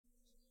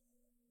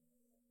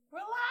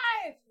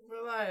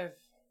alive.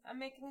 I'm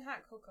making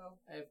hot cocoa.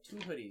 I have 2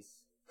 hoodies.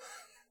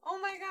 Oh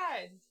my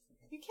god.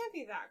 You can't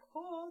be that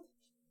cold.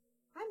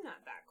 I'm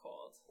not that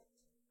cold.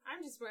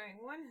 I'm just wearing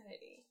 1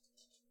 hoodie.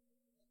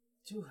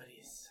 2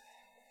 hoodies.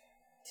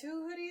 2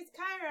 hoodies,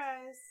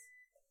 Kairos.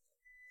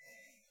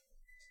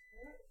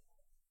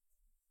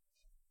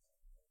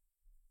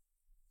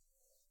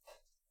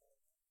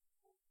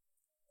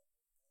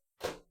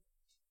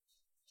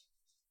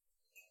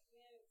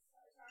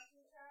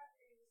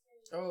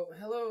 Oh,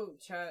 hello,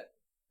 chat.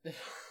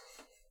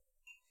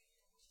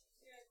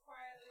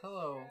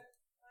 Hello.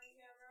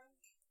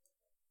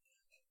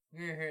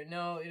 We're here.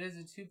 No, it is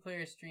a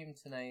 2-player stream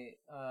tonight.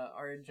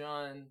 Our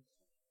John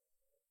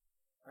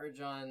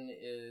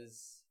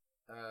is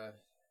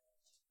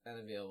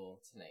unavailable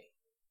tonight.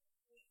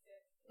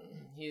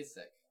 He is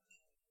sick.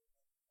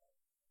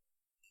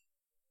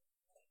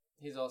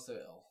 He's also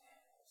ill.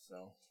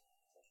 So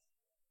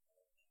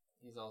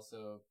he's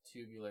also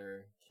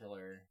tubular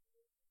killer.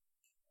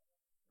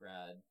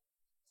 Rad.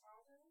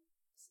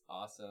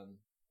 Awesome.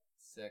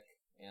 Sick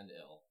and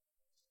ill.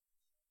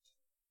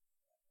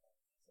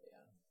 So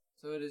yeah.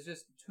 So it is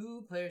just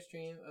 2-player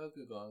stream of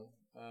Gugong,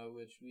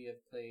 which we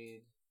have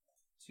played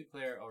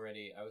 2-player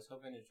already. I was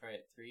hoping to try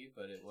it 3,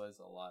 but it was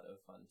a lot of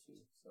fun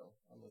too, so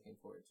I'm looking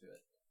forward to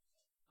it.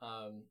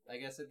 I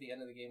guess at the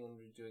end of the game when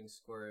we're doing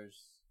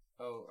scores...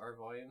 Oh, our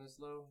volume is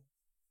low?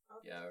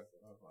 Okay. Yeah,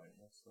 our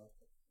volume is low.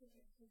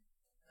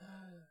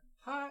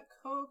 Hot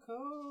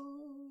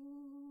cocoa!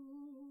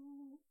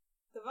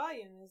 The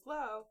volume is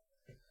low.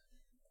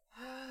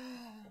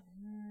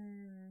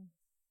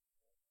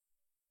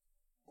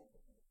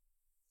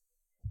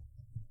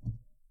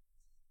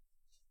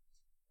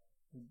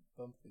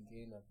 Bump the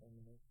gain up on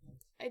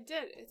the... I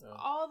did. It's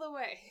all the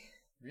way.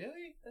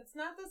 Really? That's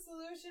not the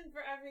solution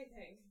for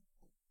everything.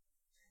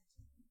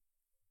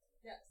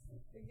 Yes,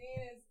 the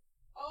gain is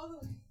all the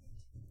way.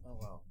 Oh,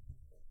 wow.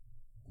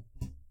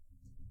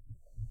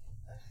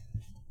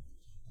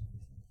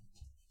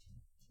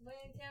 Am I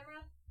in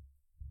camera?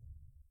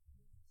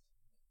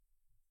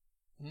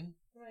 Am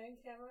I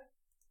in camera?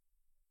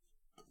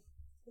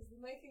 Is the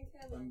mic in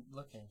camera? I'm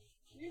looking.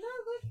 You're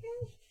not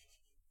looking?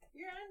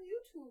 You're on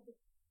YouTube.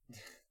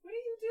 What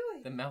are you doing?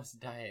 The mouse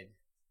died.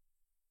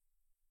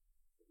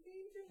 What are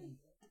you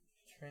doing?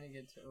 Trying to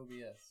get to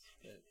OBS,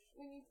 but...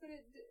 When you put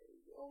it...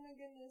 Oh my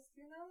goodness,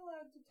 you're not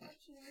allowed to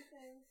touch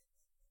anything.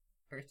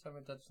 Every time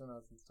I touch the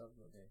mouse, it stops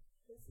working.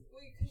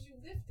 Wait, because you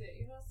lift it.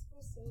 You're not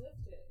supposed to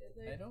lift it.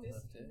 I don't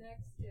lift it.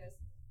 Yes.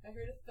 I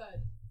heard a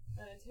thud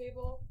on a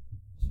table,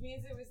 which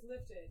means it was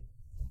lifted.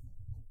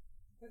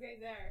 Okay,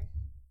 there.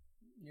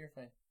 You're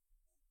fine.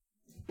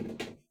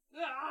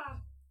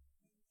 Ah!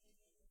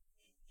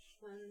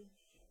 How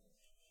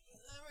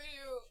are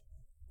you?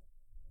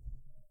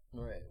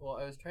 Alright, well,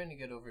 I was trying to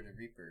get over to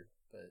Reaper,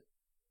 but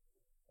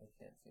I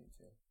can't seem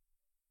to.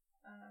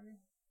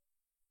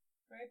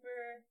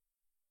 Reaper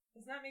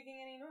is not making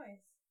any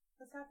noise.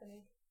 What's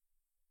happening?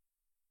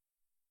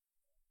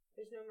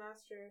 There's no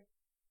master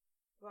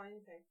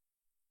volume thing.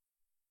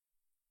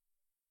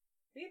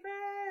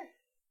 Reaper!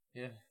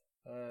 Yeah,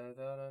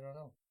 that I don't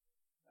know.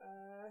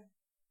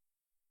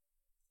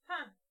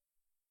 Huh.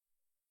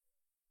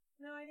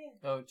 No idea.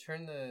 Oh,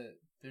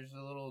 there's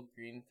a little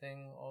green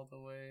thing all the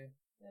way.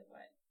 Like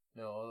what?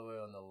 No, all the way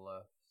on the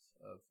left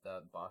of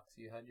that box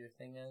you had your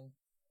thing in.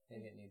 I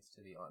think it needs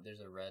to be on.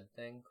 There's a red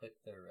thing. Click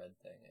the red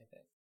thing, I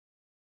think.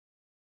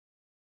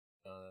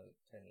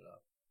 Turn it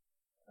off.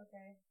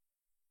 Okay.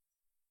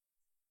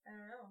 I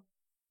don't know.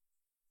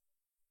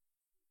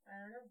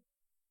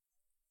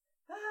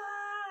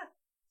 Ah!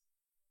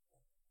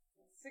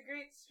 It's a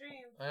great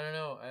stream. I don't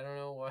know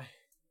why.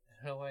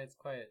 I don't know why it's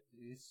quiet.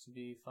 It used to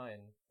be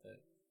fine,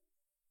 but...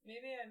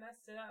 Maybe I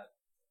messed it up.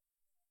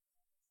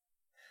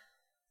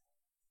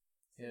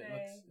 Yeah,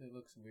 it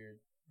looks weird.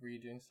 Were you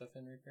doing stuff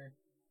in Reaper?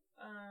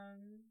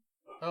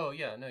 Oh,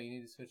 yeah, no, you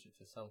need to switch it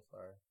to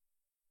Sunflower.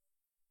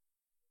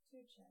 2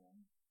 channel.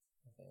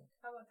 I think.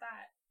 How about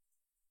that?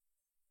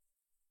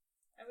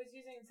 I was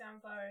using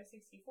Sunflower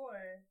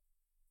 64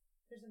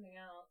 for something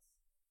else.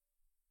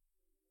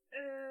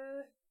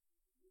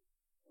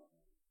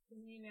 Does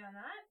it need me on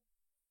that?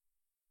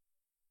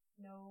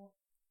 No.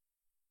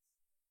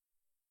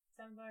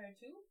 Sunflower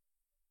 2?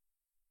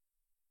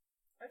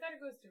 I thought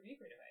it goes to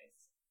Reaper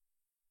device.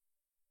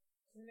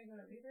 Doesn't it go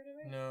to Reaper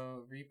device?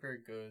 No, Reaper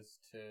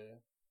goes to...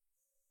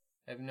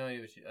 I have no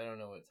idea I don't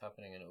know what's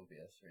happening in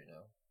OBS right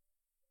now.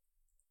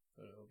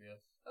 Go to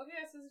OBS.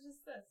 OBS is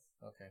just this.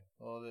 Okay.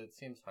 Well, it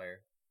seems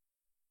higher.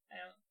 I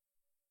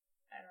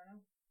don't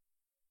know.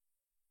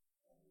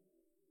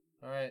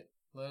 Alright.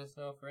 Let us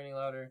know if we're any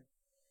louder.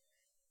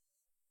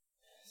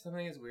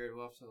 Something is weird.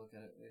 We'll have to look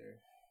at it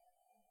later.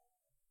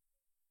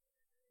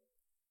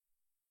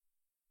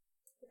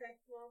 Okay.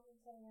 Well, I'm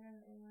telling you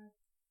anymore.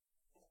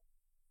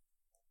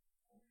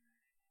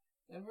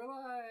 And we're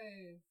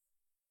live!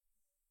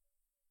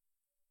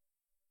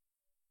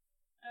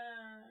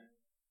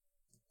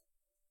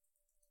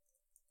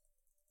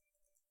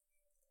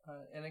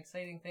 An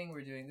exciting thing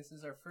we're doing. This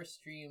is our first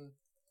stream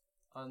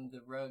on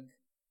the rug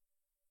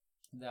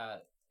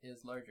that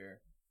is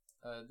larger.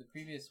 The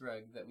previous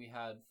rug that we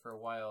had for a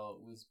while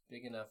was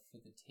big enough for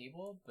the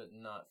table, but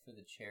not for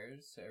the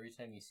chairs. So every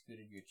time you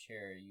scooted your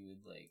chair, you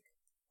would like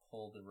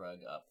pull the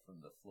rug up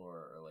from the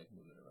floor or like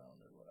move it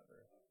around or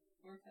whatever.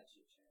 Or catch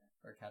your chair.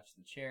 Or catch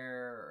the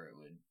chair, or it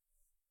would,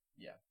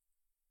 yeah.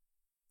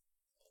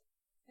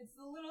 It's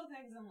the little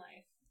things in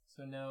life.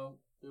 So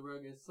now the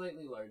rug is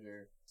slightly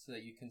larger so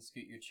that you can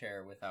scoot your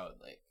chair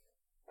without like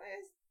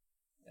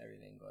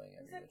everything going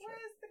everywhere. Why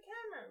is the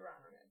camera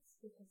wrong? It's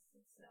because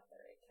it's not the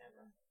right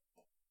camera.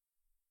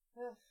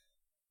 Ugh.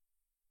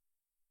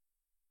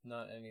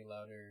 Not any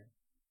louder.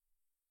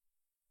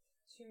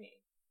 To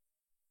me.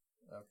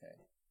 Okay.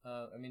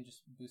 I mean,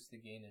 just boost the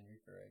gain in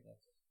Reaper, I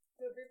guess.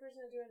 But Reaper's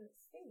not doing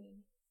its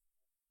thing.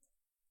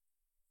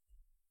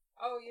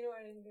 Oh, you know what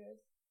I didn't do?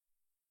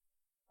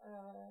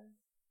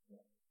 No.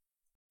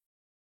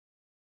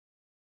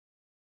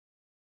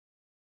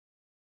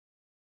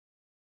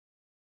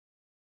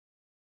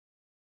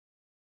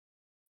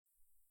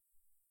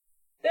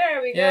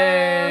 There we go.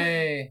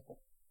 Yay!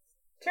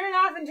 Turn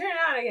off and turn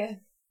on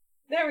again.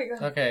 There we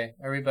go. Okay,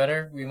 are we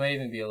better? We might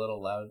even be a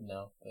little loud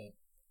now, but...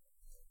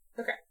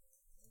 Okay.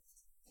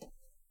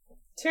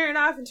 Turn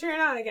off and turn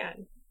on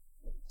again.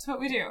 That's what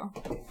we do.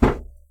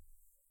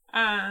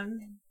 I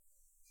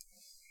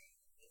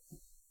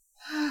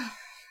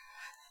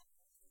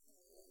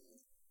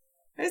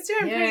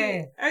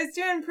was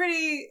doing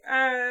pretty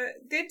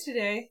good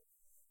today.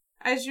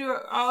 As you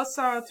all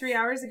saw 3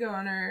 hours ago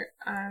on our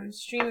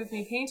stream of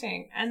me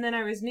painting. And then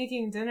I was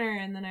making dinner,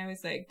 and then I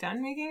was like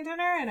done making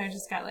dinner, and I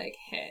just got like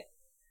hit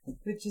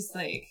with just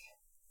like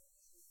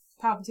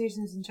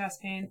palpitations and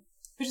chest pain,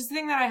 which is the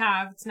thing that I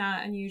have. It's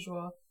not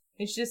unusual.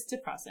 It's just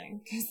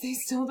depressing because they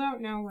still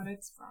don't know what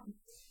it's from.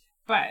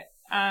 But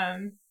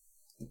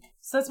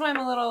so that's why I'm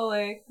a little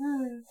like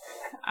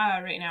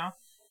right now.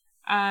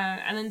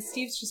 And then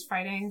Steve's just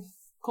fighting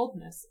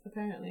coldness,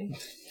 apparently.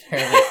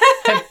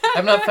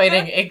 I'm not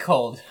fighting a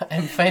cold.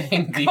 I'm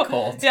fighting the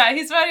cold. Yeah,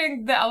 he's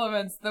fighting the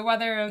elements, the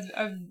weather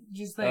of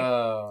just like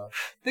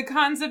the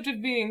concept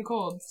of being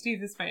cold.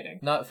 Steve is fighting.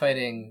 Not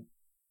fighting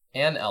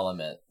an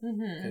element,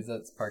 because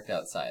that's parked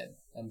outside.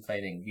 I'm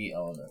fighting the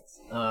elements.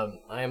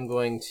 I am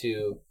going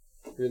to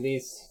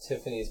release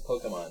Tiffany's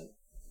Pokemon.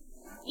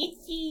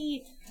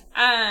 Itchy.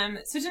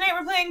 So tonight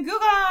we're playing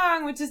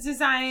Gugong, which is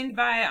designed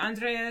by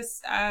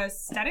Andreas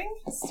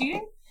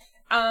Steding.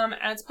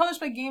 And it's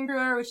published by Game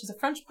Brewer, which is a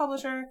French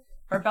publisher,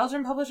 or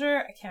Belgian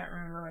publisher. I can't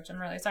remember which. I'm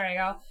really sorry,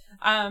 y'all.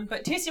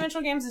 But Tasty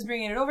Minstrel Games is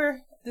bringing it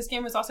over. This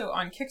game was also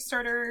on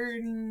Kickstarter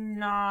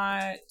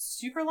not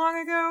super long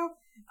ago,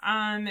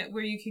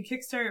 where you could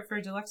Kickstart it for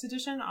a deluxe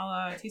edition, a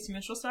la Tasty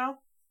Minstrel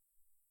style.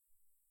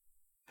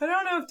 But I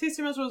don't know if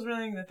Tasty Minstrel is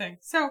really the thing.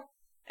 So,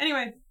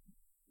 anyway,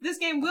 this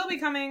game will be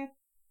coming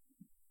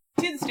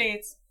to the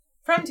States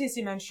from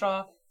Tasty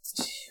Minstrel.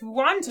 It's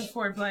 1 to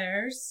 4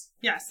 players.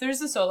 Yes,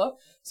 there's a solo.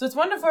 So it's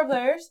 1 to 4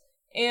 players.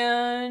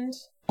 And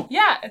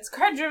yeah, it's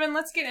card driven.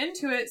 Let's get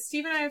into it.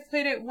 Steve and I have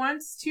played it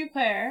once,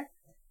 2-player.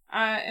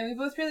 And we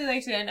both really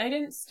liked it. And I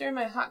didn't stir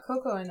my hot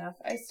cocoa enough.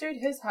 I stirred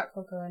his hot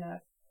cocoa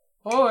enough.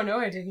 Oh, no,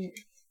 I didn't.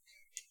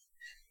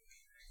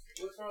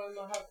 What's wrong with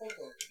my hot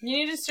cocoa? You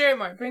need to stir it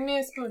more. Bring me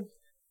a spoon.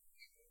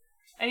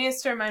 I need to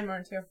stir mine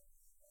more, too.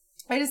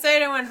 I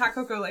decided I wanted hot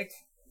cocoa like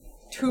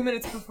 2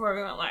 minutes before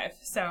we went live.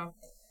 So,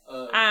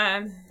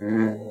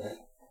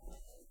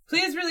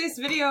 please release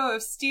video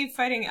of Steve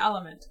fighting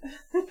Element.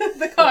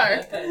 The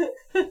car.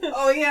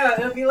 Oh yeah,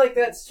 it'll be like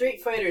that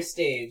Street Fighter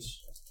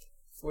stage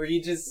where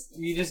you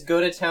just go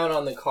to town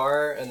on the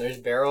car and there's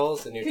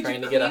barrels and you're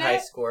trying to get a high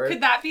score.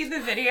 Could that be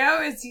the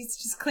video? Is he's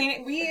just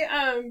cleaning? We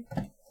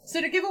so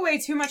to give away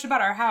too much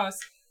about our house,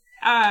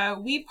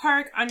 we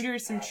park under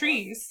some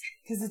trees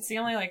because it's the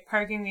only like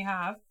parking we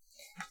have,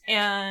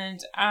 and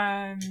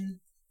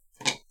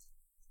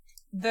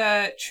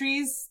the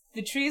trees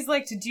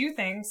like to do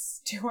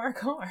things to our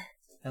car.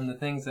 And the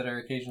things that are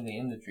occasionally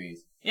in the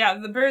trees. Yeah,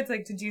 the birds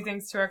like to do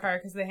things to our car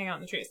because they hang out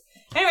in the trees.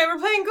 Anyway, we're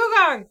playing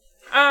Gugong!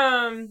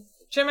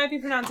 Which I might be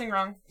pronouncing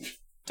wrong.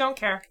 Don't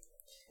care.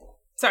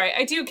 Sorry,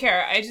 I do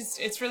care.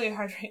 It's really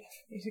hard right now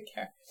for me to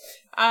care.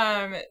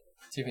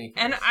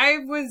 And I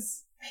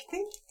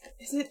think,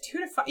 is it 2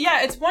 to 5?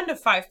 Yeah, it's 1 to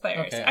 5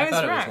 players. Okay, I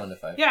thought wrong. It was 1 to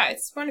 5. Yeah,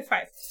 it's 1 to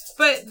 5.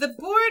 But the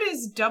board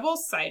is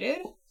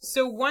double-sided.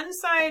 So one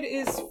side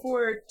is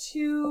for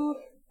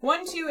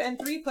 1, 2, and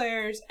 3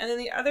 players, and then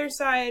the other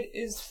side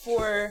is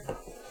for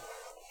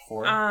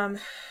 4?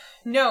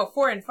 No,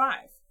 4 and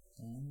 5.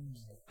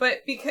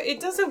 But because it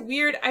does a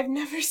weird, I've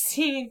never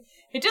seen.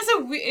 It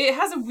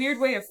has a weird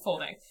way of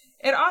folding.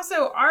 It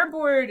also, our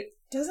board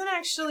doesn't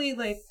actually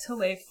like to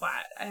lay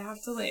flat. I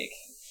have to like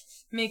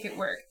make it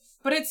work,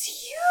 but it's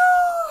huge.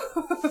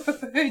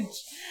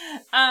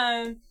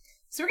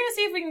 So we're gonna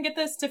see if we can get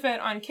this to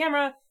fit on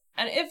camera,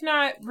 and if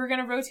not, we're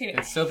gonna rotate it.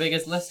 It's so big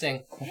it's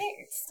listing.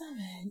 Hey, stop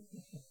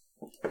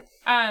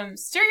it.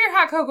 Stir your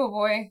hot cocoa,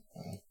 boy.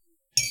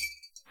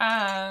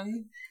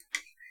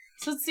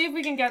 So let's see if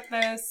we can get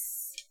this.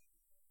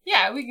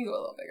 Yeah, we can go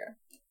a little bigger.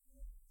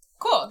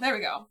 Cool, there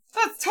we go.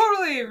 That's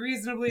totally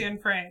reasonably in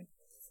frame.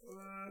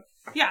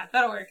 Yeah,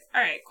 that'll work.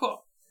 All right,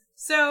 cool.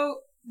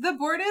 So the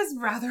board is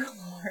rather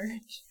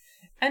large,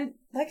 and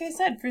like I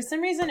said, for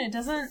some reason it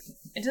doesn't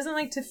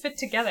like to fit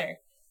together,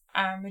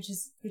 which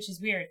is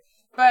weird.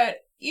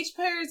 But each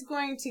player is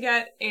going to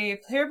get a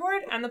player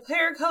board, and the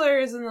player color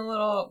is in the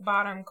little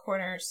bottom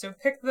corner. So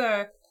pick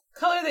the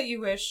color that you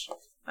wish.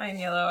 I am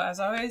yellow, as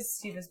always.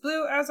 Steve is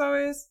blue, as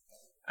always.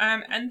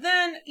 And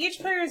then each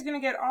player is going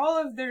to get all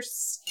of their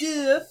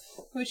stuff,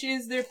 which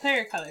is their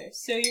player color.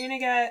 So you're going to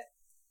get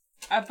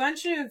a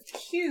bunch of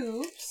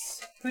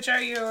cubes, which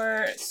are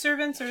your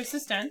servants or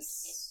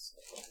assistants,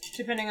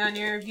 depending on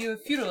your view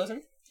of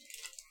feudalism.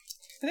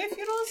 Are they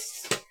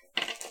feudalists?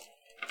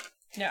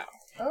 No.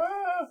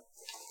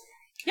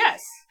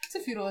 Yes, it's a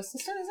feudalist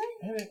system,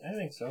 isn't it? I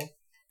think so.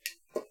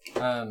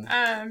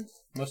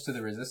 Most of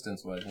the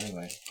resistance was,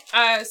 anyway.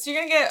 So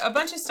you're gonna get a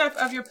bunch of stuff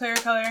of your player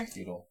color.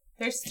 Feudal.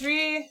 There's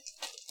 3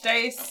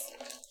 dice.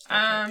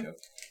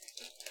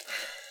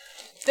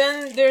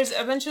 Then there's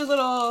a bunch of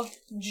little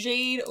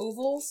jade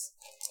ovals.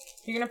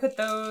 You're gonna put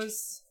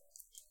those.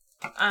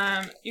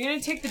 You're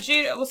gonna take the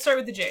jade. We'll start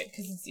with the jade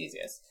because it's the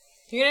easiest.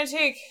 You're gonna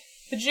take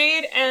the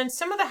jade, and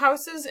some of the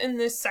houses in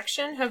this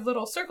section have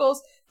little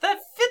circles that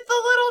fit the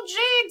little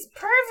jades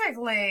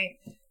perfectly.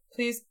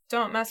 Please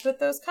don't mess with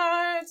those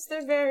cards.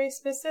 They're very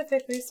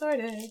specifically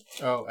sorted.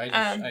 Oh,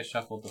 I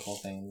shuffled the whole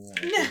thing.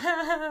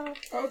 No.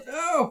 Oh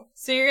no!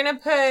 So you're gonna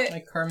put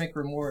my karmic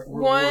reward.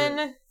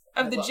 One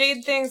of the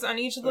jade things on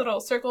each little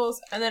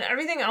circles, and then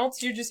everything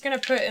else you're just gonna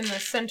put in the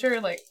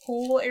center, like,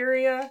 pool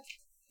area.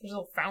 There's a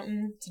little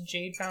fountain. It's a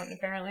jade fountain,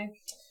 apparently.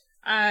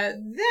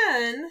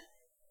 Then...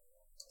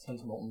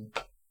 Sounds molten.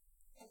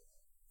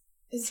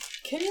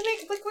 Can you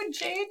make liquid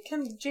jade?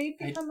 Can jade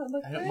become a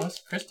liquid?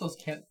 Most crystals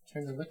can't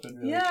turn to liquid,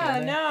 really, yeah,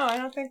 can they? No, I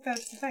don't think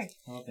that's the thing.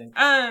 I don't think.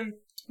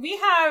 We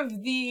have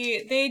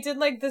they did,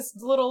 like, this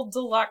little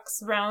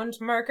deluxe round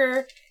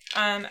marker,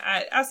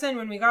 at Essen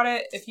when we got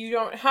it. If you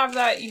don't have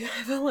that, you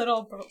have a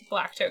little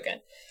black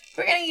token.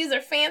 We're gonna use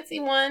our fancy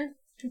one.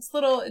 It's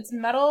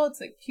metal, it's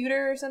like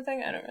pewter or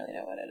something. I don't really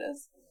know what it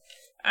is.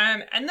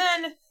 And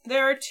then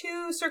there are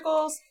 2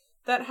 circles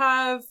that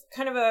have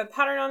kind of a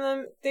pattern on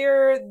them.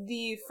 They're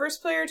the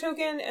first player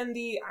token and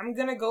the I'm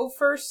gonna go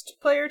first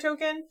player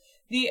token.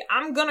 The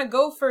I'm gonna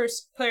go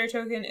first player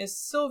token is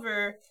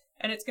silver,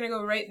 and it's gonna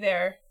go right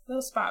there.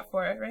 Little spot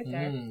for it, right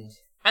there.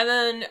 And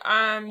then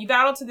you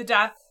battle to the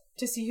death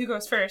to see who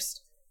goes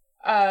first.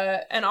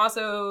 And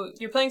also,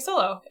 you're playing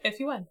solo if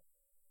you win.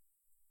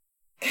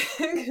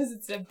 Because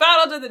it's a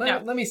battle to the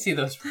death. Let me see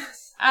those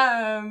first.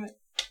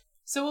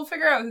 So we'll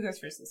figure out who goes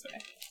first this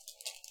way.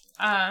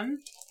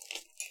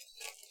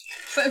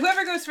 But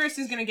whoever goes first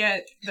is gonna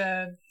get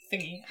the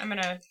thingy. I'm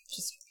gonna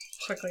just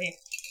quickly...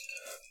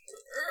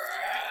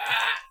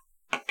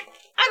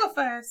 I go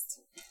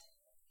first!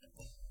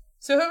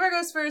 So whoever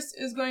goes first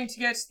is going to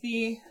get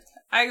the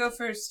I go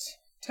first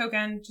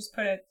token. Just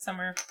put it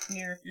somewhere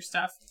near your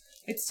stuff.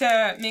 It's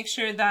to make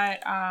sure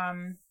that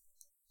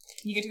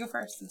you get to go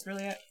first. That's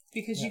really it.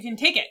 Because you can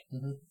take it.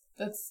 Mm-hmm.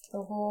 That's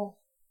the whole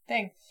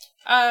thing.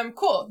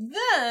 Cool.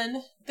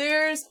 Then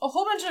there's a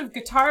whole bunch of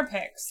guitar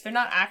picks. They're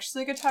not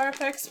actually guitar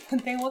picks,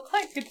 but they look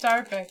like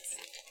guitar picks.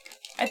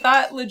 I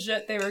thought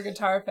legit they were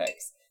guitar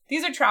picks.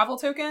 These are travel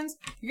tokens.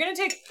 You're gonna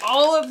take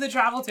all of the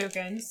travel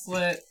tokens.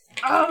 Split.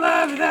 All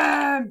of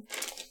them!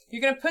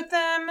 You're gonna put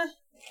them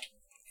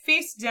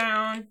face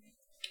down,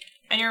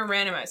 and you're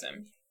gonna randomize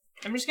them.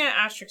 I'm just gonna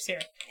asterisk here.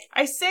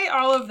 I say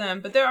all of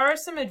them, but there are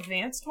some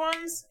advanced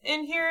ones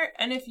in here,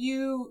 and if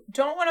you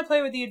don't want to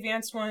play with the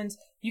advanced ones,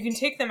 you can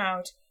take them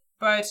out,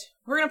 but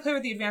we're gonna play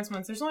with the advanced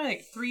ones. There's only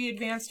like 3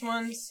 advanced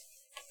ones.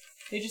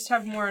 They just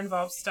have more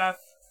involved stuff,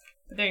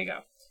 but there you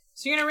go.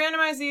 So you're gonna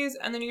randomize these,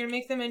 and then you're gonna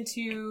make them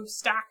into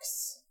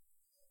stacks.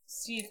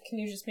 Steve, can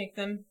you just make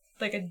them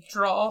like a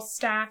draw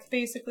stack,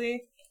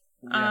 basically?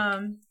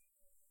 Yeah.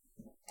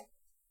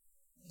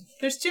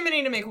 There's too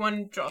many to make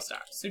one draw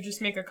stack, so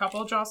just make a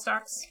couple draw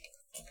stacks.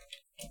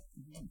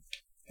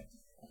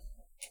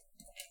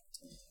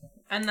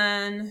 And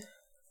then...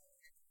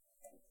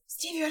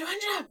 Steve, you had one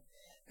job!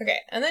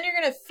 Okay, and then you're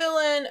gonna fill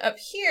in up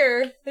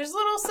here, there's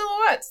little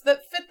silhouettes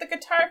that fit the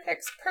guitar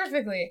picks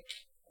perfectly.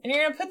 And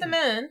you're gonna put them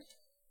in.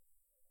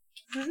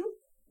 There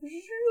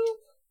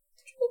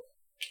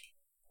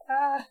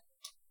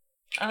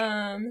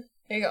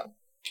you go.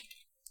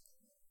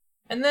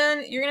 And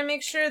then you're going to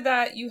make sure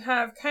that you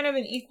have kind of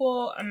an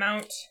equal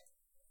amount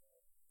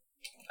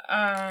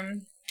of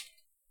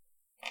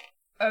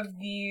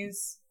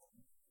these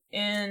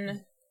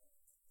in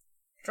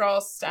draw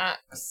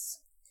stacks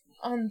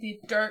on the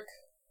dark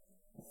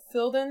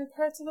filled in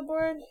parts of the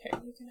board.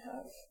 Here, you can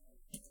have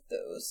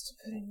those to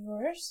put in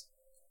yours.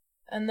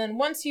 And then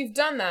once you've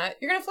done that,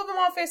 you're going to flip them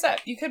all face up.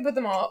 You could put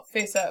them all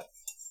face up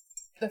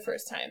the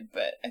first time,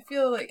 but I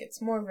feel like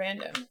it's more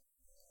random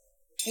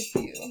if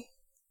you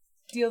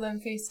deal them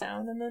face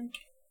down and then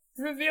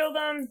reveal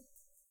them.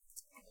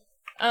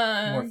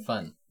 More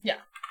fun.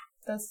 Yeah,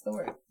 that's the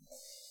word.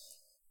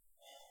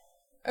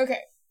 Okay.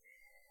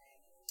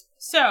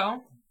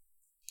 So,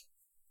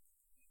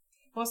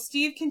 while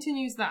Steve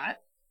continues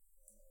that,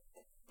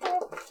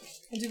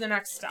 do the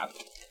next step.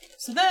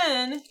 So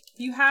then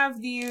you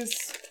have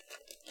these,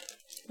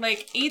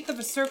 like, 1/8 of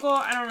a circle,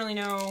 I don't really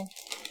know,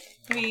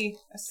 maybe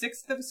a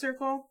 1/6 of a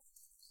circle,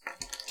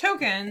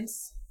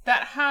 tokens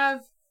that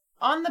have,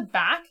 on the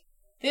back,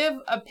 they have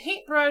a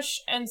paintbrush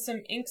and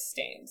some ink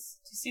stains.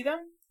 Do you see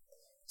them?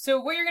 So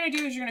what you're going to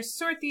do is you're going to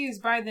sort these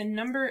by the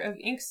number of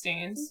ink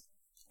stains.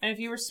 And if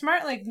you were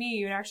smart like me,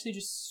 you would actually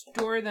just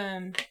store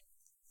them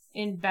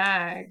in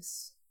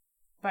bags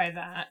by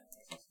that.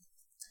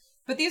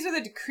 But these are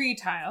the decree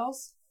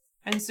tiles.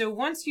 And so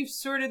once you've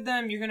sorted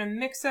them, you're going to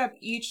mix up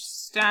each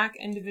stack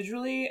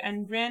individually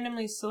and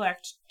randomly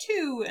select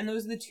 2, and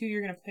those are the 2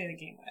 you're going to play the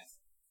game with.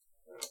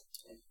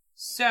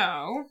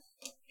 So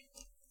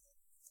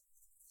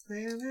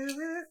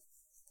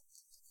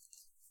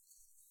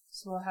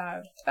we'll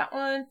have that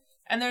one.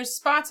 And there's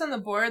spots on the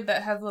board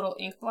that have little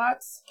ink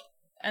blots,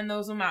 and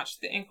those will match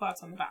the ink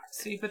blots on the back.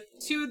 So you put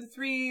 2 of the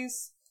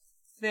 3s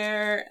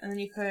there, and then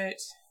you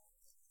put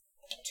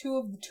 2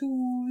 of the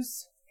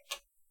 2s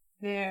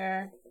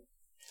there,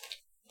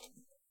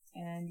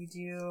 and you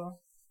do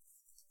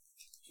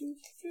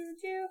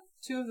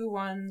 2 of the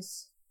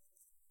 1s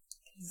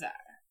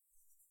there.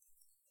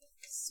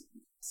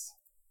 Sweet.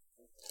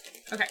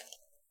 Okay.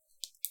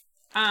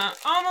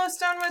 Almost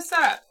done with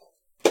setup.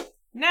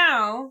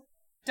 Now,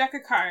 deck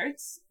of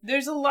cards.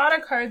 There's a lot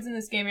of cards in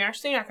this game. You're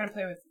actually not going to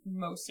play with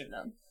most of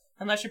them,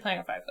 unless you're playing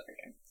a 5-player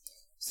game.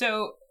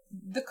 So,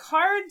 the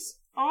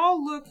cards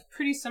all look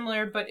pretty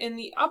similar, but in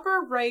the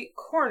upper right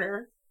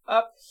corner,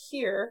 up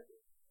here,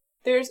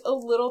 there's a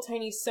little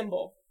tiny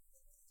symbol.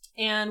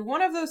 And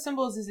one of those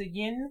symbols is a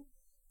yin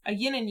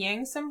and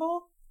yang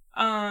symbol.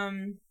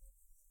 And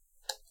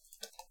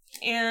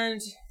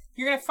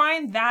you're going to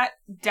find that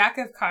deck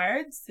of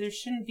cards. There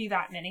shouldn't be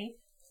that many.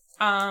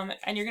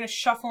 And you're going to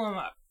shuffle them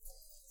up.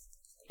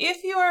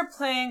 If you are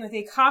playing with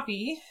a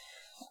copy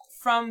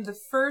from the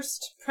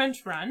first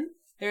print run,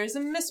 there is a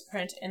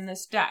misprint in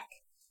this deck.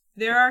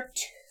 There are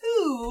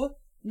 2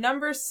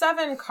 number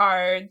 7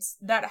 cards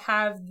that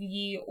have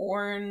the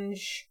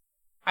orange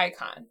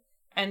icon.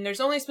 And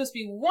there's only supposed to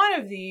be 1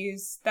 of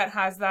these that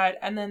has that,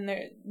 and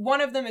then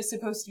one of them is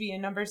supposed to be a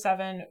number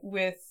 7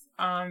 with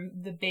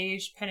the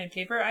beige pen and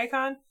paper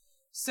icon.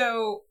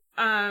 So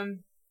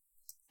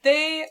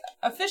they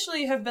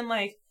officially have been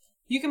like,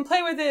 you can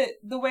play with it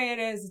the way it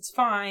is, it's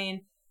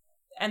fine.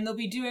 And they'll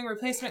be doing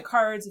replacement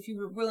cards if you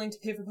were willing to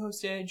pay for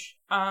postage.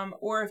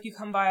 Or if you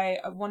come by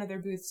one of their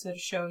booths at a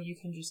show, you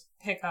can just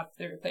pick up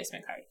the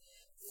replacement card.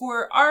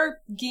 For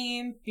our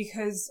game,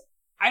 because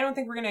I don't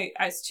think we're going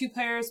to, as 2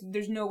 players,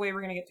 there's no way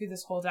we're going to get through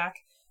this whole deck.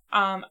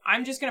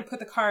 I'm just going to put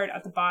the card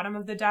at the bottom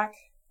of the deck,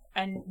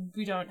 and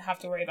we don't have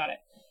to worry about it.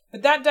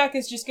 But that deck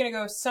is just going to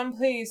go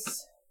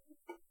someplace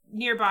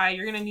nearby.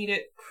 You're going to need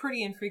it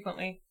pretty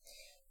infrequently.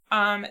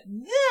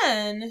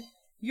 Then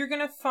you're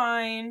going to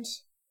find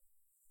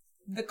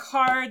the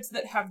cards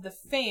that have the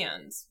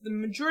fans. The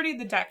majority of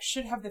the deck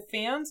should have the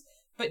fans,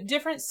 but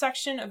different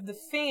section of the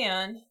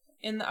fan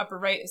in the upper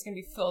right is going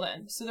to be filled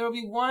in. So there will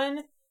be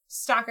 1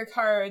 stack of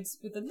cards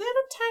with a little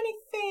tiny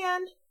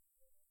fan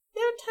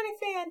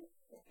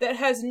that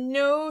has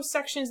no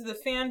sections of the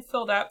fan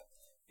filled up.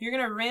 You're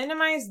going to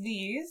randomize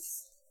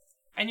these,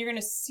 and you're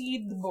going to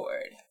seed the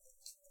board.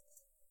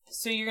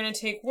 So you're going to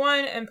take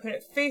 1 and put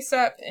it face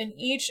up in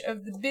each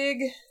of the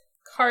big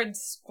card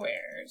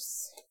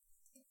squares.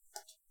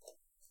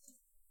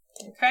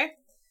 Okay?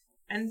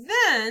 And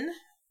then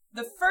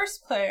the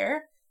first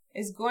player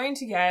is going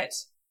to get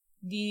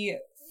the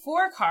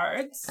 4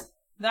 cards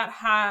that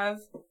have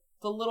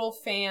the little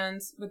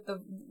fans with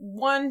the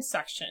 1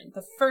 section,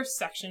 the first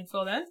section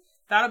filled in.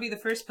 That'll be the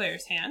first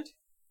player's hand.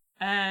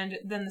 And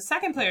then the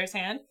second player's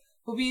hand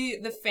will be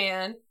the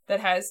fan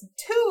that has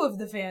 2 of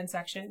the fan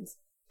sections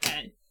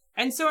in.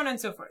 And so on and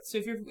so forth. So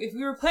if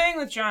we were playing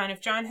with John, if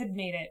John had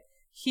made it,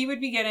 he would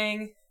be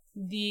getting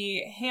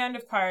the hand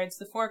of cards,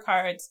 the 4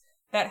 cards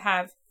that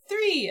have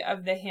 3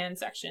 of the hand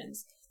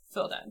sections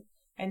filled in,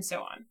 and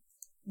so on.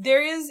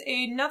 There is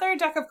another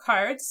deck of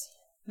cards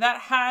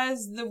that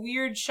has the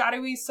weird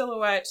shadowy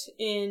silhouette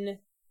in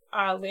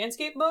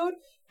landscape mode.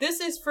 This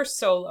is for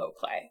solo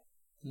play.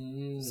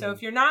 So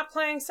if you're not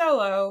playing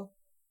solo,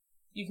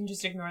 you can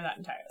just ignore that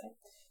entirely.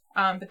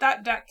 But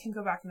that deck can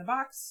go back in the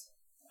box.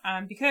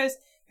 Because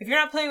if you're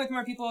not playing with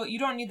more people, you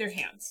don't need their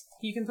hands.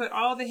 You can put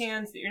all the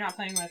hands that you're not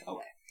playing with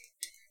away.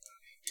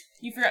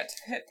 You forgot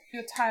to hit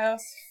your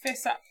tiles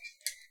face up.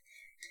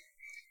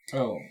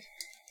 Oh.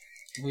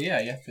 Well,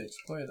 yeah, you have to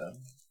explore them.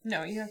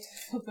 No, you have to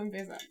flip them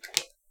face up.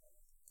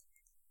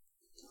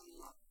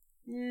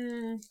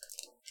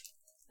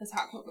 This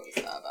hot cocoa is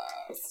the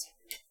best.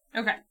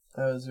 Okay.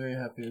 I was very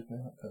happy with my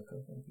hot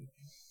cocoa. Thank you.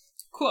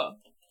 Cool.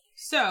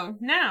 So,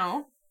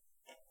 now,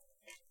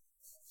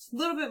 a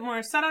little bit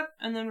more setup,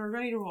 and then we're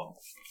ready to roll.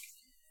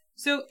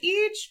 So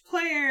each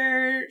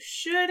player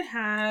should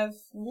have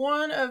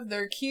 1 of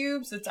their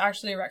cubes that's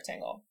actually a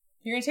rectangle.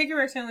 You're going to take your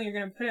rectangle, you're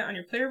going to put it on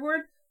your player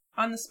board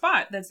on the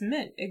spot that's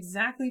meant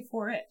exactly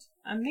for it.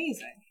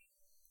 Amazing.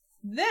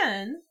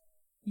 Then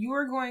you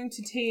are going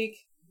to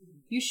take,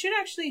 you should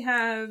actually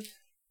have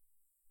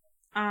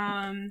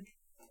 14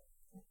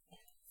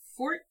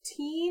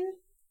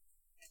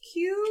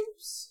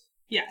 cubes?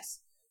 Yes.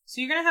 So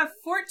you're going to have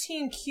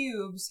 14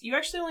 cubes. You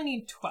actually only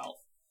need 12.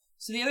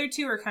 So the other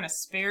two are kind of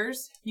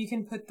spares. You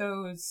can put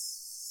those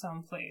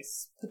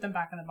someplace. Put them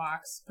back in the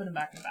box. Put them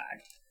back in the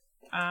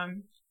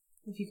bag.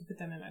 If you could put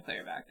them in my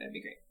player bag, that'd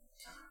be great.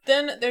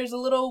 Then there's a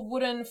little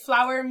wooden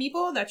flower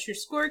meeple. That's your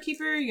scorekeeper.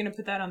 You're going to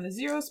put that on the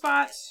 0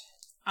 spot.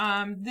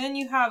 Then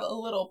you have a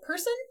little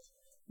person.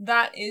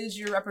 That is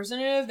your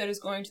representative that is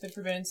going to the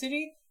Forbidden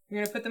City. You're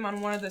going to put them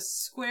on one of the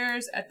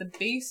squares at the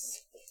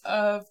base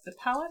of the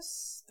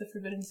palace, the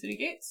Forbidden City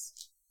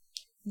gates.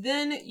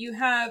 Then you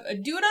have a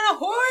dude on a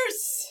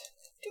horse!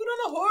 Dude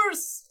on a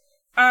horse!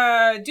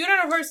 Dude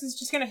on a horse is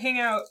just going to hang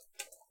out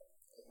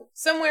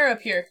somewhere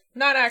up here.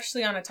 Not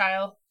actually on a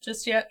tile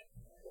just yet.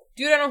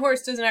 Dude on a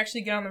horse doesn't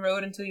actually get on the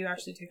road until you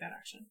actually take that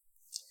action.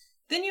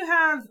 Then you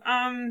have,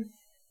 an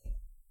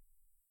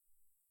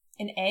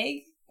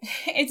egg.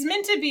 It's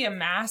meant to be a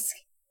mask,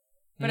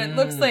 but it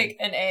looks like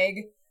an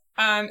egg.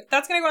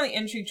 That's going to go on the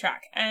intrigue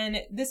track,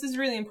 and this is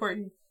really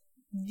important.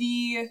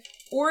 The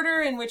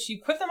order in which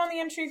you put them on the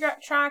intrigue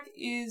track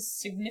is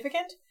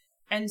significant,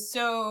 and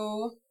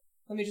so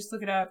let me just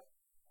look it up.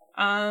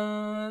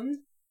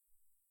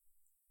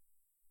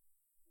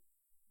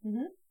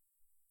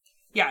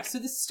 Yeah, so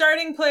the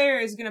starting player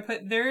is going to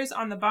put theirs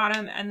on the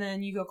bottom, and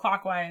then you go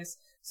clockwise,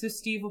 so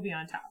Steve will be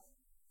on top.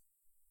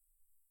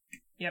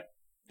 Yep,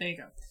 there you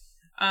go.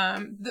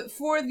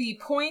 For the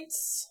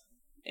points,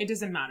 it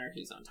doesn't matter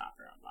who's on top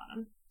or on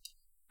bottom.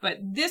 But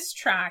this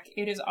track,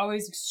 it is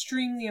always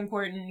extremely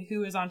important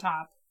who is on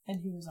top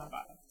and who is on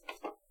bottom.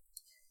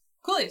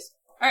 Coolies.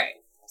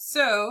 Alright,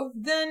 so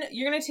then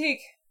you're going to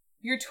take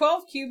your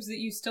 12 cubes that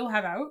you still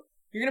have out.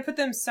 You're going to put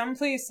them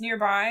someplace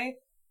nearby,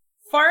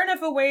 far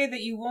enough away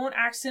that you won't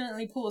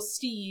accidentally pull a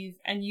Steve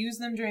and use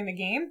them during the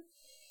game,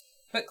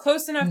 but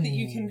close enough that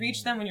you can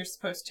reach them when you're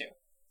supposed to.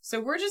 So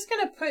we're just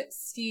going to put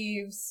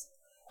Steve's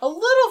a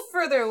little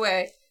further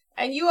away,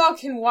 and you all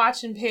can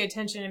watch and pay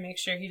attention and make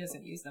sure he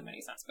doesn't use them when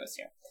he's not supposed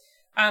to.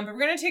 But we're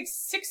going to take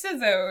 6 of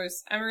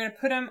those, and we're going to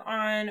put them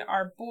on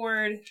our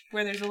board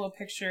where there's a little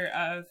picture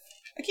of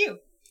a cube.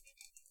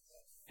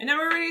 And now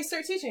we're ready to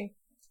start teaching.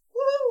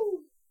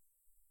 Woo!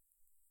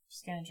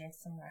 Just going to drink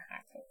some more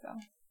hot cocoa.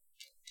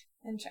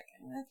 And check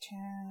in with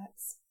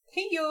chats.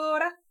 Hey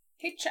Yoda!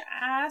 Hey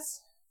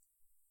Chas!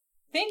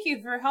 Thank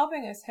you for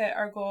helping us hit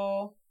our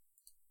goal.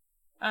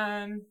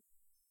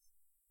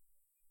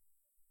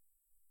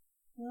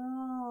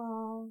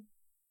 Oh.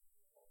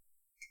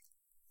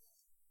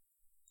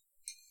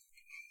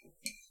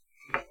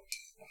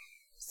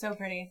 So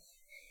pretty.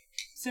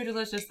 So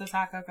delicious, this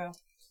hot cocoa.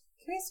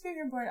 Can we scoot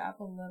your board up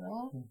a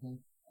little? Mm-hmm.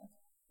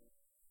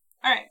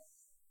 Alright.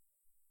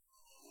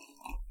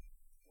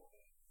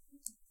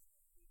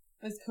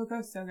 This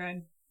cocoa's so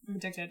good. I'm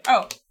addicted.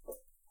 Oh!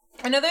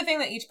 Another thing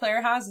that each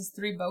player has is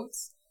 3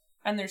 boats.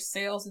 And there's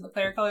sails in the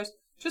player colors.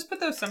 Just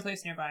put those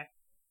someplace nearby.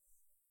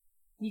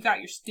 You got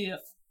your stuff.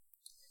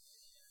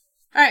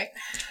 Alright.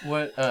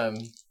 What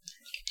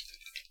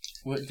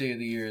day of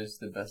the year is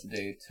the best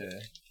day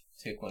to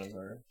take one of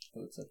our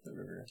boats up the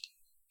river?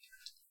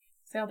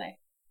 Sail day.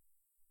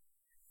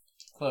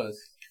 Close.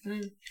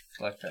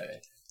 Black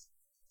Friday.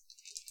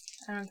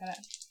 I don't get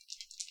it.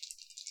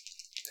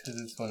 Because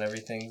it's when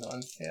everything's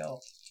on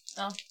sale.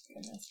 Oh,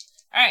 goodness.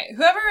 Alright,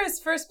 whoever is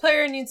first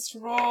player needs to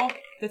roll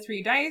the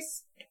 3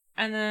 dice,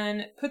 and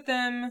then put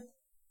them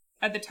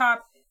at the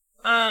top.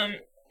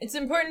 It's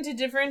important to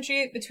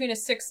differentiate between a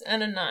 6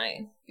 and a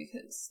 9,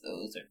 because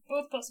those are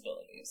both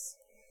possibilities.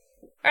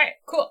 Alright,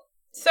 cool.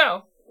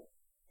 So,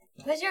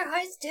 what's your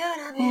horse doing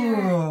up here?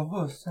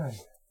 Oh, sorry.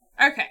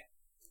 Okay.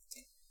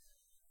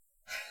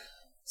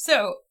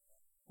 So,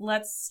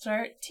 let's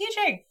start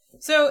teaching.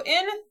 So,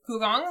 in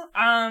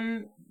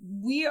Gugong,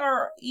 we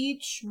are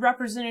each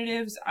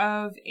representatives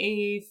of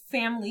a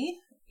family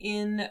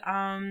in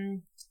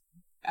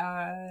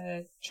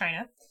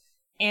China.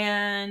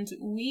 And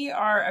we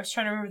are, I was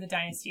trying to remember the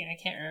dynasty, and I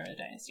can't remember the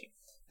dynasty.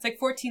 It's like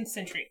 14th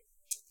century.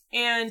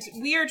 And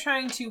we are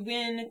trying to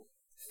win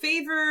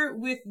favor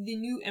with the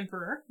new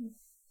emperor.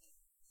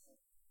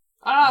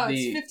 Oh,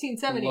 it's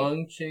 1570.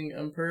 Longqing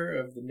Emperor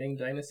of the Ming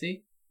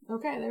Dynasty.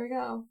 Okay, there we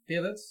go.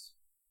 Yeah,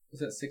 is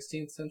that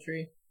 16th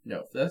century?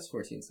 No, that's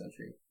 14th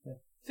century. Yeah.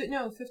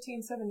 No,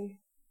 1570.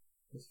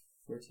 It's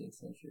 14th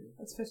century.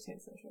 That's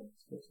 15th century.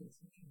 It's 15th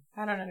century.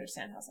 I don't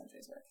understand how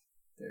centuries work.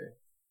 There.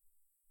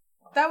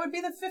 That would be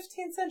the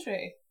 15th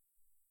century.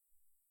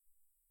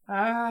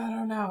 I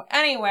don't know.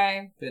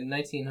 Anyway. But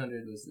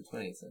 1900 was the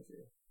 20th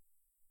century.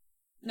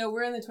 No,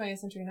 we're in the 20th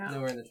century now.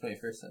 No, we're in the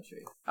 21st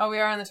century. Oh, we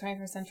are in the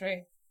 21st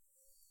century.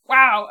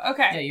 Wow,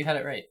 okay. Yeah, you had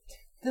it right.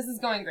 This is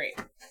going great.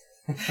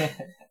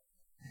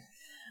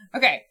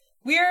 Okay.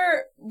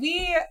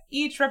 We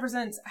each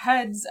represent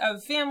heads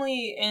of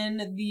family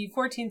in the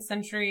 14th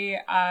century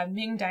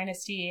Ming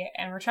Dynasty,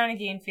 and we're trying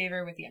to gain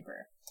favor with the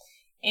emperor.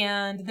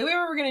 And the way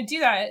we're going to do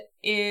that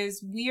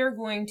is we are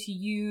going to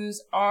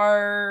use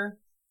our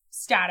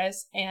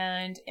status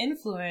and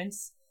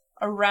influence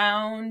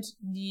around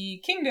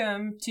the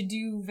kingdom to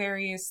do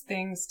various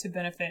things to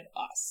benefit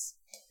us.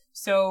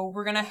 So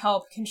we're going to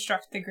help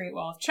construct the Great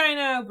Wall of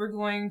China. We're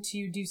going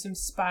to do some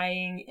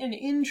spying and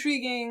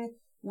intriguing.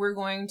 We're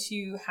going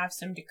to have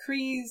some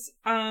decrees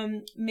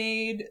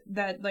made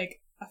that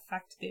like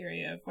affect the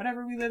area of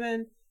whatever we live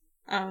in.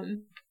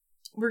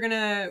 We're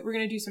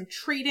gonna do some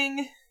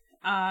trading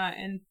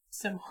and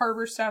some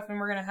harbor stuff, and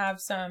we're gonna have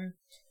some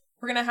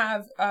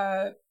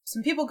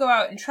people go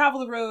out and travel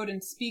the road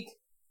and speak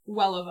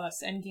well of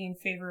us and gain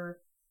favor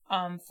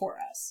for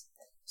us.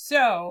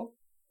 So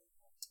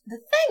the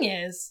thing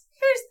is,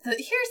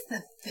 here's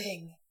the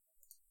thing.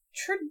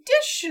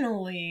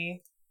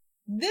 Traditionally,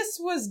 this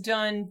was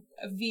done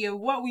via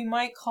what we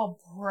might call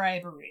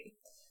bribery.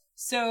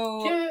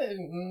 So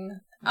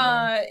in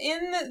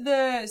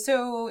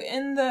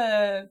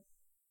the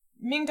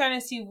Ming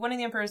Dynasty, one of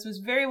the emperors was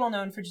very well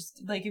known for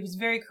just like it was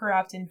very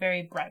corrupt and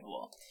very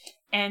bribable.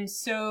 And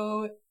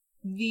so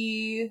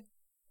the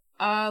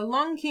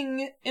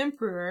Longking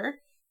Emperor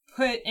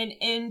put an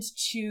end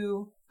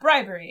to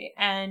bribery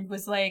and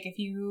was like, if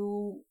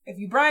you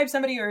bribe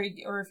somebody or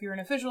if you're an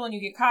official and you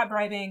get caught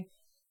bribing,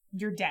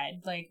 you're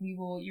dead. Like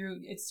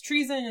it's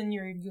treason and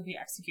you'll be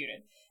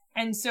executed.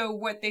 And so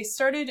what they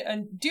started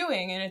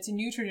doing, and it's a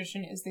new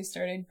tradition, is they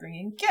started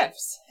bringing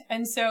gifts.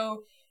 And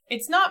so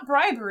it's not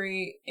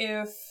bribery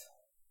if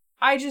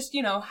I just,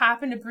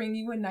 happen to bring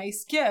you a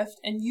nice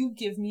gift and you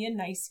give me a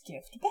nice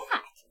gift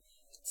back.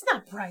 It's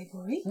not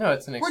bribery. No,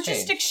 it's an exchange. We're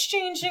just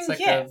exchanging it's like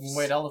gifts. A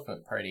white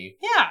elephant party.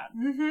 Yeah.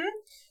 Mm-hmm.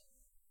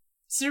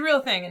 It's a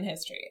real thing in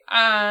history.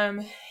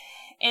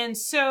 And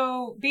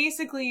so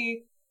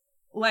basically,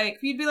 like,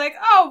 we'd be like,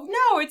 oh,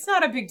 no, it's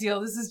not a big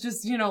deal. This is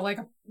just,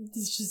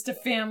 it's just a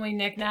family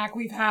knickknack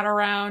we've had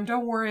around.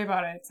 Don't worry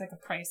about it. It's like a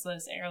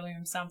priceless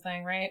heirloom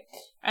something, right?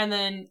 And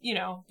then,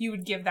 you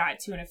would give that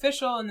to an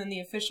official, and then the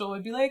official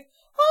would be like,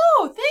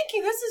 oh, thank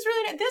you. This is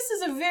really, this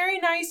is a very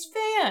nice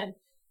fan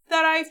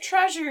that I've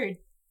treasured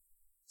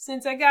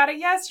since I got it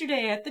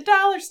yesterday at the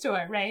dollar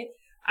store, right?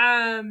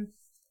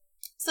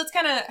 So that's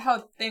kind of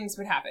how things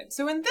would happen.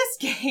 So in this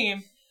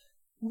game,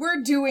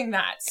 we're doing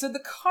that. So the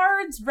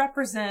cards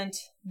represent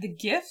the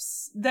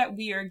gifts that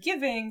we are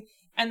giving,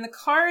 and the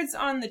cards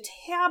on the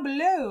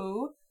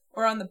tableau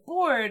or on the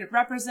board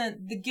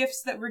represent the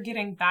gifts that we're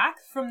getting back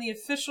from the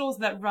officials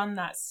that run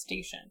that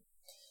station.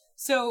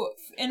 So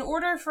in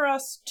order for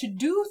us to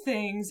do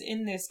things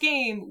in this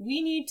game,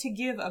 we need to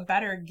give a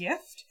better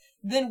gift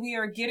than we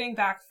are getting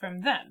back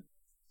from them.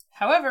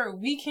 However,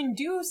 we can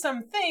do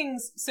some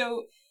things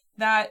so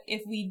that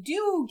if we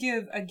do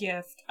give a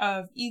gift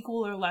of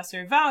equal or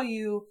lesser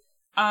value,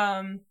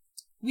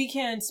 we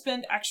can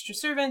spend extra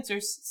servants or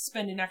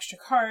spend an extra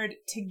card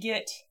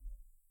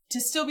to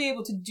still be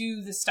able to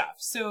do the stuff.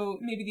 So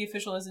maybe the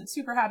official isn't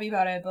super happy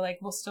about it, but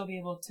we'll still be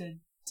able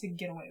to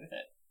get away with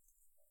it.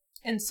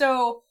 And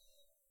so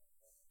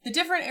the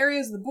different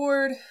areas of the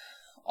board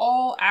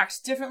all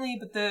act differently,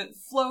 but the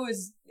flow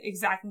is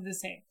exactly the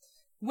same.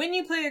 When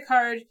you play a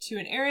card to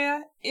an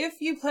area,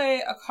 if you play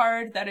a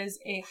card that is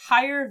a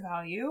higher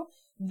value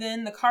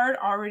than the card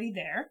already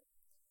there,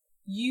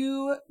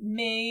 you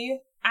may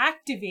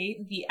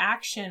activate the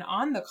action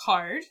on the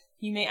card.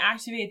 You may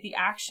activate the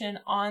action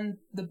on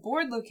the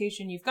board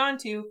location you've gone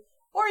to,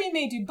 or you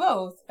may do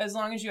both as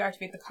long as you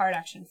activate the card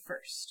action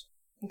first.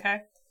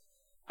 Okay?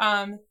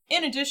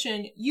 In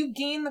addition, you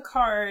gain the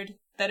card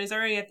that is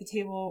already at the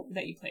table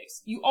that you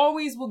place. You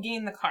always will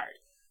gain the card.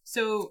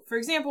 So, for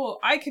example,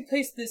 I could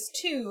place this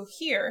 2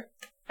 here,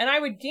 and I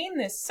would gain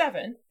this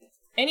 7.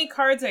 Any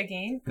cards I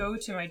gain go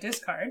to my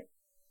discard.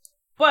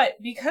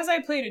 But because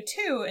I played a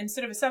 2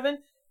 instead of a 7,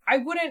 I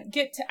wouldn't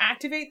get to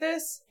activate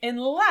this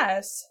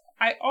unless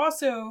I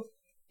also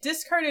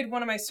discarded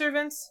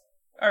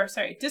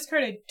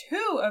discarded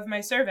 2 of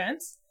my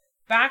servants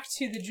back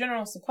to the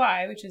general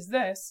supply, which is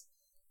this.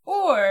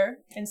 Or,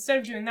 instead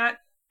of doing that,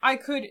 I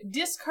could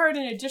discard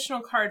an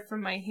additional card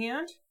from my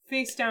hand,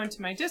 face down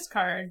to my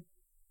discard,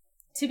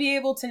 to be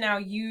able to now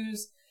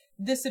use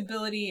this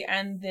ability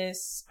and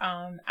this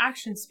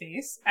action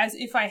space as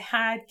if I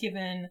had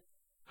given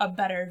a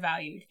better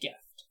valued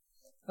gift.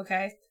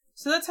 Okay?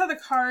 So that's how the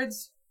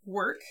cards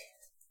work.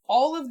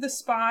 All of the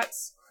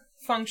spots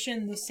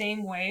function the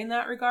same way in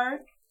that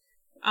regard.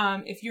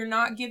 If you're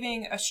not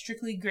giving a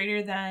strictly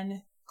greater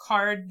than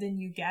card than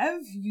you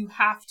give, you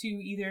have to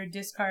either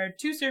discard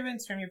 2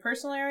 servants from your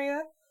personal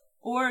area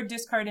or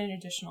discard an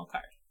additional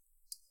card.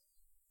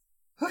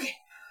 Okay.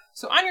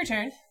 So on your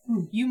turn,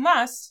 you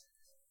must...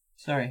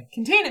 Sorry.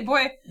 Contain it,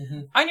 boy! Mm-hmm.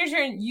 On your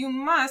turn, you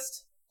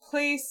must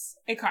place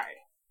a card.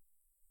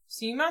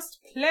 So you must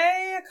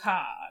play a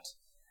card.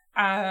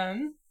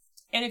 And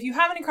if you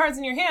have any cards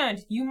in your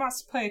hand, you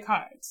must play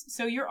cards.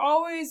 So you're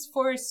always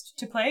forced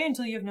to play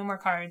until you have no more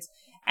cards,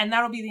 and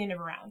that'll be the end of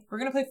a round. We're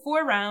going to play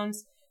 4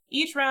 rounds.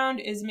 Each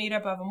round is made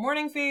up of a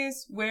morning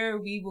phase, where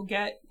we will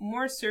get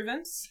more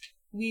servants.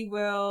 We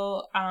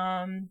will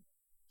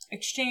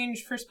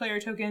exchange first player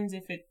tokens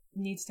if it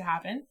needs to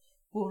happen.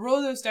 We'll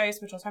roll those dice,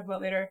 which I'll talk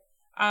about later,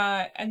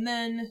 and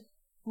then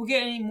we'll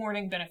get any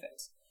morning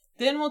benefits.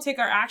 Then we'll take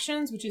our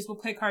actions, which is we'll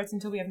play cards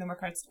until we have no more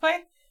cards to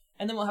play.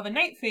 And then we'll have a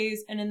night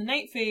phase. And in the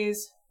night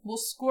phase, we'll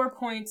score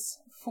points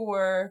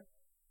for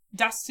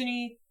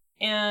destiny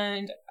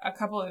and a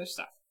couple other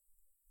stuff.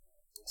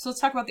 So let's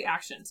talk about the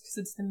actions, because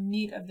it's the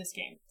meat of this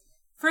game.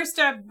 First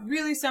step,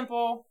 really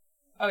simple.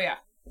 Oh yeah,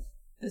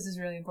 this is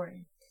really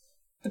important.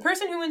 The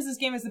person who wins this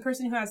game is the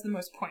person who has the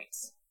most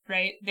points,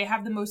 right? They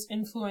have the most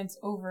influence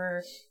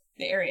over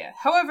the area.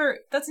 However,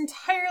 that's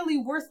entirely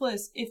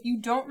worthless if you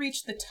don't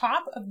reach the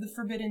top of the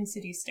Forbidden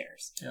City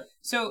stairs. Yep.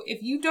 So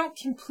if you don't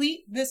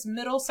complete this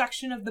middle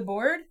section of the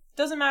board,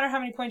 doesn't matter how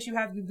many points you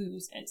have, you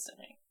lose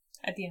instantly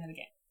at the end of the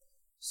game.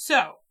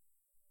 So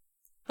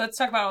let's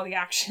talk about all the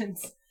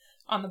actions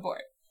on the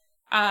board.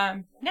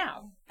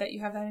 Now that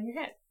you have that in your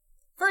hand.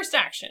 First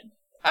action,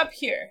 up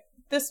here,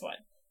 this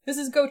one. This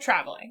is go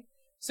traveling.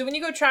 So when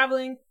you go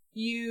traveling,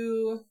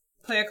 you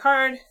play a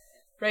card,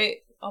 right?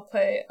 I'll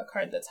play a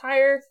card that's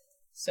higher.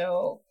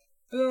 So,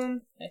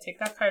 boom, I take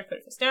that card, put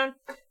it face down.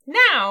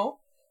 Now,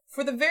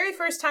 for the very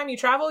first time you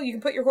travel, you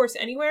can put your horse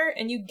anywhere,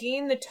 and you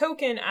gain the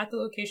token at the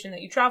location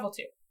that you travel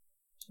to.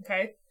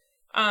 Okay?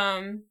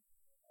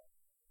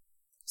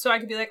 So I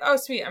could be like, oh,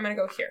 sweet, I'm gonna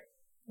go here.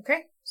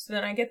 Okay? So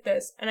then I get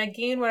this, and I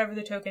gain whatever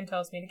the token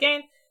tells me to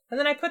gain, and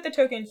then I put the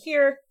token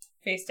here,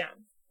 face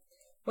down.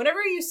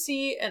 Whenever you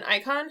see an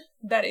icon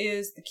that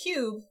is the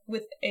cube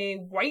with a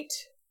white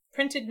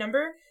printed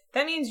number,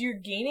 that means you're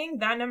gaining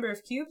that number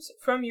of cubes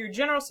from your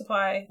general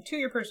supply to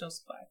your personal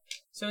supply.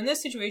 So in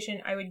this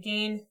situation, I would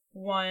gain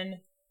one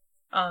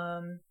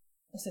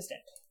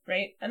assistant,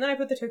 right? And then I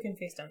put the token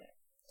face down there.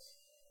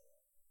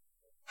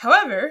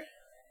 However,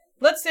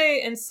 let's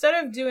say instead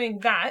of doing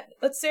that,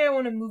 let's say I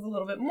want to move a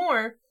little bit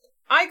more,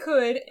 I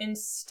could,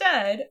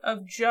 instead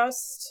of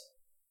just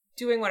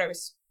doing what I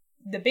was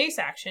the base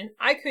action,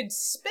 I could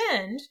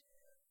spend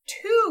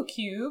 2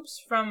 cubes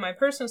from my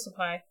personal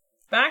supply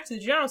back to the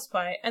general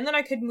supply, and then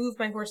I could move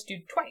my horse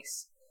dude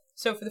twice.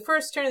 So for the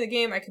first turn of the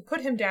game, I could put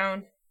him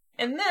down,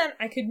 and then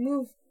I could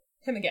move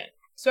him again.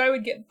 So I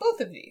would get both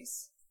of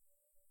these,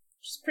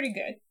 which is pretty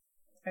good.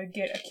 I would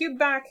get a cube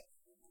back,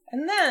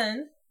 and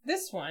then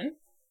this one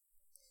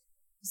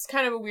is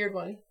kind of a weird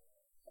one.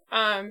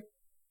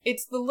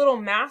 It's the little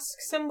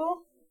mask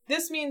symbol.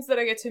 This means that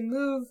I get to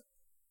move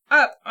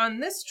up on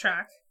this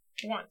track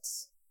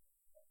once.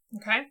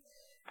 Okay?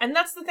 And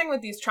that's the thing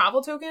with these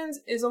travel tokens,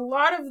 is a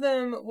lot of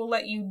them will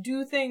let you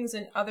do things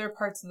in other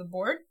parts of the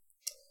board.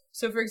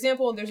 So for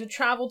example, there's a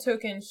travel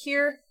token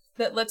here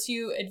that lets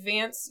you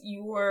advance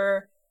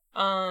your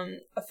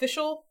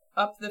official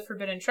up the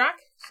forbidden track.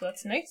 So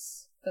that's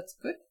nice. That's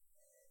good.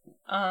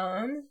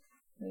 Let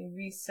me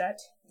reset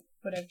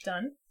what I've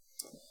done.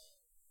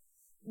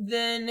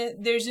 Then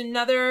there's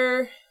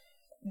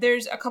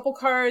a couple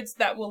cards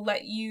that will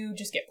let you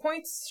just get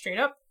points straight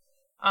up.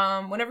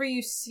 Whenever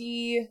you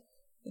see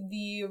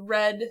the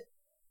red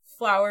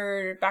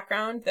flower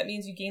background, that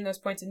means you gain those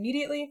points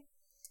immediately.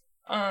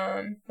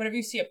 Whenever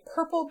you see a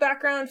purple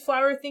background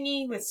flower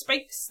thingy with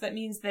spikes, that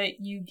means that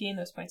you gain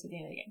those points at the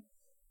end of the game.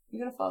 You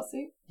gonna fall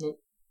asleep? Nope.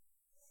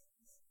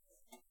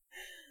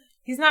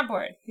 He's not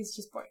bored. He's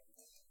just bored.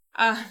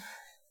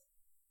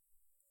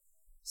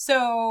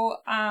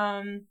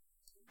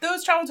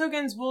 Those travel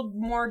tokens we'll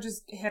more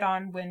just hit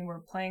on when we're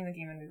playing the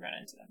game and we run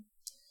into them.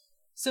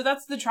 So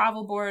that's the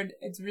travel board.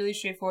 It's really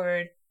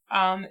straightforward.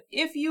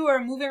 If you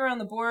are moving around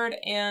the board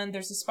and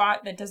there's a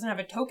spot that doesn't have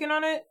a token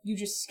on it, you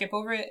just skip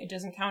over it. It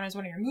doesn't count as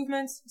one of your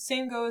movements.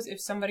 Same goes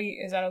if somebody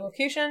is at a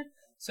location.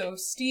 So if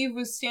Steve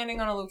was standing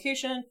on a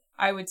location,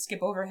 I would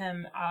skip over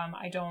him.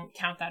 I don't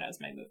count that as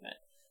my movement.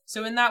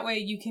 So in that way,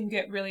 you can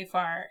get really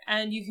far,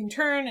 and you can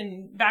turn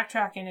and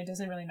backtrack, and it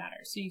doesn't really matter.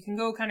 So you can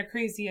go kind of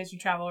crazy as you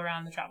travel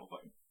around the travel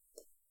board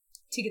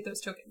to get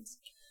those tokens.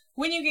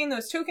 When you gain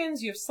those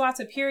tokens, you have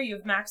slots up here. You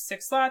have max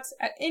 6 slots.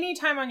 At any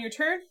time on your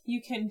turn,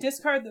 you can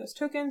discard those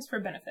tokens for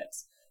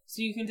benefits.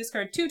 So you can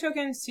discard 2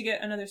 tokens to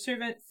get another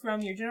servant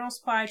from your general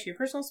supply to your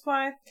personal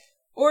supply,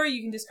 or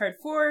you can discard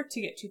 4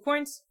 to get 2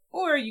 points,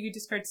 or you could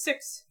discard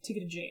 6 to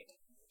get a jade.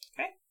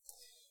 Okay?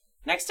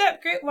 Next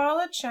up, Great Wall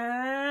of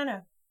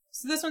China.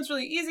 So this one's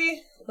really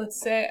easy.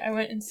 Let's say I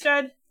went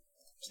instead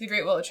to the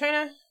Great Wall of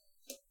China.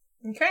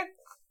 Okay?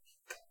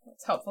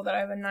 It's helpful that I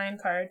have a 9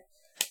 card.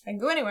 I can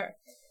go anywhere.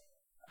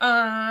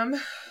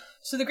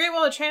 So the Great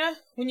Wall of China,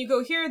 when you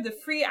go here, the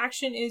free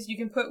action is you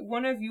can put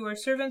one of your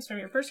servants from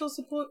your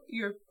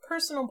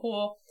personal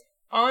pool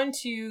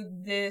onto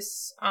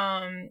this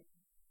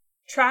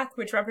track,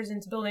 which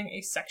represents building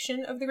a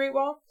section of the Great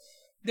Wall.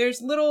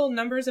 There's little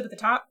numbers up at the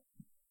top.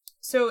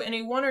 So in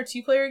a 1 or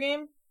 2 player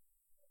game,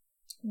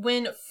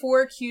 when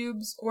 4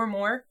 cubes or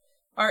more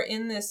are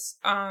in this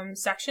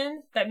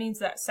section, that means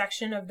that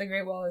section of the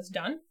Great Wall is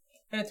done.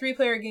 In a 3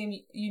 player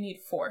game, you need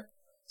 4.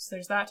 So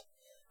there's that.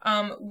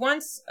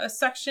 Once a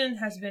section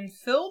has been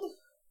filled,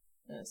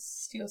 I'm gonna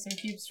steal some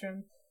cubes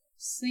from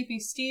Sleepy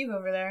Steve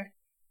over there.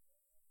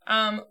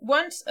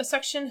 Once a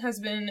section has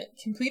been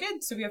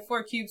completed, so we have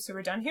 4 cubes, so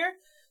we're done here,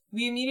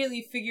 we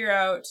immediately figure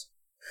out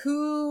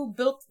who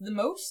built the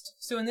most.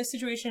 So in this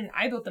situation,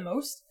 I built the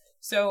most.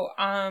 So,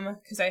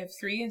 because I have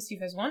 3 and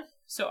Steve has 1.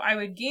 So I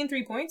would gain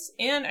 3 points,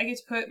 and I get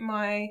to put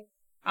my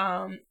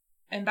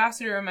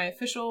ambassador or my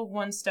official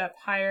one step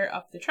higher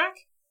up the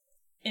track.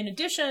 In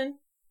addition,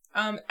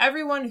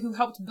 everyone who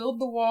helped build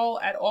the wall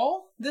at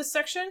all this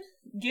section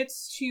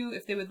gets to,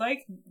 if they would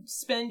like,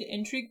 spend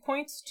intrigue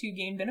points to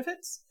gain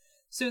benefits.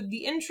 So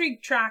the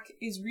intrigue track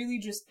is really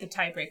just the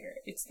tiebreaker.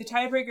 It's the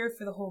tiebreaker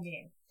for the whole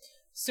game.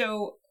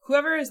 So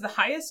whoever is the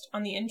highest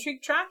on the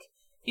intrigue track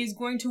is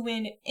going to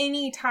win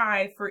any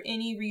tie for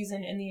any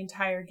reason in the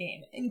entire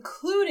game,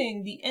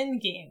 including the end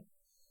game.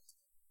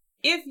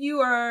 If you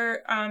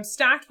are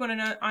stacked one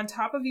on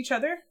top of each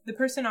other, the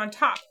person on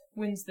top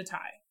wins the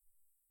tie.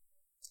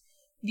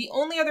 The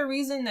only other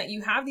reason that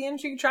you have the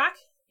intrigue track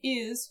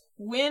is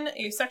when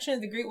a section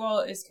of the Great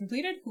Wall is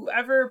completed,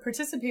 whoever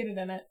participated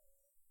in it.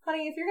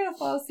 Honey, if you're going to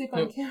fall asleep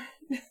on camera...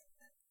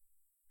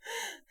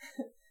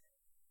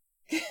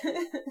 Do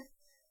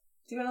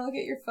you want to look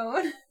at your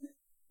phone?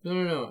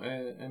 No,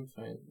 I'm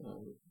fine. Are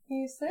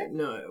you sick?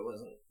 No, it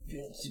wasn't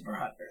feeling super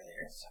hot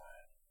earlier, so...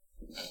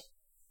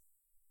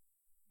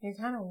 You're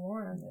kind of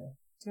warm. Yeah.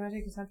 Do you want to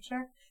take a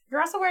temperature?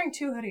 You're also wearing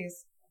 2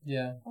 hoodies.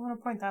 Yeah. I want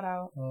to point that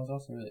out. Well, it was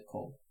also really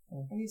cold.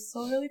 So Are you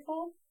still really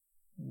cold?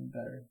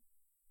 better.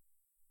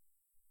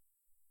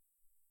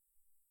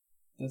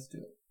 Let's do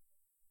it.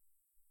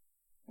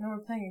 No,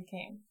 we're playing a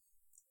game.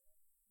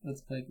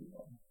 Let's play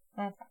Gugong.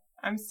 Okay.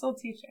 I'm still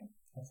teaching.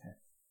 Okay.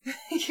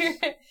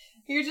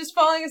 You're just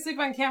falling asleep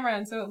on camera,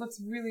 and so it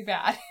looks really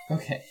bad.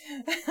 Okay.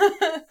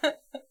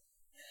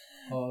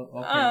 I'll pay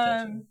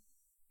attention.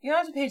 You don't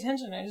have to pay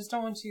attention. I just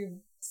don't want you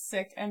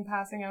sick and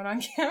passing out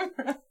on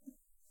camera.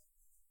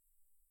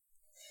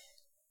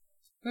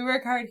 We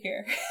work hard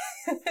here.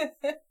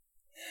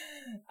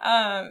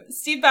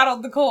 Steve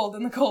battled the cold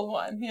and the cold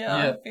won,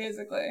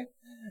 basically.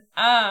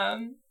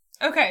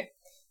 Okay.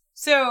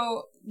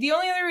 So the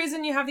only other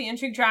reason you have the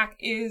intrigue track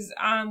is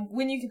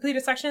when you complete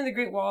a section of the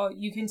Great Wall,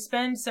 you can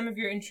spend some of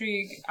your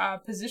intrigue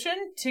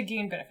position to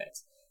gain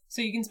benefits.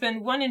 So you can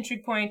spend 1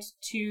 intrigue point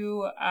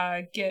to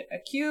get a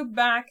cube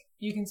back.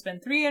 You can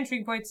spend 3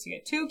 intrigue points to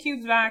get 2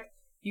 cubes back.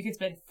 You can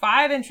spend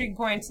 5 intrigue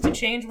points to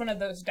change one of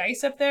those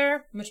dice up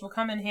there, which will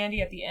come in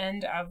handy at the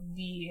end of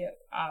the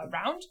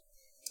round.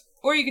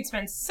 Or you could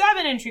spend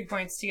 7 intrigue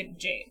points to get a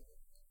jade.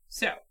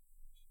 So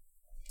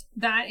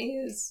that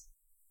is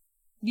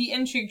the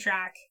intrigue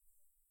track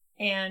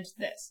and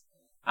this.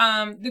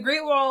 The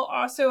Great Wall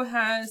also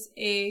has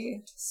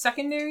a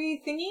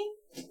secondary thingy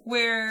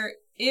where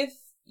if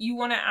you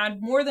want to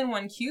add more than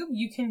 1 cube,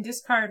 you can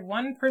discard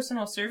 1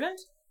 personal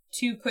servant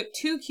to put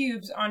 2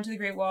 cubes onto the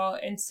Great Wall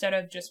instead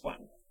of just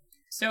 1.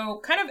 So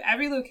kind of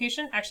every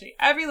location,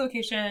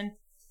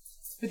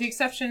 with the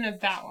exception of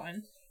that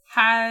one,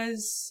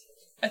 has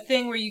a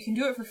thing where you can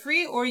do it for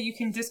free or you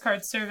can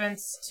discard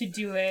servants to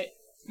do it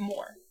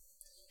more.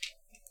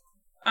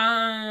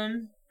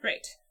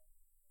 Right.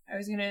 I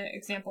was going to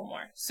example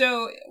more.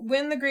 So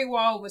when the Great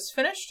Wall was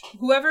finished,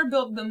 whoever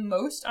built the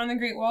most on the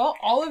Great Wall,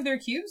 all of their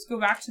cubes go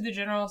back to the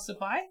general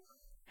supply.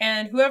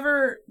 And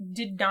whoever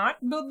did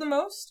not build the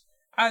most,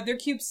 their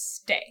cubes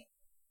stay.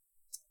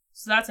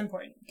 So that's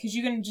important because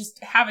you can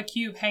just have a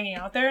cube hanging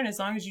out there, and as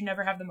long as you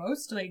never have the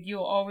most, like,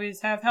 you'll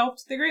always have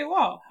helped the Great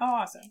Wall. How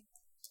awesome.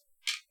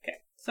 Okay,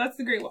 so that's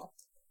the Great Wall.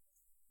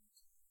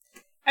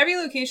 Every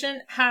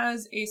location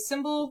has a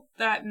symbol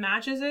that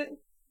matches it,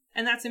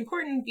 and that's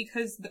important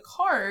because the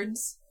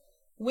cards,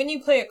 when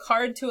you play a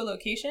card to a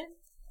location,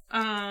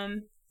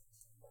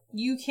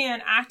 you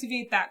can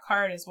activate that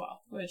card as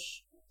well,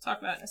 which I'll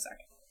talk about in a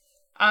second.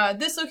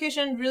 This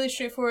location, really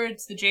straightforward,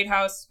 it's the Jade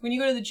House. When you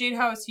go to the Jade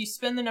House, you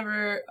spend the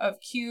number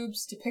of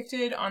cubes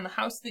depicted on the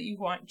house that you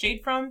want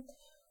Jade from.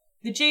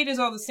 The Jade is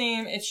all the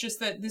same, it's just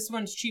that this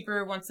one's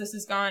cheaper. Once this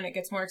is gone, it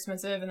gets more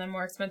expensive, and then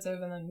more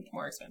expensive, and then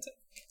more expensive.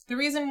 The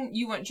reason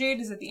you want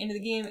Jade is at the end of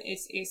the game,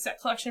 it's a set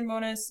collection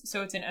bonus,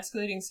 so it's an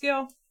escalating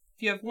scale.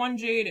 If you have 1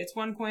 Jade, it's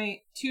 1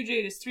 point, 2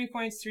 Jade is 3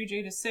 points, 3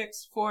 Jade is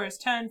 6, 4 is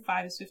 10,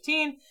 5 is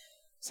 15,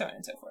 so on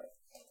and so forth.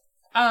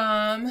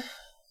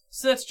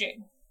 So that's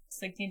Jade.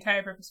 It's like the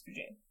entire purpose for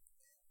Jade.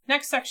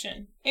 Next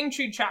section,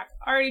 intrigue track.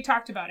 Already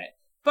talked about it.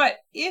 But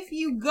if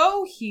you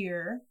go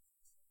here,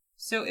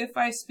 so if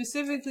I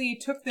specifically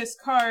took this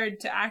card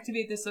to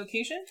activate this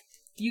location,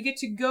 you get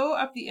to go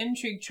up the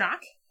intrigue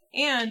track,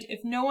 and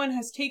if no one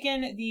has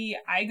taken the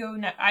I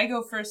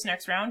go first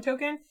next round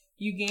token,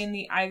 you gain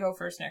the I go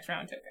first next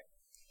round token.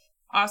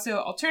 Also,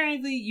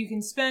 alternatively, you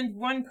can spend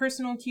 1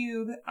 personal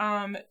cube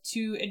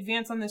to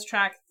advance on this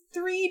track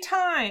 3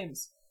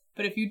 times.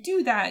 But if you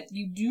do that,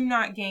 you do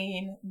not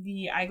gain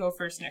the I go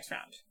first next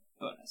round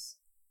bonus.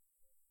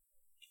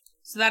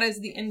 So that is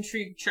the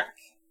intrigue track.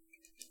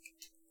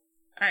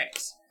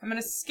 Alright, I'm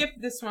going to skip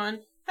this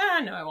one.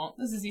 No, I won't.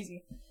 This is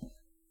easy.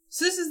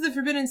 So this is the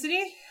Forbidden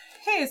City.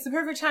 Hey, it's the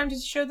perfect time to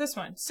show this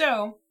one.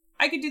 So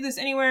I could do this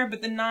anywhere,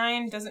 but the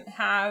 9 doesn't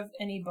have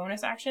any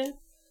bonus action.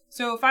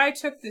 So if I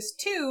took this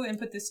 2 and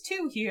put this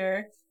 2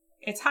 here,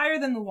 it's higher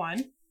than the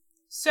 1.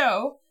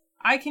 So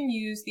I can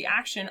use the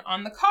action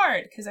on the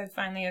card, because I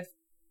finally have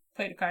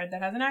played a card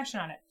that has an action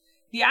on it.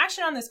 the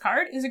action on this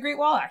card is a Great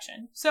Wall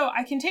action. So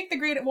I can take the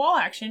Great Wall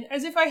action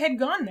as if I had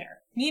gone there,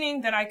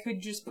 meaning that I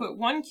could just put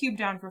 1 cube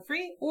down for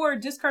free or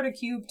discard a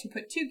cube to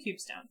put 2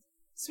 cubes down.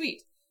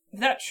 Sweet. If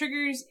that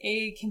triggers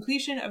a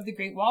completion of the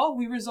Great Wall,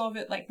 we resolve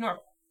it like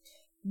normal.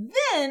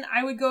 Then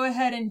I would go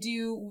ahead and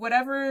do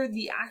whatever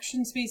the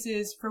action space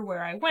is for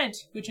where I went,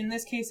 which in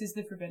this case is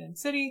the Forbidden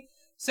City.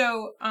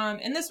 So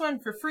in this one,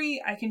 for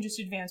free, I can just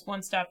advance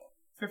 1 step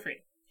for free.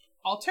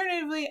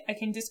 Alternatively, I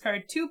can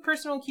discard 2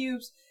 personal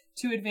cubes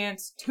to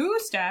advance 2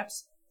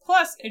 steps,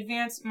 plus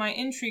advance my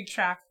intrigue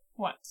track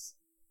once.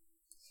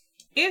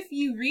 If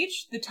you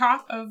reach the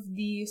top of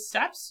the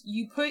steps,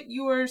 you put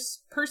your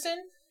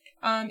person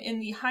in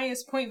the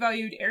highest point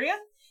valued area,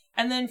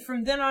 and then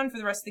from then on for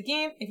the rest of the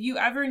game, if you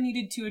ever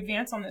needed to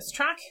advance on this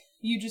track,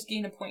 you just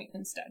gain a point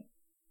instead.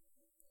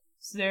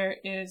 So there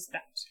is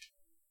that.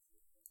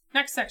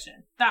 Next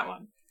section, that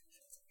one.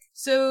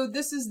 So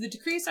this is the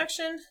decree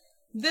section.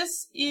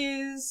 This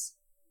is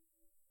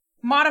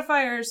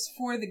modifiers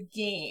for the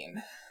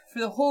game, for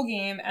the whole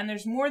game, and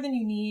there's more than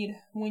you need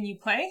when you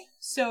play.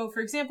 So for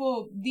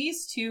example,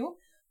 these 2,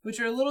 which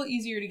are a little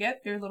easier to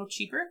get, they're a little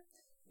cheaper.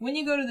 When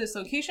you go to this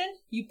location,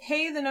 you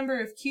pay the number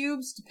of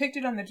cubes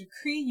depicted on the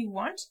decree you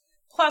want,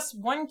 plus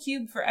 1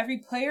 cube for every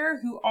player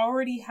who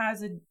already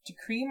has a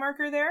decree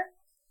marker there.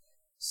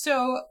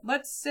 So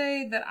let's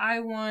say that I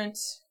want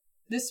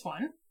this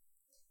one,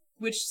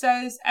 which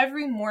says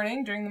every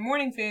morning, during the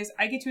morning phase,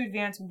 I get to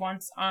advance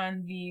once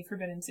on the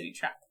Forbidden City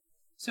track.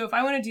 So if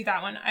I want to do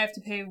that one, I have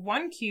to pay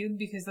 1 cube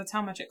because that's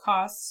how much it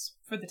costs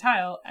for the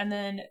tile, and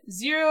then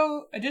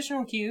 0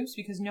 additional cubes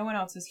because no one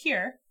else is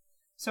here.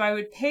 So I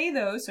would pay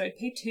those, so I'd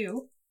pay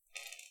 2,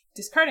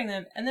 discarding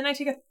them, and then I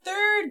take a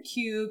 3rd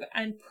cube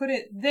and put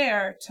it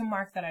there to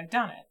mark that I've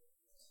done it.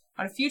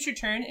 On a future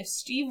turn, if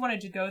Steve wanted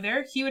to go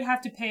there, he would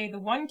have to pay the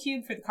 1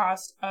 cube for the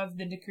cost of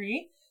the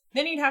decree,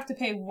 then he'd have to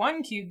pay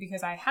 1 cube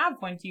because I have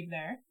 1 cube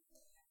there,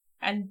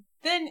 and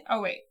then,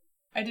 oh wait,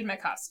 I did my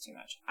cost too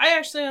much. I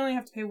actually only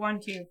have to pay 1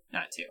 cube,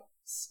 not 2.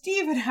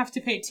 Steve would have to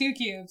pay 2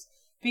 cubes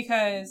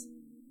because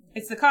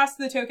it's the cost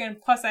of the token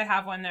plus I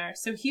have 1 there.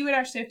 So he would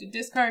actually have to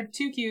discard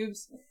 2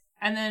 cubes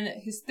and then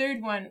his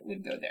 3rd one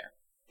would go there.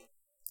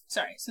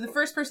 Sorry, so the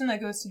first person that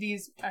goes to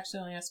these actually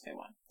only has to pay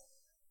 1.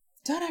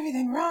 Done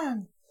everything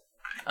wrong!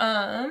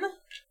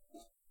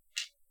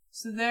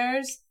 So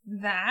there's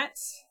that.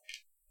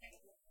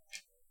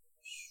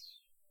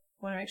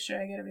 Want to make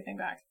sure I get everything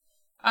back.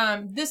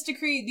 This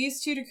decree, these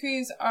 2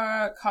 decrees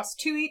cost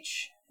 2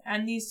 each,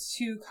 and these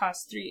 2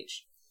 cost 3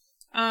 each.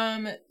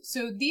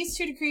 So these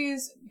 2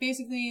 decrees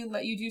basically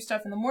let you do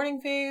stuff in the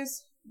morning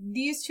phase.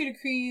 These 2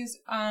 decrees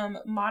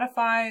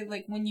modify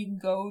like when you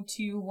go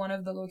to one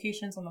of the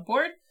locations on the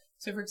board.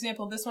 So for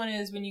example, this one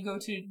is when you go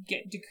to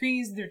get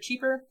decrees, they're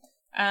cheaper.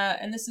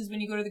 And this is when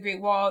you go to the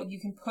Great Wall, you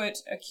can put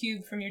a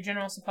cube from your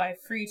general supply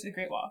free to the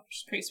Great Wall, which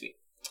is pretty sweet.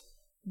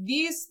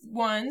 These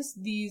ones,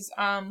 these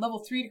level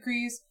 3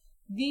 decrees,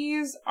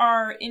 these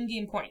are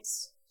in-game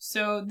points.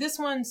 So this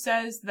one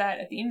says that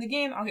at the end of the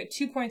game, I'll get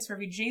 2 points for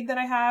every jade that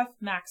I have,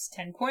 max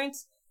 10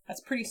 points.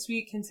 That's pretty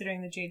sweet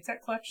considering the jade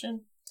set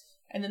collection.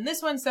 And then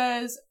this one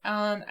says,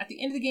 at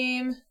the end of the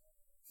game,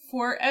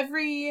 for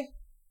every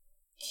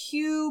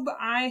cube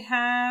I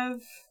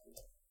have,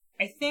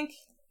 I think,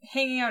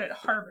 hanging out at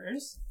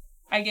harbors,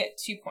 I get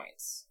 2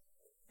 points.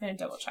 And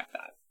double check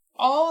that.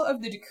 All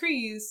of the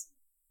decrees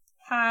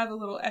have a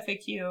little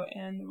FAQ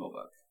in the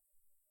rulebook.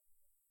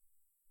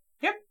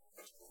 Yep.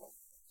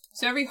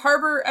 So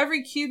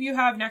every cube you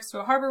have next to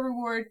a harbor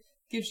reward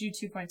gives you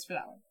 2 points for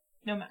that one.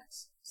 No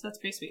max. So that's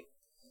pretty sweet.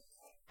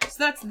 So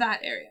that's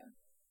that area.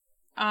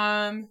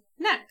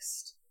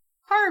 Next,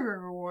 harbor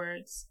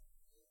rewards.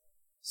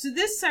 So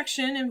this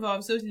section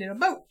involves those little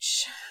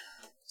boats.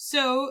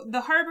 So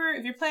the harbor,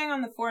 if you're playing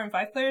on the 4 and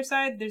 5 player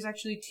side, there's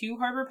actually 2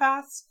 harbor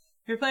paths.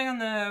 If you're playing on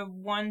the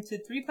 1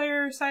 to 3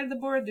 player side of the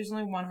board, there's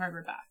only 1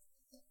 harbor path.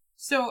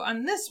 So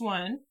on this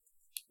one,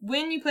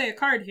 when you play a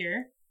card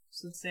here,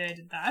 so let's say I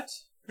did that,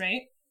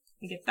 right?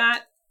 I get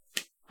that.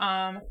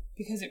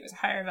 Because it was a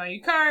higher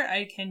value card,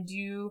 I can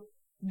do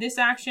this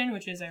action,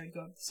 which is I would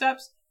go up the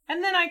steps,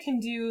 and then I can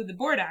do the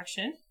board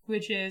action,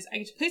 which is I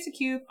get to place a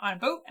cube on a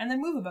boat and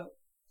then move a boat.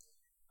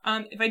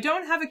 If I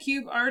don't have a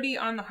cube already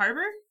on the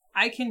harbor,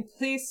 I can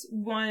place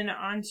one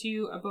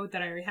onto a boat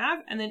that I already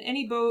have, and then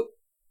any boat,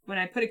 when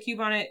I put a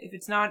cube on it, if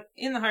it's not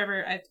in the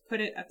harbor, I have to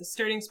put it at the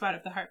starting spot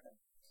of the harbor.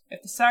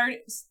 If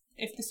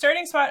the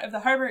starting spot of the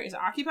harbor is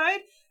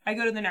occupied, I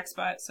go to the next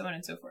spot, so on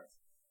and so forth.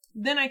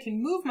 Then I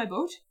can move my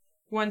boat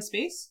 1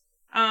 space,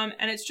 and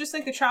it's just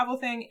like the travel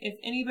thing. If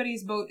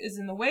anybody's boat is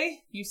in the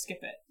way, you skip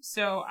it.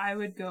 So I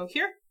would go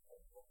here.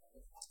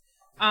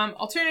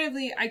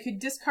 Alternatively, I could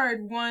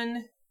discard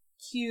 1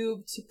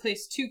 cube to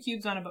place 2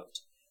 cubes on a boat.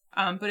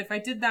 But if I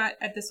did that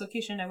at this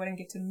location, I wouldn't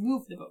get to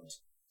move the boat.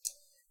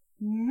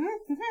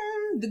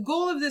 The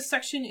goal of this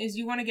section is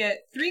you want to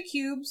get 3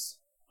 cubes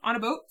on a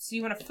boat, so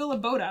you want to fill a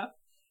boat up.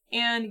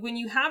 And when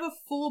you have a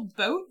full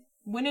boat,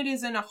 when it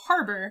is in a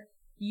harbor,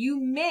 you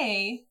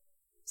may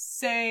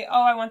say,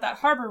 oh, I want that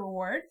harbor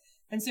reward.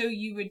 And so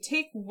you would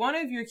take 1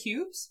 of your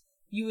cubes,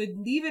 you would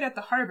leave it at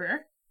the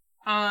harbor.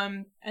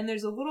 And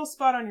there's a little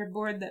spot on your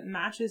board that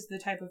matches the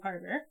type of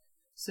harbor.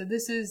 So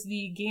this is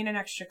the gain an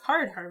extra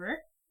card harbor.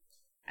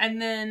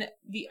 And then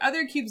the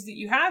other cubes that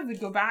you have would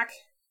go back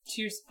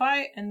to your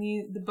supply, and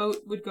the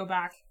boat would go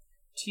back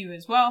to you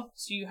as well,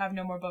 so you have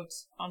no more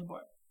boats on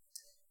board.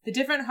 The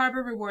different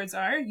harbor rewards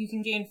are, you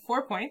can gain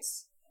 4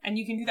 points, and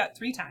you can do that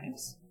 3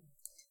 times.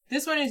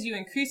 This one is you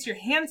increase your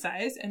hand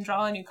size and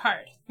draw a new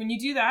card. When you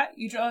do that,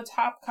 you draw a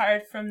top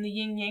card from the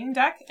Yin Yang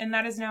deck, and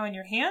that is now in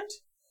your hand.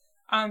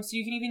 So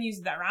you can even use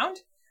it that round.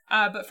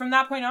 But from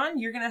that point on,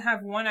 you're going to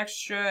have 1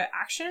 extra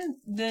action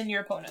than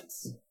your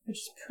opponents, which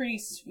is pretty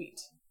sweet.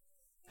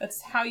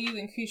 That's how you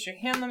increase your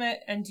hand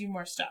limit and do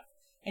more stuff.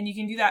 And you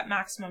can do that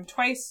maximum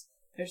twice.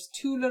 There's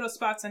 2 little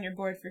spots on your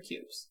board for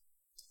cubes.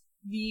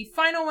 The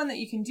final one that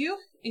you can do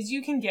is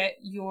you can get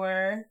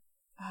your,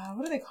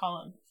 what do they call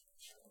them?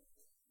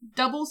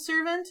 Double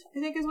servant, I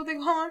think is what they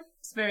call them.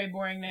 It's a very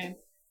boring name.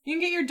 You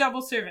can get your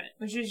double servant,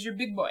 which is your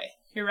big boy,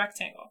 your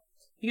rectangle.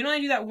 You can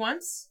only do that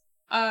once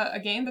a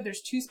game, but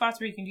there's 2 spots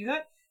where you can do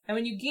that. And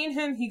when you gain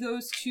him, he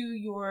goes to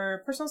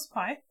your personal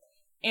supply.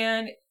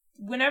 And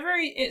whenever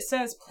it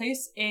says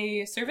place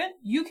a servant,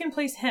 you can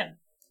place him.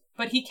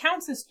 But he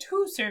counts as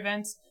 2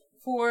 servants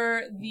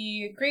for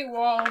the Great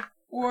Wall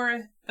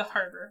or the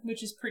harbor,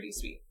 which is pretty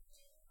sweet.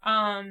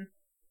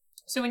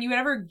 So when you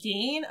ever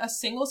gain a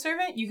single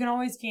servant, you can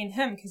always gain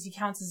him because he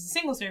counts as a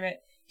single servant.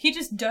 He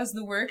just does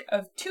the work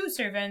of 2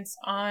 servants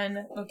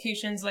on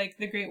locations like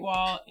the Great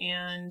Wall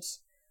and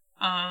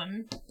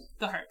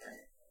the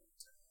harbor.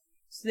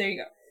 So there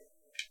you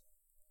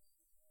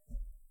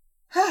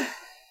go.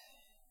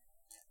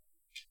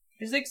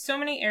 There's like so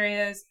many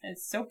areas, and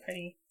it's so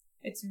pretty.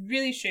 It's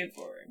really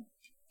straightforward.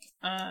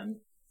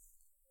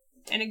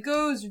 And it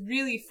goes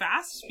really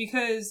fast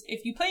because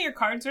if you play your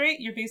cards right,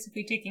 you're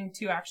basically taking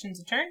 2 actions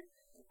a turn.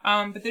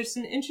 But there's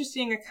an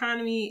interesting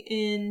economy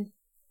in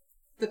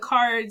the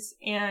cards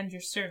and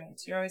your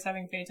servants. You're always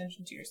having to pay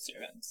attention to your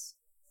servants.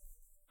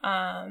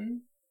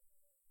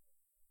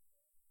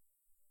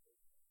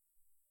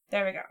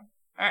 There we go.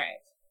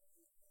 Alright.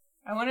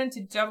 I wanted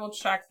to double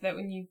check that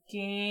when you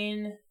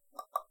gain...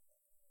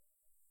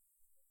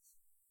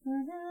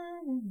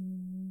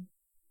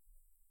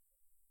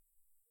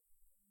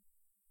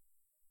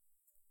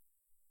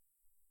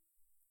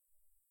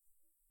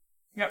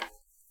 Yep.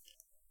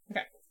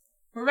 Okay.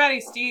 We're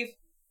ready, Steve.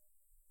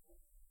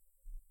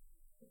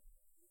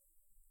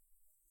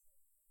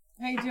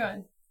 How you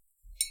doing?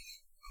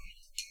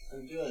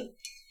 I'm good.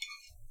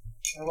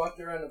 I walked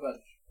around a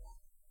bunch.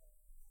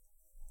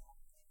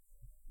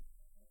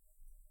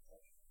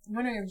 I'm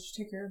wondering if you should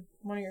take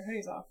one of your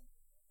hoodies off.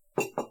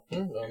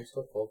 No, I'm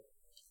still cold.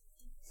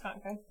 It's not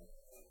okay.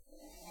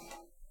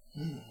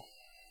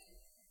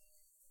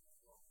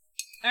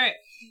 Alright.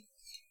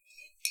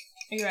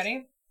 Are you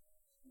ready?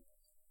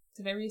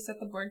 Did I reset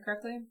the board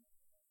correctly?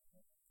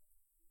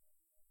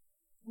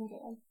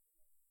 Okay.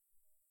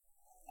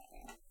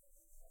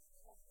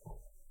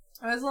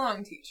 I was a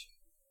long teach.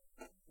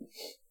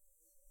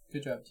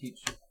 Good job,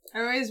 teach. I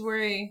always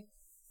worry.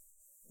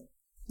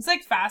 It's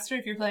like faster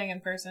if you're playing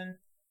in person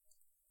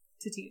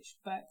to teach,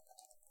 but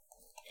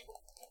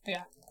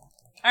yeah.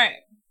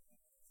 Alright.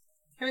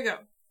 Here we go.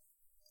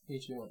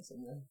 Each you want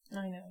something.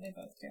 I know, they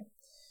both do.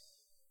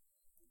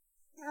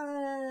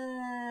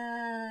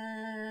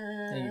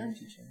 Thank you for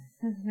teaching.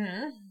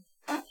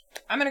 Mm-hmm.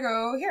 I'm gonna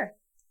go here.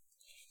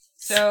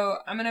 So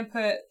I'm gonna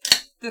put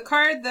the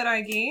card that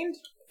I gained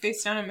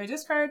face down in my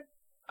discard.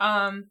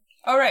 Oh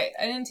right,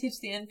 I didn't teach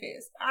the end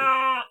phase.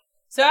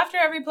 So after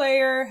every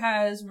player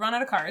has run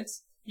out of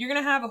cards, you're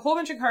gonna have a whole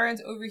bunch of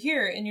cards over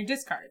here in your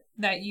discard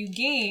that you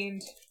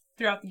gained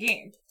throughout the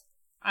game.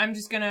 I'm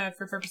just gonna,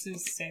 for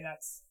purposes, say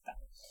that's that.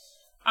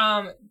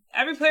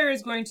 Every player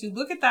is going to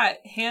look at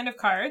that hand of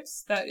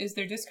cards that is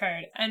their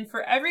discard, and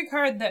for every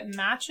card that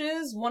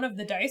matches one of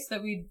the dice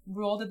that we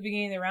rolled at the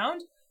beginning of the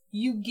round,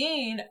 you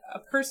gain a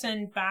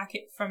person back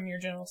from your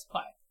general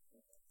supply.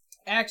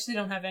 I actually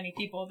don't have any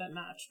people that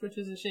match, which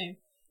is a shame.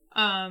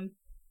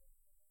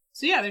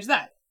 So yeah, there's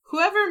that.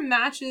 Whoever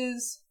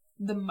matches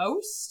the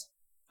most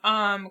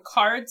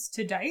cards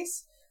to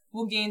dice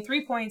will gain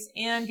 3 points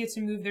and get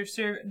to move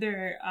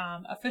their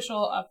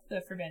official up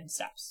the forbidden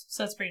steps.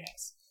 So that's pretty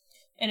nice.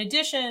 In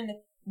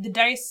addition, the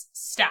dice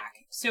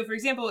stack. So for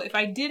example, if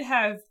I did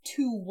have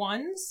 2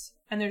 1s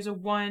and there's a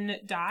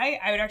 1 die,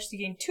 I would actually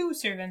gain 2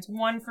 servants,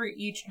 1 for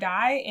each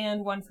die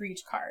and 1 for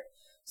each card.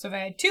 So if I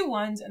had 2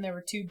 1s and there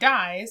were 2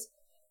 dice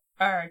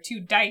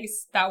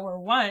that were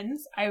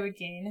 1s, I would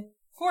gain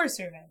 4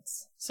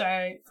 servants.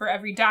 So for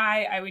every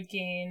die, I would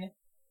gain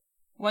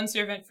 1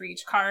 servant for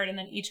each card, and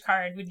then each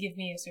card would give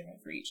me a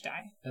servant for each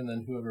die. And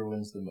then whoever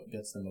wins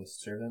gets the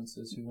most servants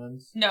is who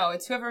wins? No,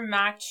 it's whoever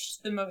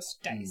matched the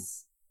most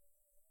dice.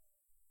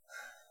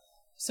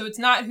 So it's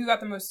not who got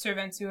the most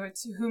servants,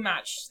 it's who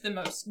matched the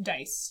most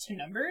dice to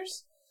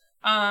numbers,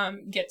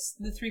 gets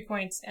the 3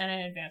 points and an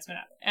advancement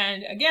up.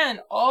 And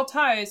again, all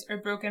ties are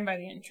broken by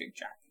the intrigue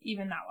track,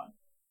 even that one.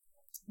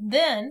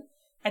 Then,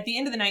 At the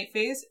end of the night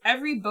phase,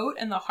 every boat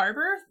in the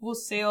harbor will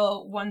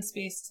sail one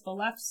space to the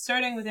left,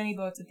 starting with any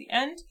boats at the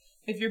end.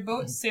 If your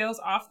boat sails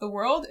off the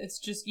world, it's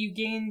just you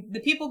gain... The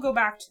people go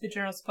back to the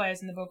general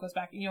supplies and the boat goes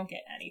back and you don't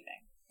get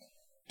anything.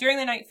 During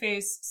the night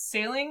phase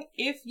sailing,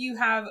 if you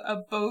have a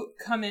boat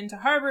come into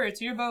harbor, it's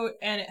your boat,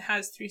 and it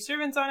has 3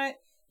 servants on it,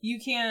 you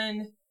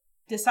can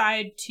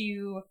decide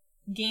to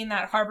gain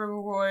that harbor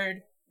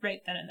reward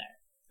right then and there,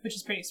 which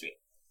is pretty sweet.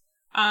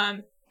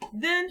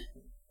 Then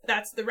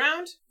that's the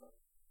round.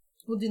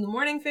 We'll do the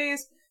morning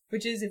phase,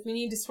 which is if we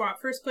need to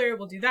swap first player,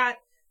 we'll do that.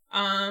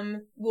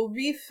 We'll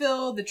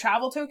refill the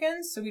travel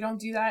tokens, so we don't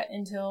do that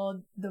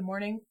until the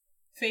morning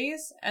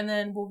phase, and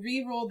then we'll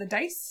re-roll the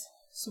dice,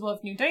 so we'll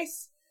have new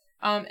dice.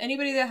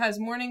 Anybody that has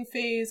morning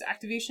phase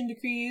activation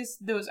decrees,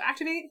 those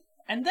activate,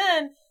 and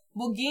then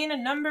we'll gain a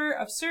number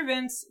of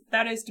servants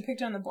that is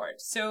depicted on the board.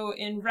 So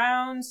in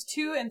rounds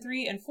 2 and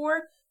 3 and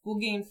 4, we'll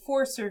gain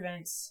 4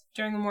 servants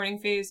during the morning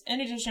phase,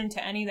 in addition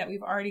to any that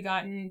we've already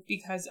gotten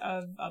because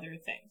of other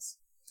things.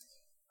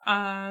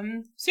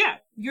 So yeah,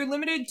 you're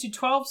limited to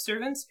 12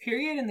 servants,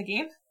 period, in the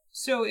game.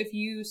 So if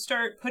you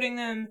start putting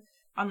them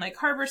on like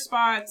harbor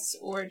spots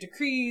or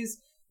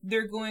decrees,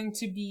 they're going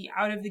to be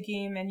out of the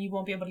game and you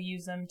won't be able to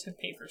use them to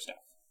pay for stuff.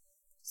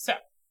 So,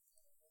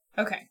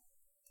 okay.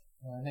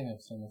 I think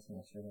I've seen this in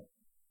the servant.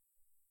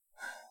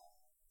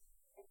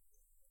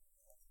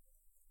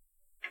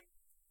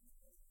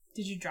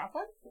 Did you drop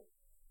one?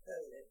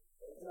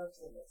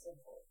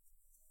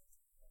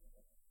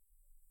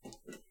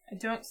 I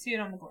don't see it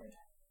on the board.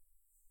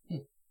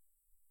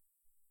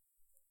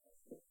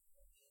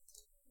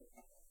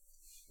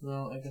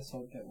 Well, I guess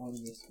I'll get one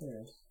of the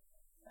squares.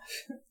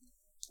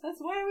 That's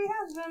why we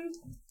have them.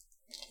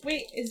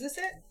 Wait, is this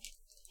it?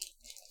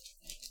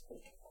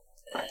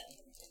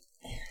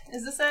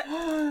 Is this it?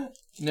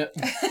 No.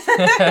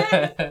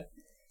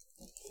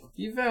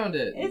 You found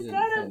it. It's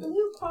got a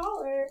blue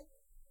collar.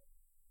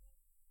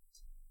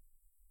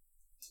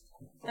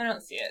 I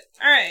don't see it.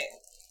 Alright.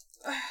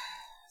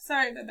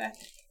 Sorry, Bebe.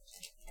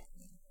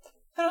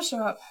 It'll show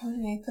up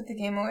when we put the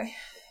game away.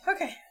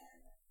 Okay.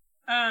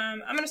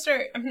 I'm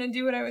gonna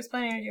do what I was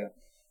planning to do.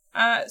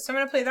 So I'm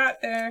gonna play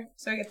that there,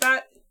 so I get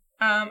that.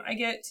 I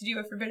get to do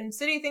a Forbidden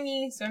City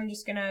thingy, so I'm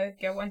just gonna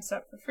get 1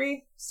 step for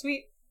free.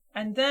 Sweet.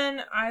 And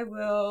then I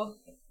will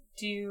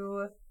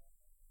do,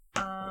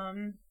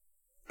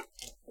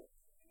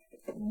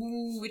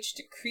 which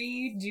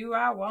decree do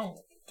I want?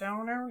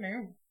 Don't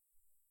know.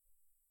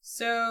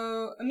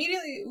 So,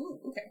 immediately,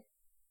 okay.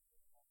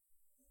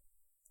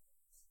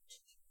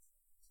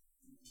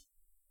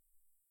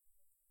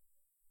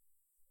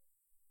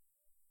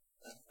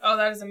 Oh,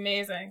 that is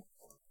amazing.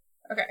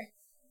 Okay.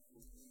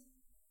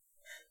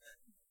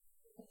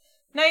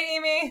 Night,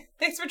 Amy.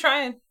 Thanks for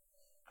trying.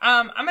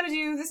 I'm gonna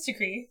do this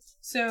decree.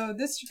 So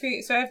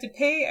I have to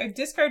pay, I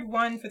discard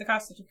 1 for the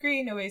cost of the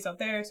decree. Nobody's out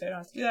there, so I don't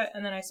have to do that.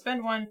 And then I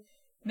spend 1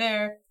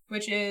 there,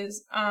 which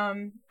is,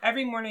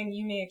 every morning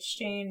you may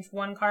exchange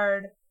 1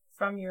 card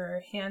from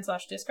your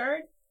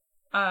hand/discard,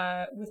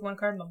 with 1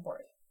 card on the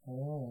board.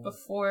 Oh.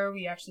 Before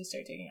we actually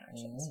start taking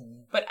actions.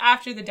 Oh. But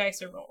after the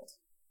dice are rolled.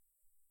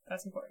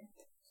 That's important.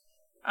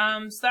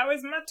 So that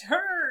was my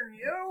turn,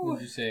 yo! What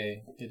did you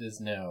say? It is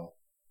now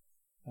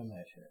on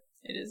my turn.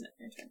 It is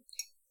your turn.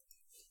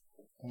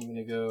 I'm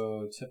gonna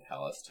go to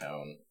Palace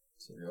Town.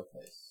 It's a real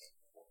place.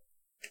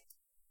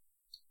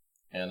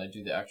 And I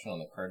do the action on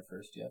the card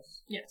first,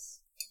 yes?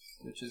 Yes.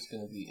 Which is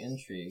gonna be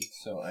Intrigue,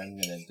 so I'm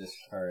gonna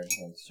discard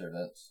 1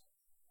 servant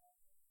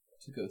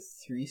to go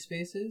 3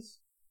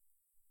 spaces.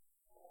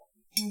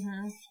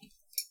 Mm-hmm.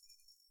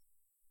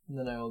 And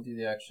then I will do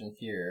the action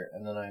here,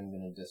 and then I'm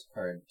gonna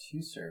discard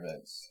 2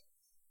 servants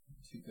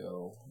to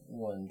go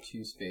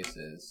 2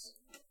 spaces.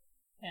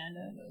 And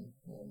then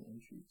 1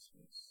 intrigue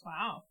space.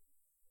 Wow.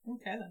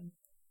 Okay then.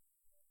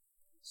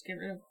 Just get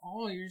rid of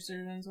all your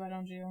servants, why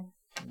don't you?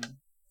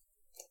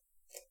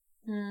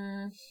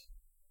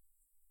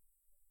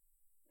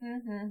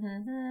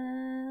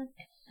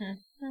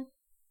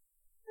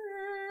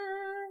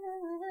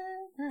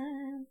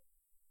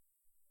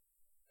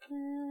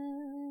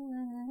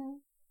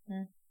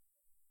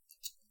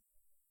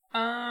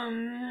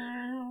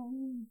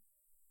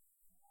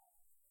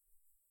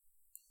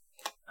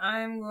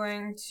 I'm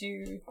going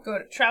to go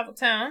to Travel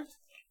Town.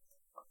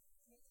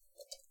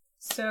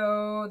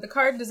 So the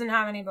card doesn't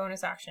have any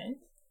bonus action,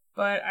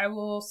 but I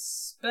will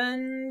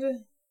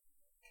spend.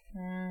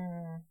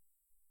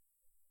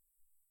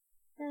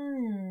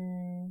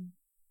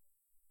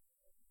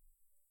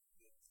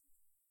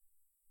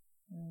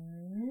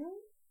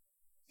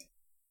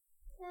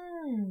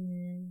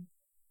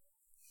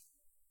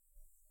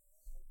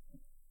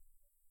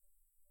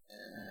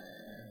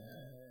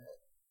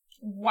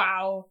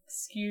 Wow.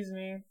 Excuse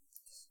me.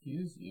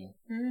 Excuse you.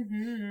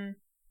 Mm-hmm.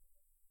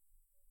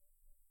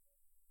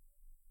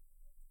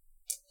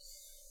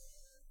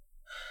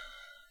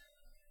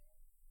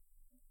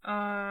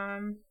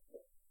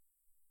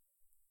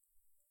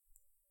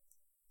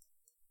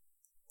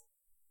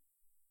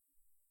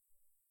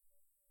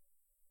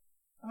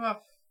 Oh,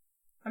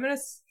 I'm gonna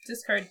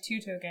discard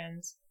 2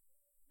 tokens,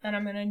 And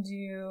I'm gonna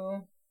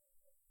do...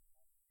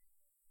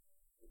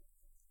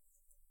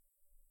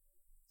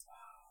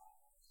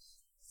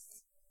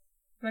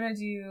 I'm gonna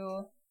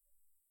do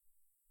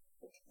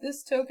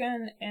this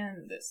token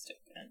and this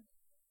token.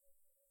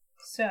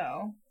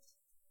 So,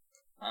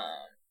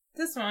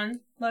 this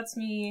one lets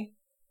me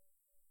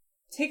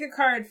take a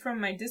card from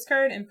my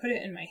discard and put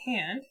it in my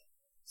hand.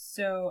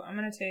 So I'm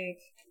gonna take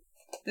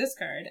this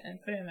card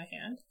and put it in my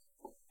hand.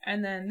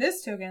 And then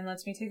this token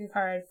lets me take a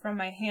card from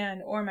my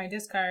hand or my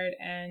discard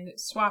and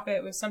swap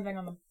it with something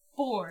on the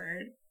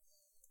board.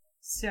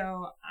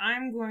 So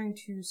I'm going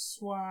to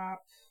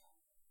swap...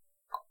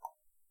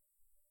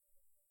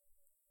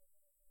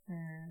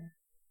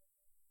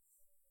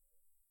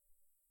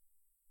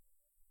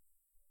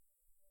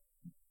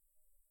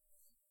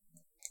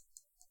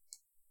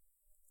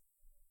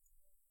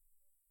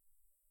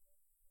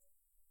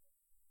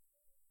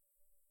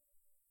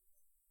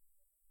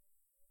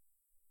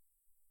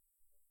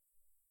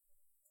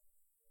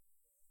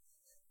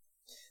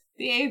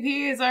 The AP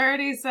is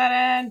already set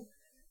in.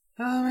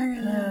 Oh my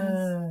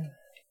goodness.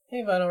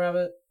 Hey, Vinyl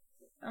Rabbit.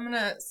 I'm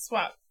gonna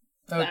swap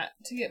that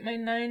to get my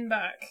 9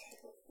 back.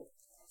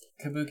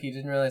 Kabuki,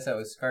 didn't realize that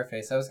was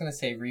Scarface. I was gonna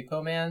say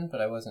Repo Man, but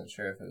I wasn't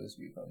sure if it was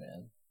Repo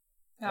Man.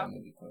 Oh.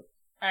 Movie quote.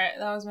 Alright,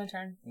 that was my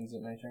turn. Is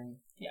it my turn?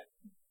 Yeah.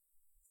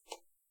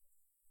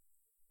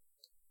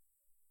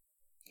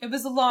 It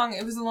was a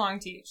long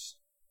teach,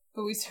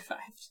 but we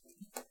survived.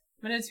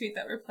 I'm gonna tweet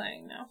that we're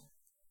playing now.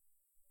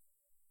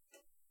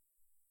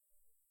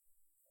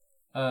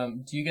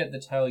 Do you get the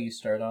tile you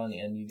start on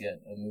and you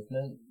get a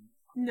movement?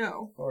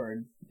 No.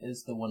 Or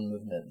is the one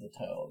movement the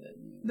tile that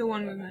you... The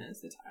one movement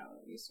is the tile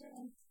that you start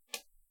on.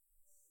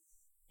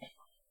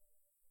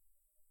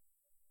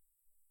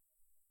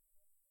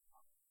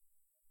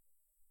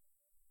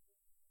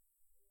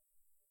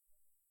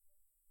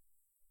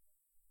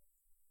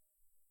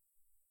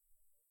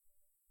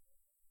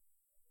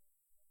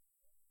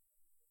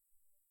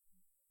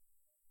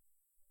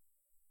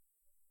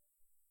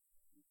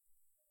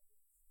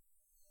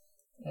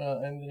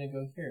 I'm gonna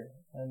go here.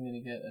 I'm gonna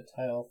get a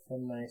tile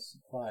from my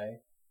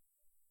supply.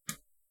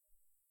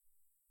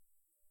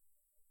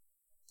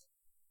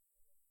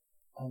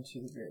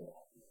 Onto the grid.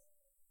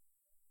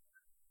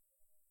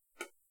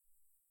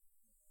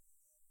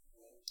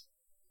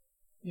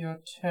 Your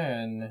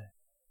turn.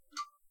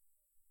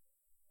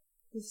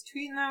 This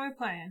tweeting that we're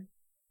playing.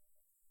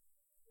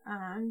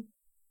 Come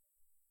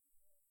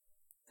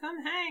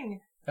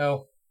hang.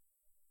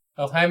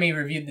 Oh, Jaime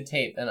reviewed the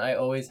tape, and I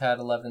always had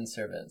 11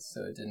 servants,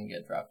 so it didn't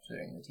get dropped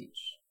during the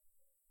teach.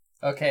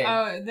 Okay.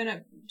 Oh, then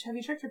have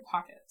you checked your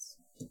pockets?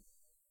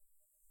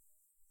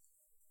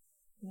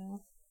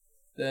 No.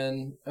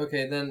 Then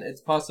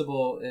it's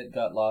possible it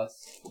got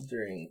lost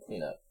during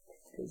cleanup,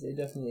 because they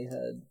definitely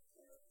had...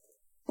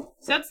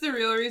 So that's the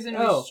real reason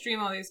we stream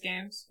all these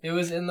games. It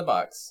was in the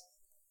box.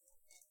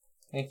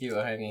 Thank you,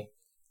 Jaime.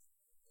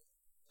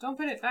 Don't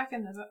put it back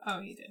in the... Oh,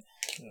 he did.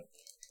 Yep.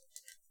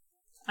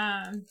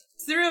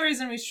 It's the real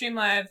reason we stream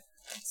live,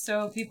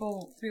 so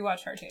people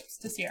rewatch our tapes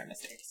to see our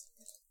mistakes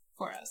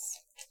for us.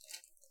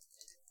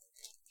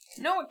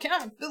 No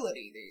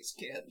accountability, these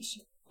kids.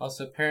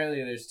 Also,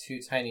 apparently there's 2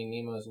 Tiny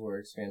Nemo's War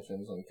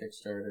expansions on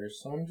Kickstarter,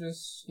 so I'm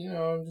just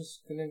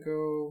gonna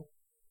go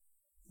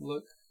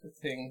look for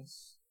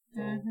things.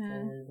 Don't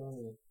worry about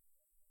me.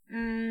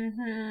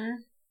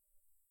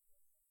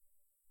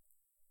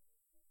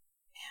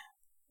 Yeah,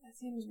 that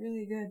seems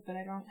really good, but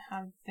I don't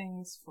have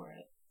things for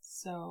it,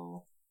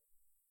 so...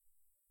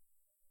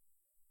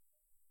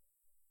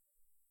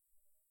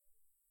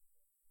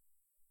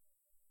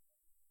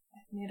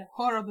 I've made a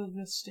horrible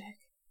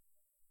mistake.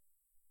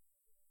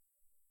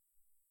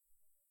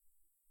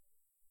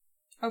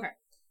 Okay.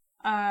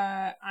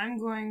 I'm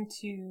going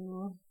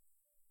to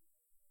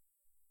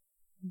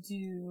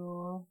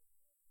do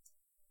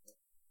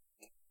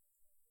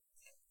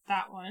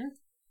that one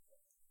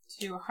to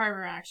do a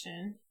harbor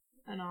action,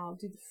 and I'll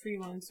do the free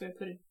one, so I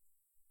put a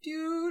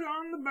dude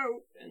on the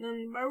boat, and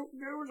then the boat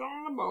goes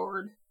on the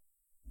board.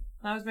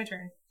 That was my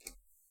turn.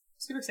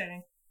 Super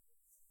exciting.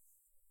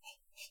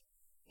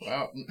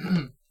 Wow.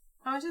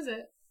 How much is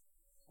it?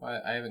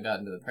 Well, I haven't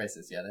gotten to the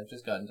prices yet. I've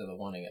just gotten to the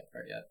wanting it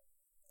part yet.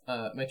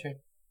 My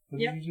turn. What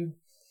did you do?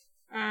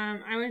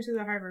 I went to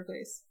the harbor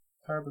place.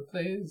 Harbor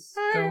place.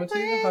 Harbor Going place.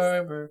 to the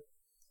harbor.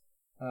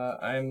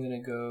 I'm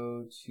gonna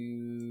go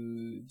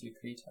to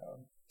Decree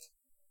Town.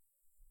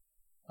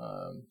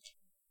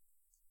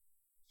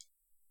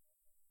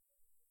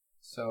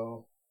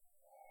 So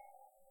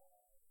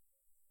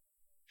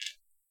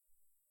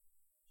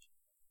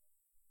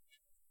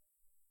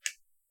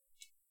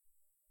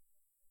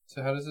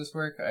how does this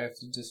work? I have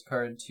to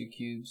discard 2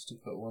 cubes to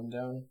put 1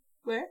 down?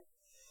 Where?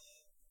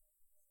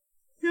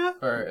 Yeah.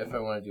 Or if I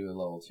want to do a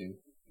level 2.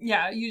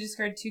 Yeah, you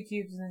discard 2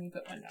 cubes and then you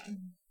put 1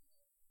 down.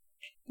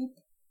 Boop.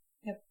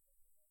 Yep.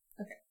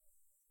 Okay.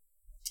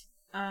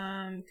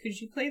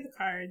 Could you play the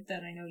card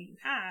that I know you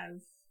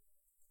have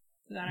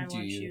that I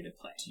want you to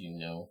play? Do you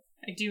know?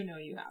 I do know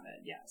you have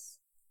it, yes.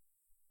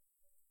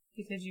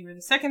 Because you were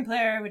the second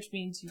player, which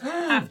means you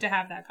have to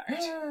have that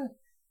card.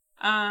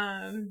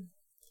 I'm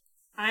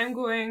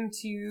going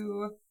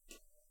to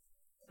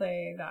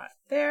play that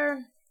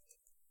there.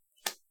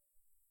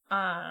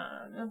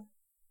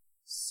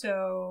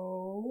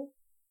 So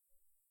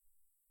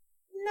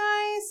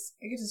nice.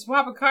 I get to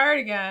swap a card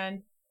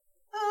again.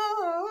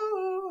 Oh.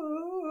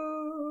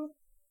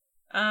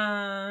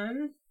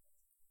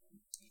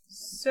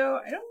 So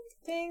I don't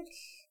think.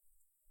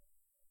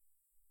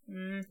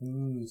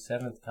 Ooh,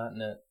 Seventh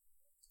Continent.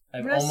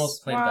 I've gonna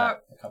almost played that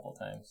swap a couple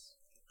times.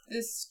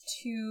 This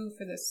 2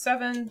 for the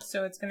 7,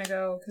 so it's gonna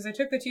go, because I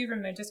took the 2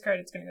 from my discard,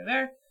 it's gonna go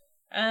there.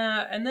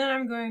 And then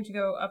I'm going to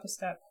go up a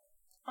step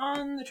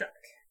on the track.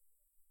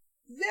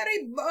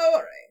 Very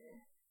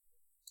boring.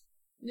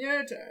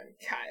 Your turn,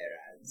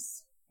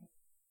 Kairaz.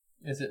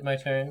 Is it my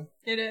turn?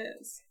 It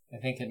is. I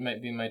think it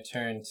might be my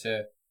turn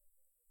to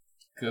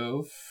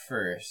go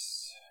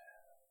first.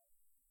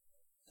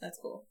 That's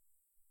cool.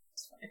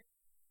 That's fine.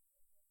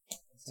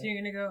 So you're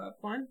gonna go up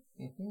 1,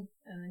 and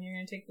then you're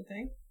gonna take the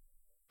thing.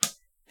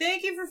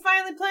 Thank you for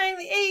finally playing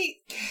the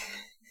 8!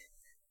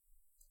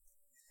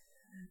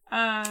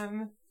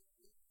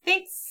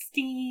 Thanks,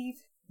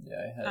 Steve.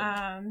 Yeah,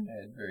 I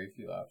had very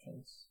few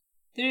options.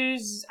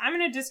 I'm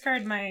gonna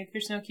discard my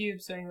personal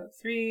cube, so I can go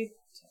 3,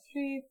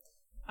 3,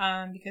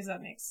 because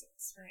that makes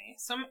sense for me.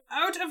 So I'm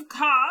out of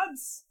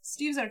cards.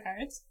 Steve's out of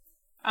cards.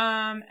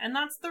 And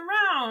that's the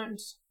round.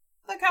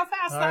 Look how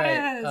fast that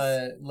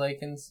is.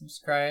 Like and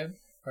subscribe,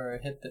 or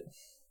hit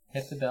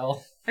the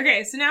bell.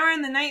 Okay, so now we're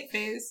in the night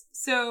phase.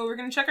 So we're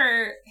gonna check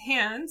our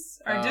hands,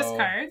 our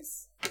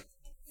discards,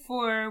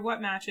 for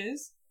what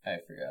matches. I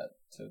forgot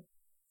to.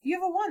 You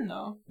have a 1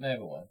 though. I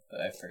have a 1,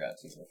 but I forgot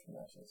to go for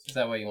matches. Is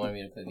that why you wanted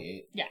me to play the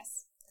 8?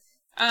 Yes.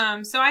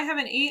 So I have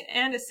an 8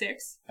 and a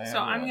 6. So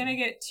I'm 1. gonna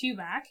get 2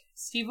 back.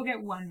 Steve will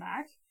get 1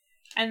 back.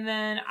 And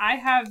then I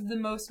have the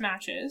most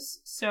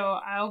matches. So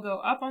I'll go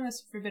up on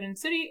this Forbidden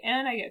City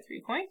and I get 3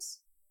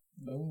 points.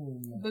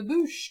 Boom.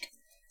 Baboosh.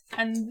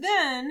 And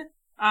then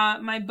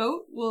my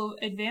boat will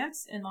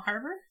advance in the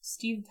harbor.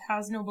 Steve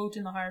has no boat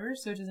in the harbor,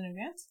 so it doesn't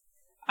advance.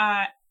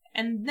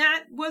 And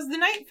that was the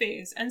night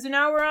phase. And so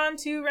now we're on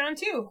to round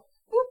 2.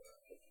 Whoop.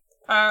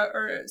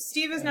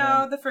 Steve is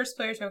now the first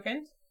player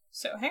token.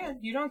 So hang on,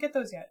 you don't get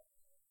those yet.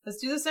 Let's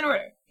do this in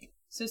order.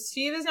 So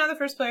Steve is now the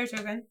first player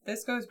token.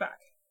 This goes back.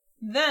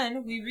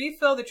 Then we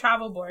refill the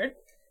travel board.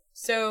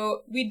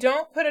 So we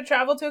don't put a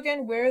travel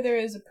token where there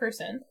is a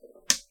person.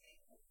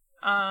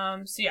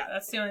 So yeah,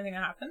 that's the only thing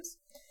that happens.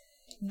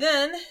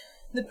 Then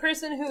the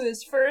person who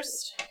is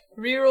first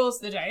rerolls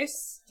the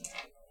dice.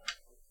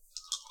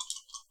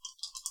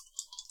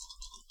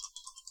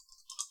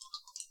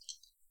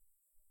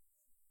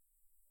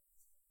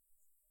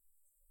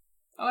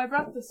 Oh, I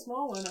brought the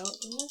small one out,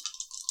 didn't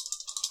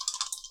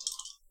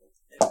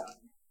I?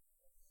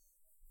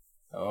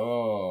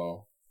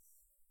 Oh.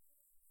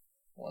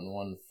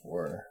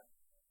 114.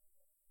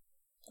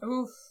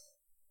 Oof.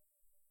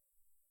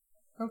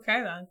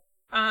 Okay then.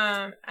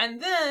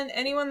 And then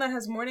anyone that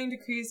has morning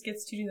decrees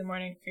gets to do the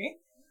morning decree.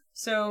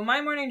 So my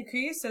morning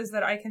decree says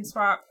that I can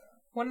swap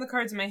one of the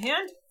cards in my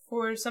hand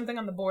for something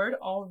on the board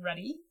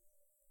already.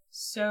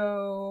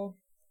 So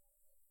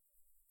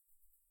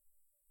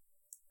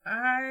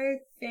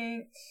I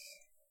think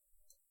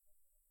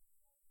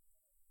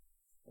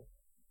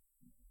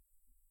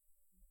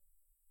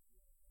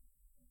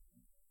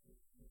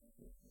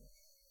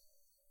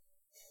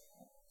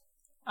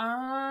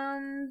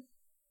I'm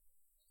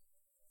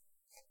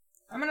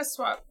gonna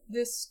swap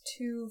this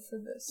 2 for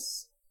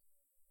this.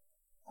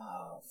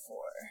 4.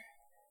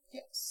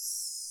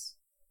 Yes.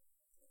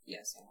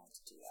 Yes, I want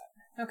to do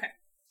that. Okay.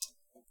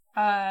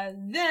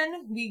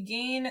 Then we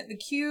gain the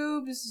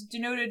cubes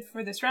denoted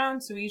for this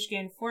round, so we each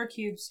gain 4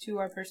 cubes to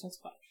our personal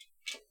splash.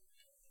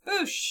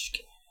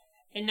 Boosh!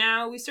 And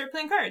now we start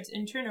playing cards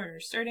in turn order,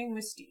 starting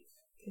with Steve,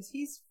 because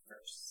he's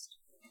first.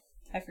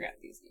 I forgot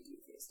these need to be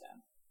face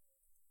down.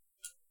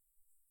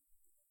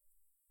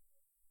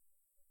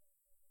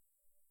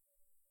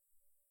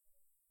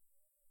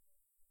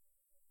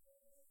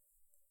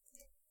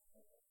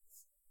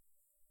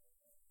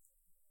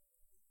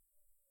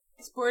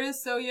 This board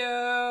is so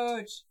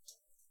huge.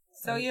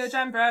 So huge,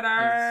 I'm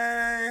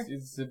brother.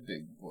 It's a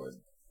big board.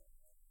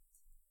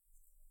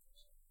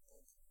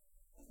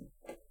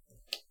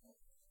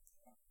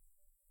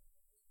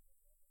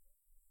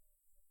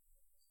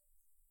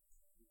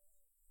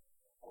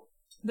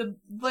 The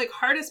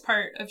hardest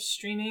part of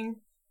streaming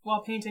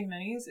while painting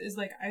minis is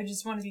I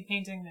just want to be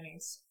painting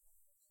minis.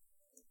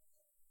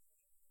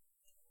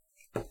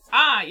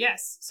 Ah,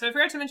 yes. So I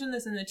forgot to mention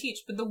this in the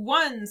teach, but the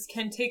 1s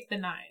can take the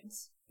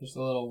 9s. There's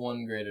a little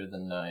 1 greater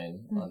than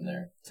 9 on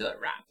there. So it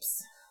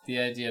wraps. The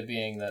idea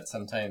being that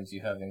sometimes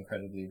you have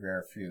incredibly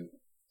rare fruit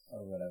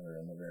or whatever,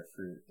 and the rare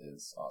fruit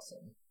is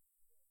awesome.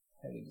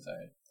 Highly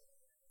desired.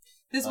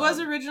 This was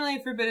originally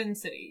Forbidden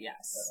City,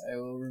 yes. I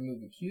will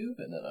remove a cube,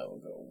 and then I will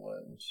go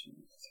 1, 2,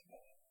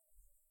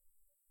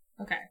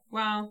 3. Okay,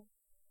 well,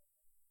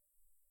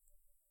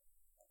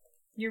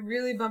 you're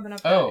really bumping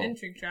up that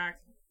intrigue track.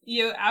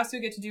 You also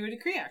get to do a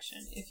decree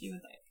action, if you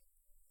would like.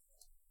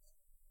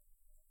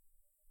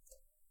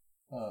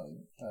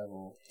 I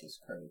will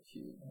discard a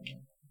cube.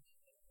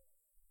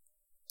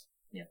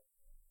 Yeah.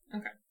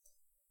 Okay.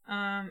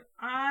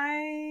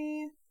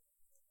 I...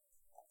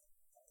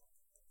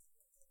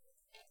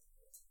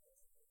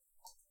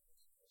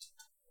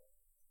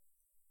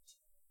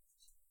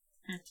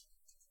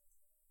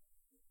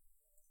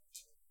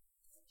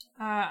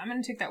 I'm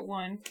going to take that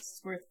 1 because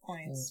it's worth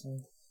points.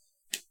 Mm-hmm.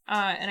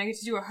 And I get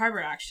to do a harbor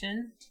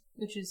action,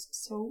 which is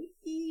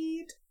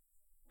sweet.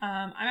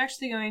 I'm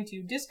actually going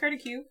to discard a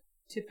cube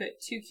to put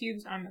 2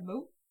 cubes on my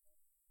boat.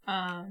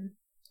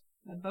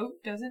 The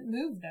boat doesn't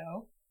move,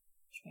 though,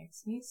 which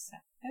makes me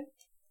sad.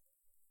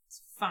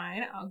 It's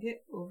fine. I'll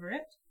get over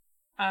it.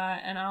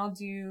 And I'll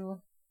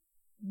do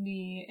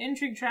the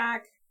intrigue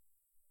track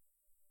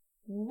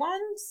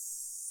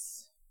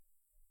once.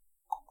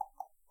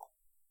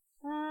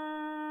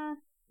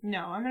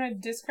 No, I'm going to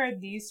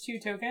discard these 2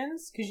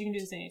 tokens, because you can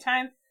do this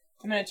anytime.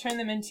 I'm going to turn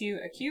them into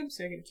a cube,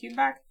 so I get a cube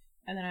back,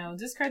 and then I'll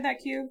discard that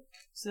cube,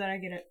 so that I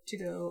get it to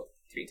go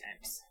 3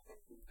 times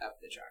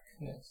up the track.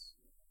 Yes.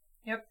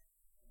 Yep.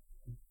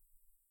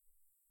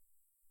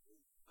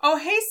 Oh,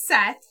 hey,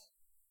 Seth.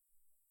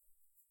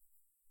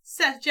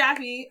 Seth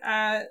Jaffe,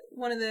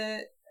 one of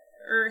the,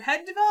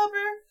 head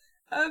developer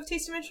of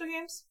Tasty Minstrel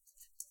Games.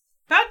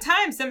 About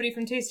time somebody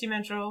from Tasty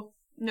Minstrel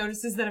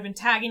notices that I've been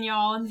tagging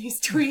y'all in these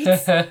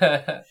tweets.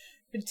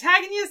 Been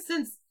tagging you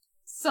since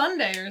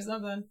Sunday or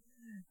something.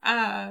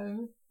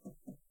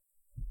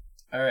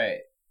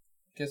 Alright.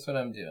 Guess what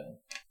I'm doing?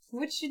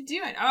 What you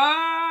doing?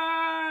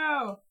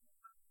 Oh!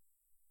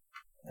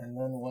 And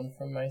then 1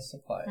 from my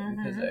supply,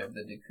 because I have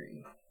the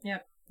decree.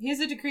 Yep. He has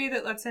a decree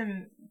that lets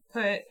him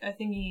put a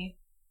thingy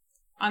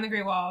on the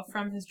Great Wall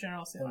from his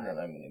general supply. And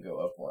then I'm going to go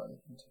up 1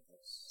 and take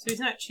this. So he's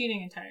not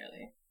cheating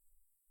entirely.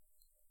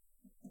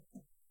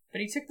 But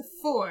he took the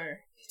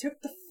 4. He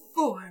took the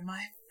 4,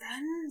 my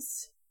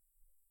friends.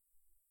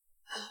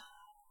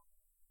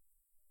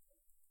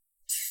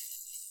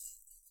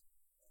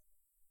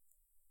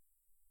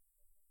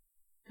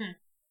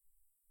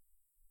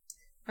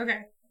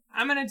 Okay.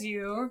 I'm gonna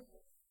do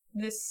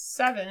this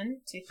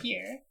 7 to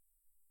here.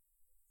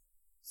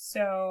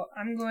 So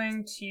I'm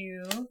going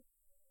to...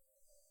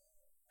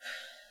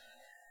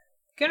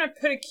 Gonna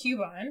put a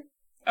cube on.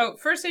 Oh,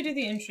 first I do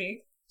the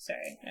intrigue.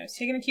 Sorry, I was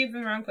taking a cube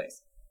from the wrong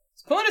place.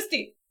 It's pulling a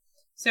steep.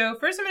 So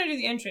first I'm going to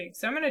do the intrigue.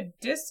 So I'm going to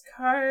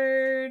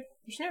discard...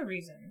 There's no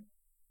reason.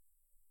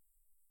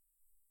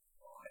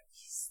 What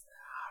is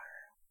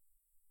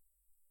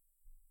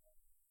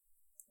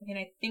that? I mean,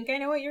 I think I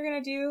know what you're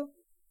going to do.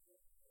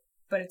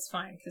 But it's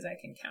fine, because I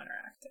can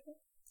counteract it.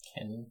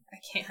 Can you? I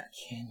can.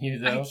 Can you,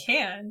 though? I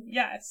can,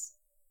 yes.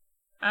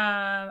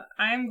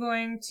 I'm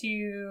going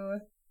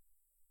to...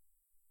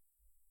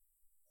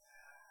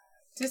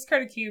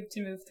 discard a cube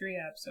to move 3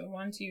 up. So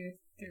 1, 2,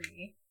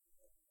 3.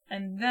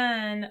 And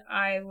then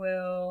I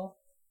will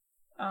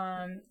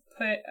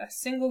put a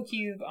single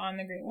cube on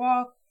the Great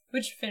Wall,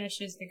 which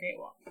finishes the Great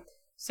Wall.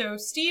 So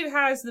Steve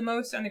has the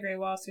most on the Great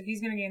Wall, so he's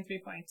going to gain 3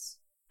 points.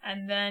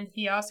 And then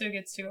he also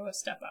gets to go a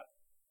step up.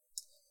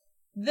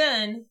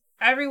 Then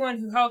everyone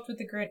who helped with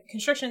the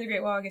construction of the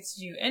Great Wall gets to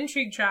do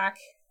intrigue track,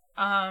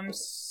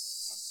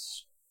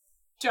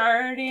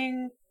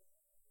 starting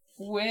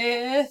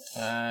with...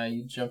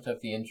 you jumped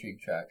up the intrigue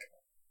track.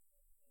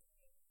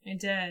 I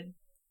did.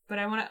 But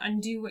I want to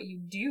undo what you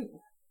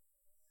do.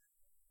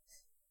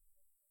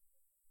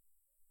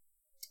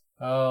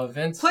 Oh,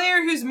 Vince.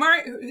 Player whose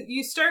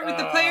you start with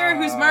the player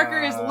whose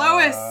marker is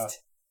lowest.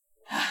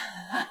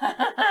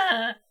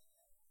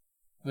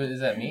 But is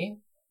that me?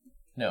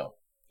 No.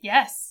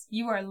 Yes,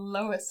 you are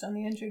lowest on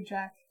the intrigue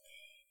track.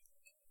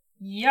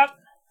 Yep.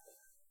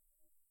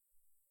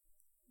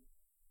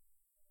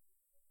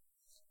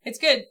 It's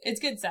good. It's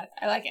good, Seth.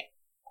 I like it.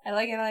 I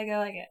like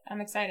it.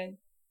 I'm excited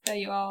that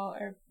you all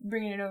are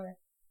bringing it over.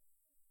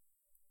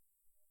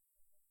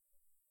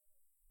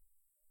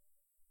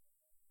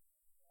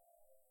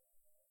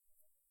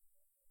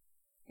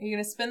 Are you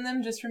going to spin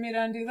them just for me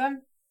to undo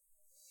them?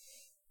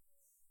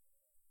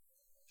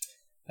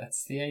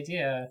 That's the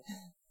idea.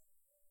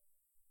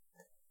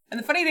 And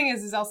the funny thing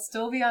is I'll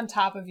still be on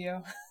top of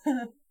you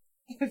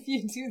if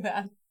you do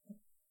that.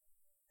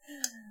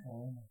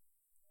 Oh.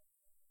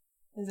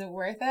 Is it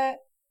worth it?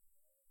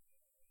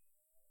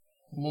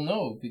 Well,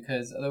 no,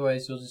 because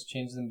otherwise you'll just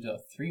change them to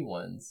 3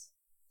 ones.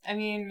 I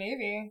mean,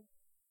 maybe.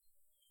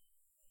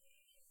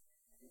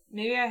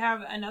 Maybe I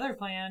have another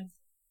plan.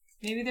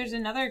 Maybe there's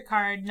another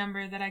card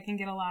number that I can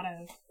get a lot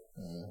of.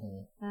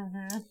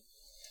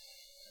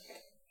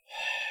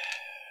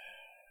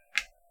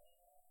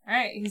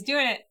 Alright, he's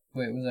doing it.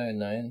 Wait, was I at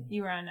 9?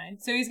 You were on 9.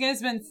 So he's going to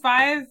spend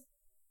 5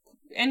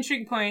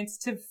 intrigue points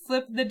to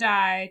flip the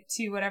die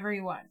to whatever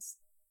he wants.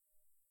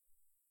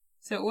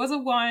 So it was a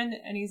 1,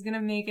 and he's going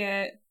to make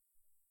it...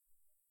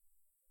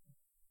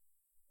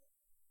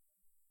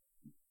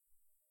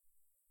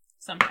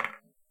 something.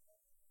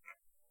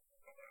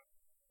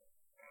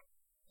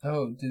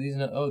 Oh, do these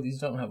not? Oh, these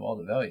don't have all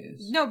the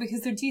values. No,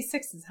 because they're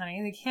D6s,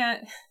 honey. They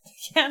can't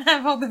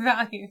have all the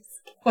values.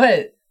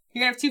 What?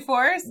 You're going to have 2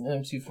 4s? I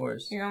have 2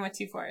 4s. You're going with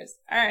 2 4s.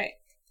 Alright.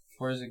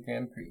 Forza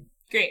Grand Prix.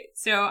 Great.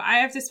 So I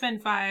have to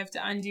spend 5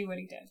 to undo what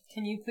he did.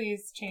 Can you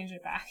please change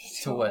it back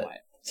To what?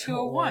 To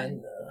a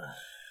 1.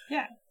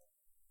 Yeah.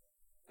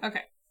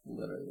 Okay.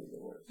 Literally the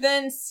worst.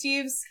 Then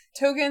Steve's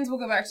tokens will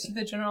go back to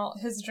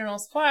his general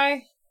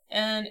supply,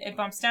 and it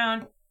bumps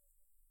down.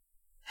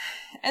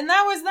 And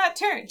that was that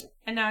turn.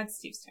 And now it's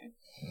Steve's turn.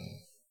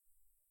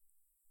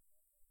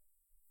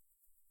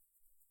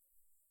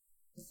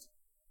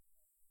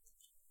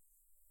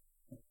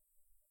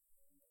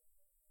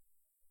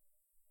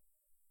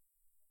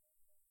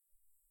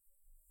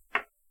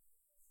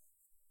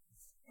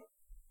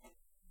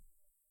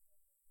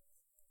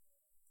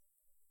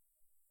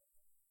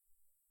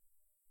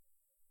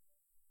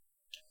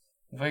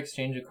 If I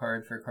exchange a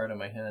card for a card in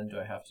my hand, do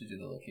I have to do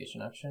the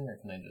location action, or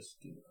can I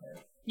just do the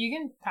card? You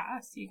can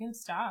pass. You can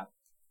stop.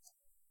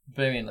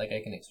 But I mean, like,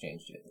 I can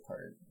exchange the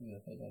card, even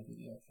if I don't do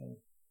the action.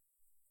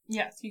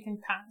 Yes, you can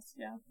pass.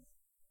 Yeah.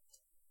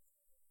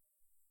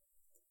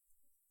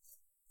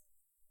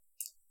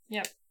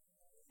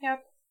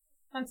 Yep.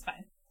 That's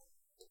fine.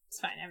 It's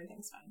fine.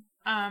 Everything's fine.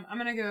 I'm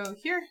gonna go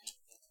here.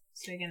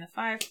 So again, the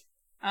 5.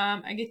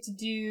 I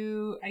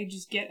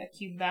just get a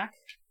cube back,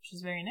 which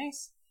is very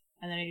nice.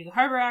 And then I do the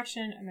harbor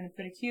action. I'm going to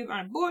put a cube on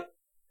a boat,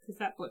 because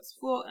that boat's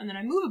full. And then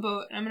I move a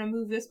boat, and I'm going to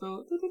move this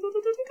boat. And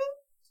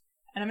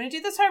I'm going to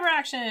do this harbor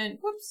action.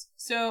 Whoops.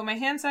 So my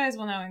hand size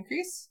will now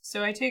increase.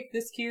 So I take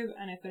this cube,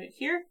 and I put it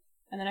here.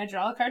 And then I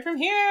draw a card from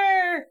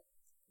here.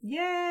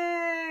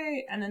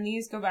 Yay! And then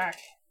these go back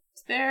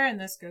to there, and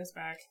this goes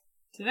back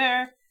to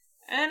there.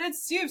 And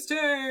it's Steve's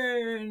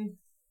turn!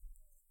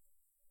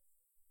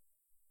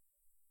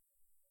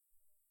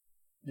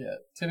 Yeah,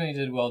 Tiffany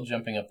did well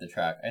jumping up the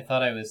track. I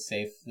thought I was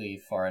safely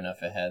far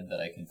enough ahead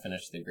that I could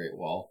finish the Great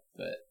Wall,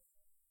 but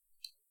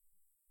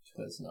it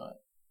was not.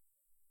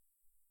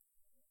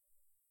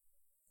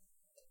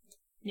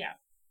 Yeah.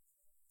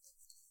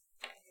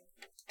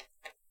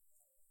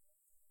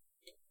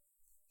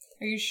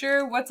 Are you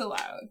sure what's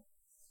allowed?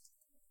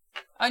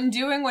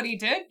 Undoing what he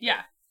did?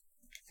 Yeah.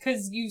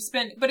 Because you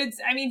spent... But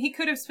he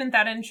could have spent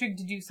that intrigue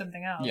to do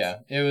something else.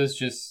 Yeah, it was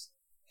just...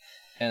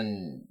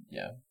 And,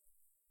 yeah.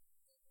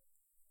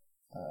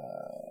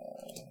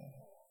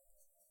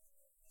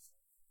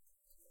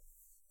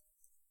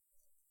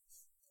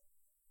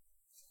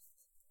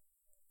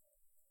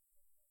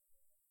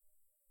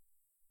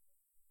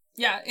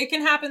 Yeah, it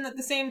can happen that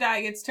the same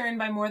die gets turned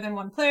by more than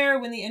one player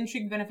when the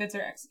intrigue benefits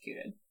are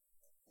executed.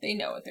 They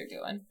know what they're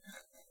doing.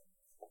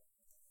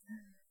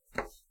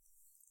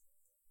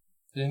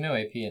 There's no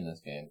AP in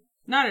this game.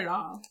 Not at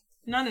all.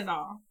 None at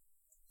all.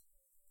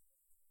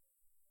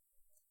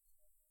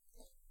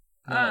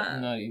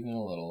 Not even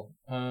a little.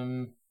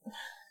 Wow.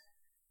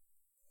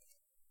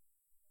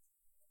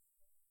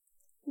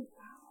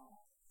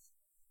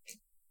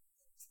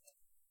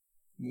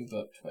 Move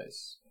up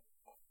twice.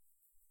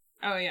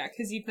 Oh yeah,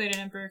 because you played an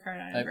Emperor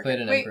card on I played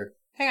an Emperor.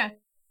 Hang on.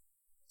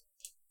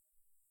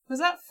 Was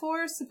that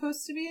 4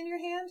 supposed to be in your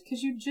hand?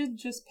 Because you did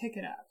just pick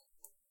it up.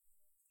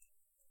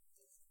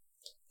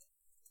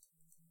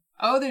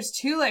 Oh, there's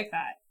 2 like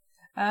that.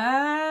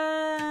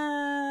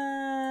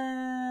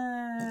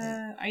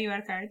 Are you out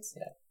of cards?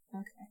 Yeah.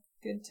 Okay,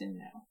 good to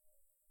know.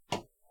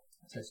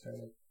 As I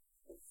started.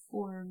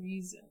 For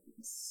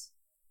reasons.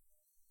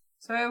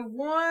 So I have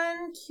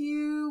 1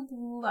 cube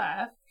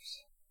left,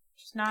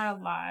 which is not a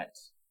lot.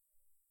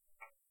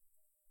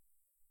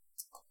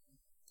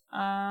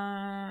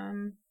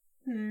 I'm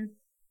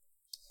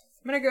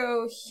gonna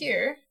go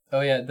here.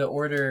 Oh yeah, the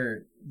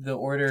order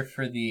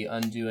for the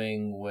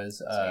undoing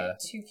was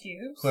 2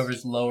 cubes.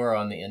 whoever's lower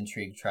on the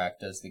intrigue track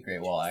does the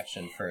Great Wall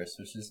action first,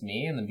 which is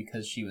me, and then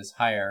because she was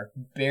higher,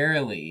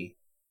 barely.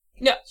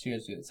 No, she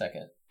goes to do it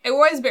second. It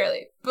was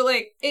barely, but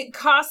it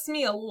cost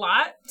me a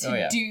lot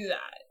to do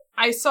that.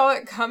 I saw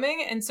it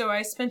coming, and so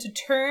I spent a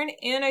turn,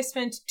 and I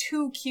spent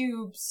 3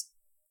 cubes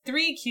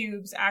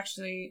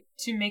actually,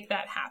 to make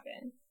that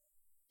happen,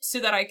 so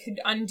that I could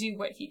undo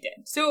what he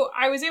did. So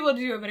I was able to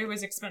do it, but it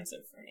was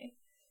expensive for me.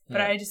 But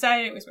I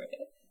decided it was worth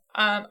it.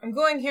 I'm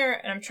going here,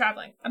 and I'm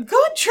traveling. I'm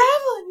going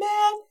traveling,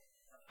 man!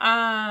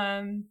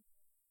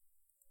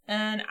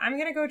 And I'm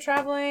gonna go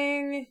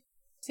traveling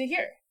to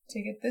here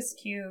to get this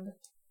cube.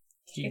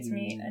 Gets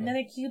me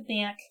another cube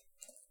back.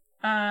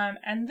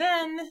 And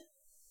then,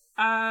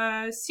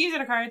 Steve's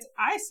out of cards.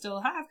 I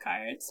still have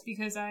cards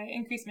because I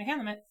increased my hand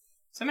limit.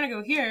 So I'm gonna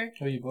go here.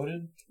 Oh, you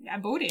voted? I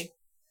voted.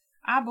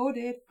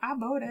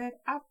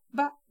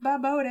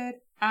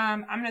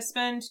 I'm gonna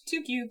spend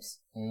 2 cubes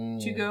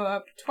to go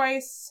up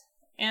twice,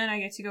 and I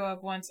get to go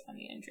up once on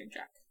the intrigue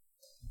track.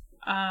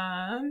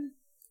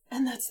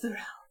 And that's the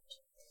round.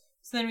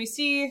 So then we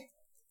see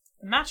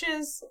the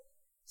matches.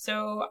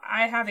 So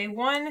I have a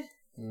 1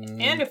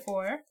 and a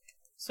 4,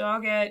 so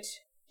I'll get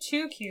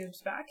 2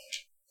 cubes back.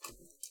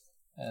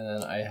 And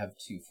then I have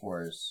 2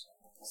 4s.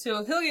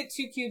 So he'll get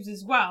 2 cubes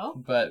as well.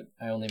 But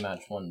I only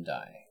match 1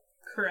 die.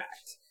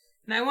 Correct.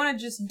 And I want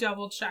to just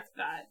double check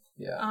that.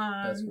 Yeah,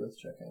 that's worth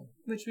checking.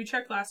 Which we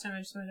checked last time, I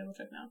just want to double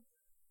check now.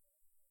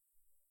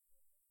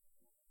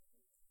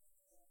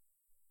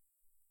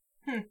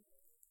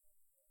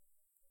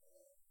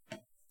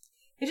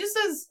 It just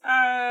says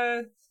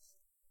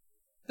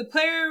the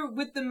player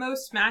with the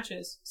most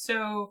matches.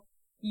 So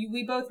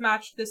we both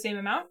matched the same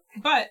amount,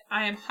 but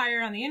I am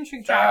higher on the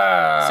intrigue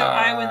track, so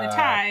I win the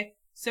tie.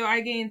 So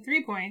I gain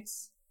 3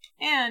 points,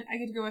 and I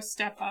get to go a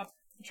step up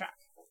the track.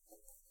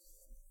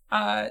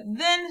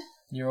 Then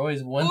you're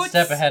always one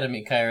step ahead of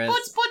me, Kairos.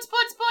 Boots.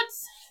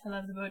 I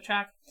love the boat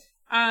track.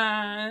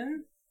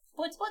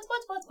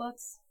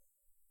 Boots.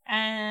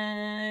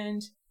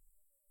 And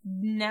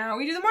now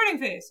we do the morning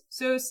phase.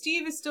 So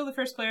Steve is still the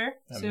first player.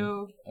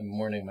 I'm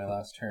mourning my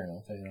last turn,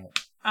 I'll tell you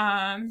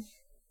that.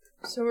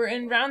 So we're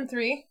in round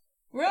 3.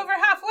 We're over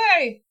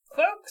halfway,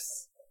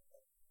 folks.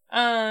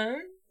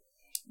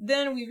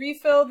 Then we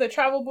refill the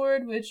travel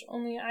board, which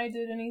only I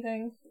did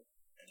anything.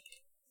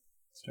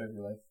 Start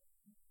your life.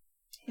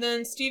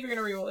 Then Steve, you're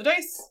gonna reroll the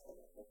dice.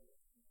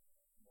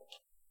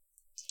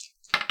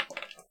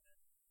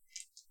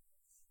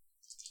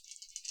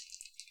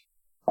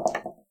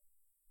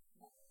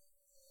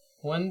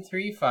 One,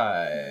 3,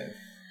 5.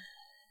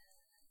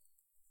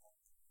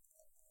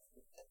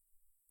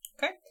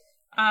 Okay.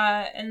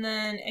 And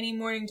then any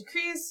morning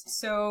decrees.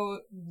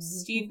 So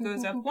Steve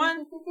goes up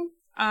 1.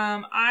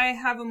 I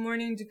have a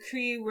morning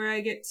decree where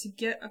I get to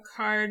get a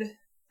card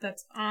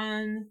that's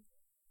on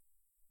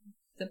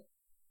the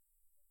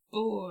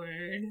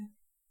board.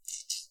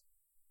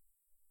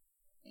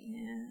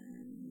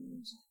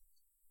 And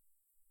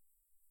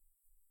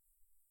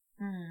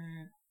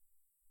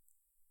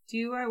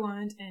do I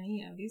want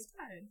any of these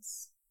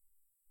cards?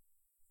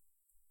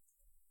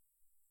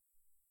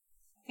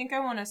 I think I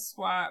want to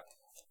swap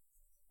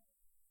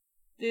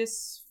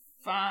this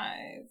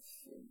 5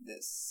 for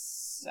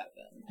this 7.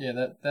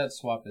 Yeah, that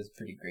swap is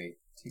pretty great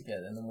to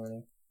get in the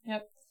morning.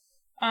 Yep.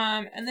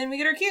 And then we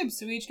get our cubes,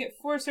 so we each get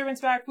 4 servants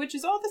back, which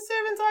is all the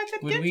servants I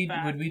could get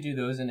back. Would we do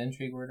those in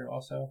intrigue order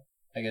also?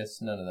 I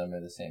guess none of them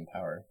are the same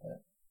power,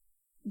 but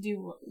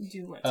do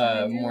what?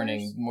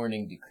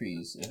 Morning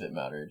decrees, if it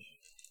mattered.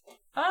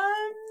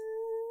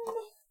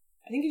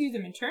 I think you do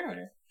them in turn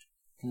order.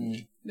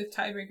 With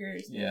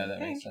tiebreakers. Yeah, that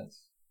makes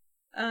sense.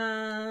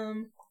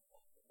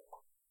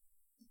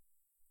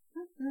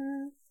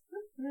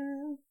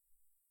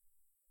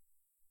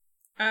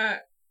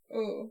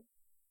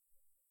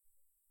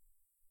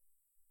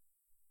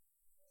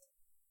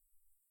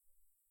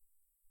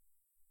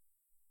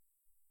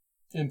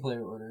 In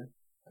player order.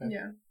 Okay.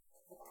 Yeah.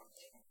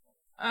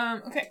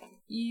 Okay,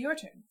 your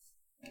turn.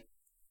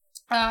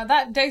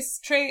 That dice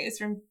tray is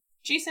from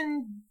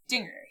Jason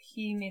Dinger.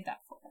 He made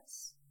that for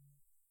us,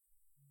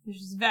 which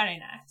is very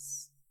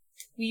nice.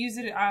 We use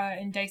it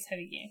in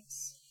dice-heavy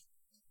games.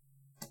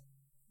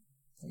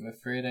 I'm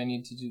afraid I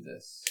need to do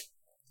this.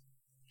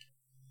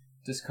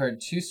 Discard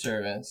 2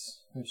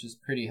 servants, which is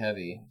pretty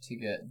heavy, to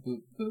get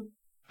boop boop,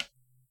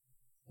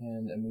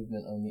 and a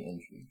movement on the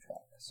intrigue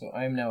track. So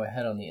I am now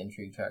ahead on the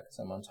intrigue track because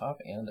I'm on top,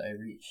 and I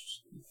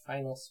reached the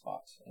final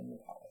spot in the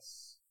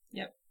palace.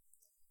 Yep.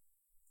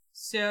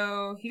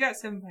 So he got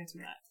 7 points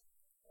from that.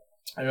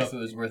 I don't know if it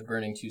was worth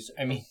burning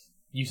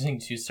using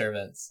 2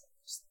 servants.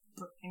 Just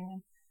burning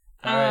them.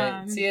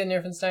 Alright, see ya,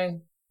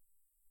 Nerfenstein.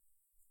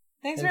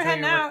 Thanks for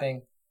heading out.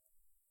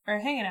 Or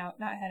hanging out,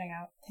 not heading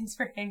out. Thanks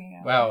for hanging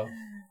out. Wow.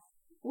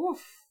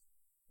 Oof.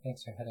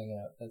 Thanks for heading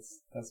out.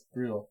 That's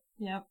brutal.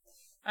 Yep.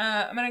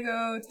 I'm gonna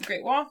go to the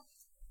Great Wall.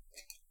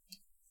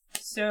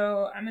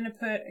 So I'm gonna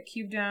put a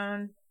cube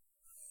down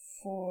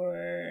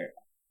for...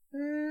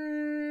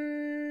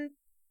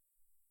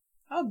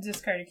 I'll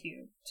discard a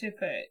cube to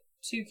put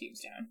 2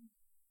 cubes down.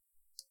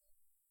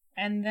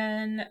 And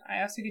then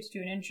I also get to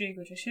do an intrigue,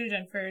 which I should have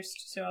done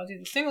first. So I'll do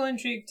the single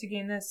intrigue to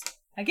gain this.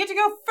 I get to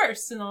go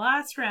first in the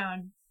last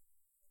round.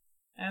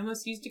 I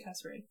almost used a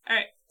cuss word.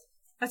 Alright.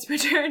 That's my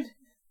turn.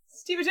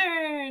 Steve,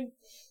 turn!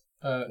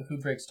 Who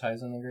breaks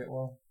ties on the Great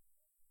Wall?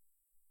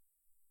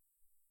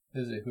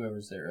 Is it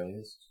whoever's there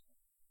earliest?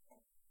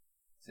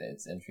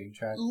 It's intrigue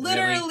track.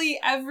 Literally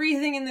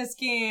everything in this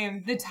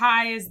game, the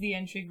tie is the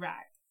intrigue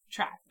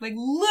track. Like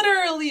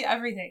literally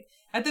everything.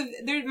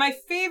 My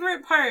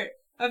favorite part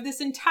of this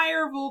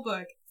entire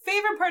rulebook,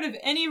 favorite part of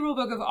any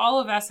rulebook of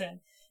all of Essen,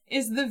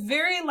 is the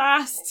very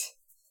last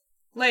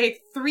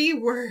 3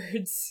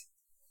 words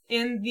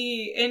in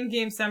the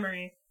in-game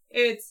summary.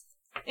 It's,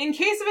 in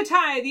case of a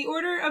tie, the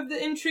order of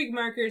the intrigue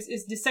markers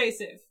is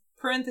decisive.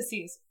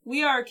 Parentheses.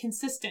 We are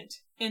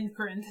consistent. In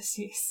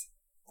parentheses.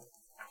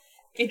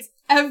 It's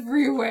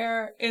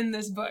everywhere in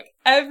this book.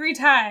 Every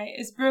tie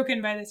is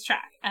broken by this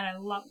track, and I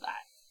love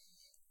that.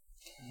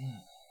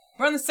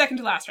 We're on the second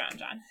to last round,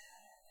 John.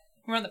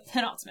 We're on the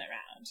penultimate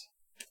round.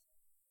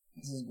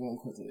 This is going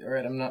quickly.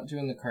 Alright, I'm not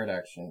doing the card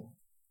action.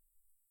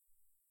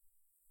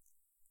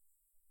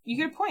 You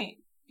get a point.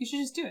 You should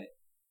just do it.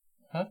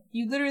 Huh?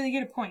 You literally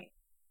get a point.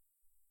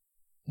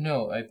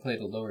 No, I played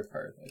a lower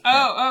card.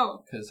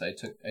 Because I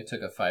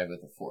took a 5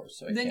 with a 4,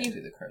 so I can't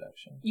do the card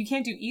action. You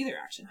can't do either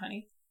action,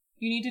 honey.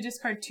 You need to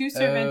discard 2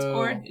 servants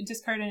or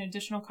discard an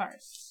additional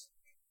card.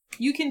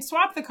 You can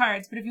swap the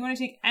cards, but if you want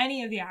to take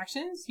any of the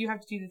actions, you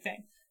have to do the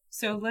thing.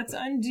 So let's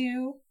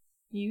undo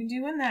you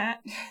doing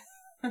that.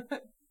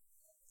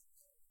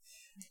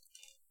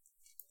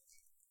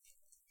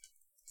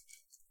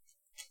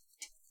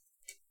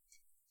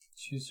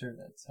 Choose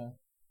servants, huh?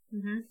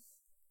 Mm-hmm.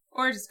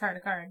 Or discard a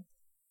card.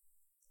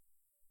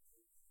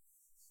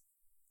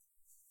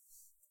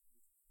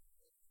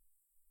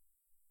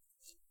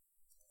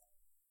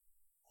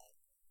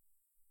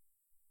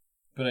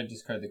 But I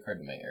discard the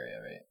card in my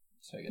area, right?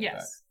 So I get it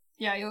back.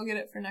 Yeah, you'll get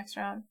it for next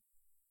round.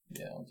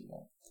 Yeah, I'll do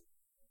that.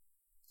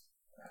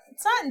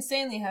 It's not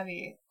insanely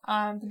heavy,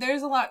 but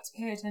there's a lot to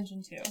pay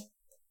attention to.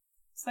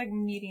 It's like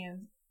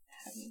medium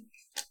heavy.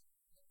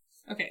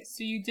 Okay,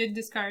 so you did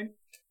discard.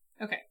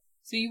 Okay,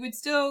 so you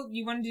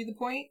want to do the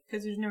point?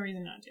 Because there's no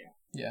reason not to.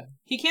 Yeah.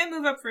 He can't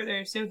move up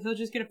further, so he'll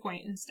just get a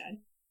point instead.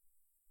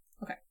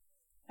 Okay.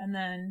 And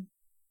then...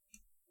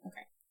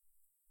 Okay.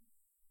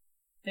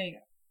 There you go.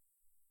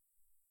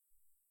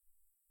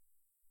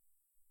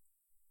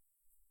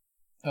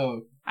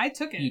 Oh. I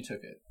took it. You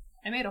took it.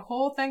 I made a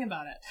whole thing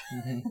about it.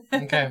 Mm-hmm.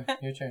 Okay,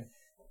 your turn.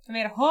 I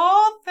made a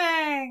whole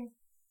thing.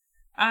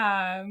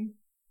 I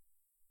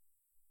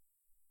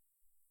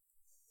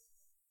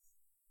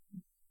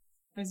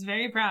was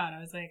very proud. I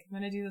was like, I'm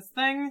gonna do this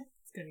thing.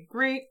 It's gonna be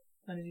great.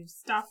 I'm gonna do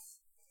stuff.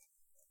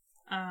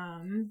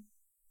 I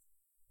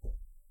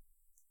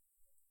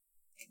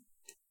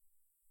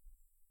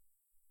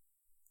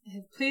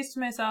have placed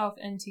myself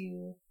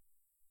into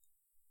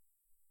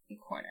a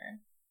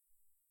corner.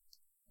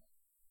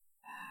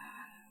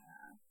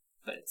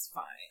 But it's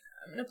fine.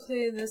 I'm gonna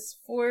play this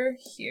 4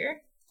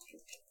 here.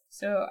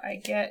 So I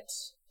get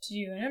to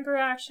do an emperor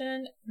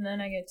action, and then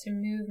I get to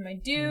move my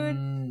dude.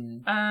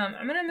 I'm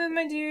gonna move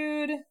my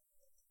dude.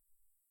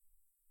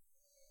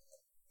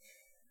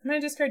 I'm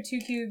gonna discard 2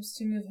 cubes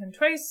to move him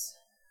twice.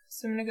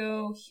 So I'm gonna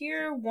go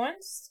here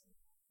once,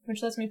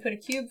 which lets me put a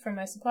cube from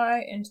my supply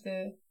into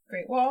the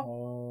Great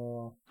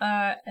Wall.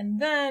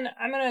 And then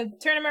I'm gonna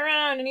turn him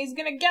around, and he's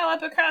gonna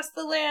gallop across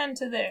the land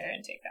to there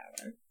and take that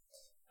one.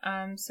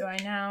 So I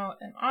now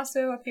am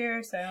also up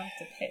here, so I don't have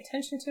to pay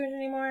attention to it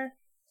anymore.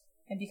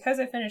 And because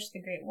I finished the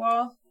Great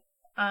Wall,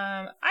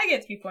 I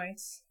get 3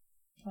 points.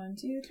 1,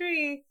 2,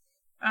 3.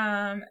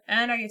 And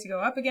I get to go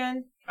up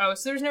again. Oh,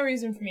 so there's no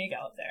reason for me to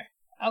gallop there.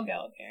 I'll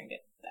gallop here and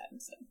get that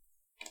instead.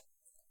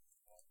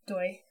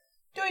 Doi.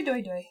 Doi,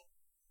 doi, doi.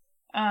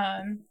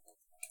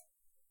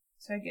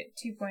 So I get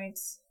 2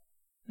 points.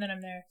 Then I'm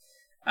there.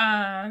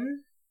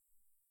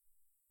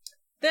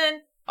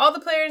 Then all the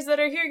players that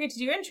are here get to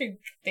do entry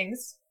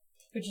things,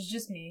 which is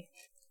just me.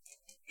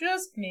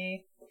 Just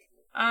me.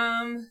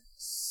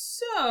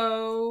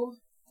 So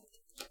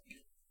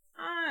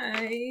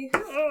I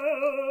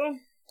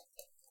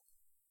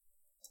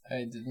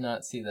did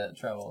not see that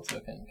travel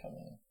token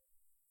coming.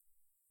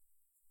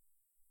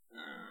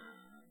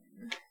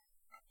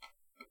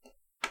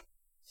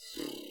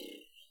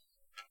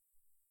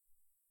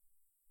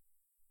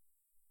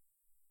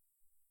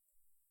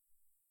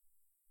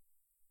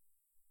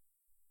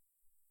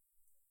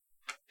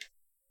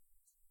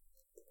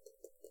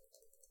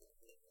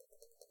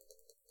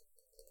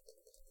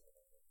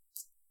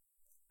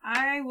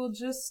 I will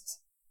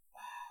just...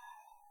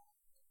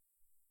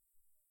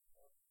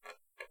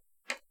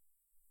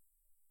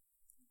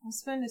 I'll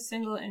spend a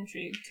single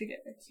entry to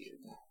get a cube.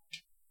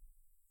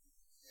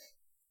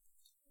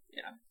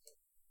 Yeah.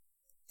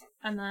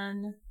 And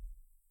then...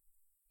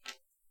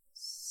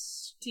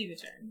 Steve a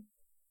turn.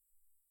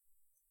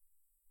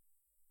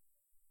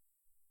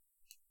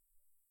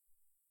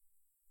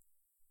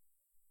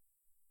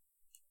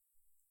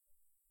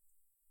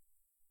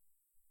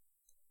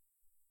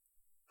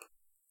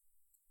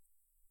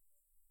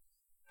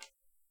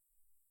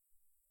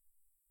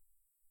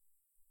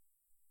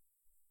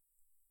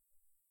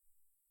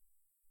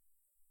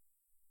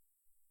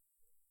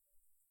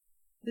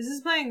 This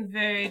is playing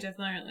very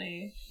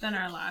differently than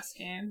our last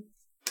game.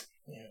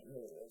 Yeah, it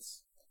really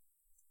is.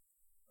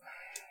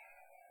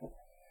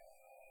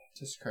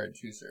 Discard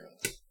 2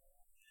 servants.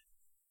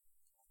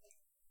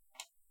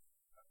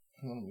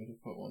 I want me to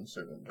put 1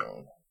 servant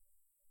down,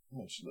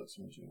 which lets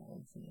me do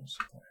 1 from my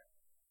supply.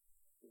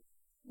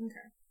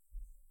 Okay.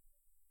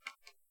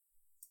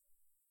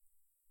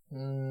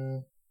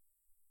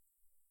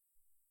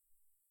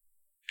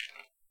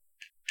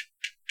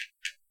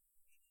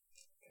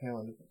 Okay, I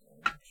want to put down.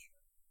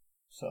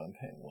 So I'm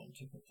paying 1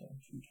 to put down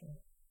 2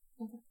 turns.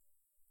 Okay.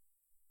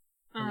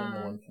 And then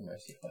the 1 from my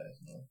supply as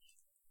well.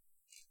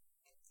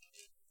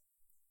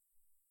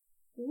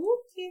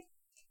 Whoopsie.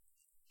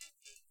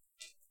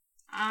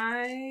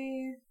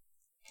 I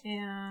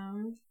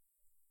am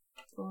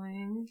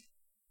going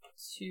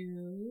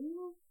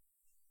to...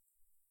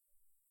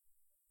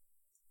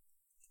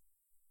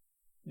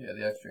 Yeah,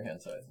 the extra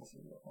hand size is a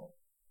real help.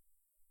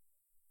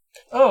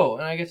 Oh,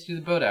 and I get to do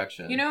the boat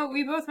action. You know,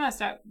 we both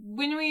messed up.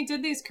 When we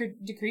did these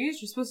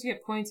decrees, you're supposed to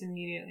get points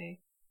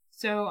immediately.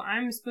 So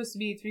I'm supposed to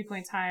be 3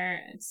 points higher,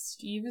 and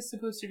Steve is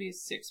supposed to be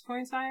 6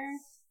 points higher.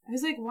 I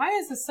was like, why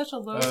is this such a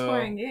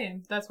low-scoring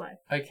game? That's why.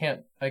 I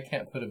can't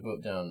put a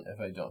boat down if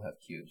I don't have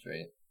cubes,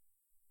 right?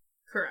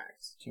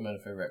 Correct. Do you mind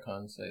if I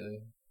retcon slightly?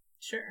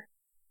 Sure.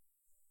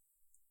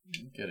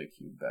 Get a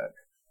cube back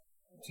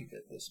to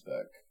get this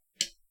back.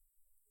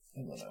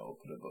 And then I will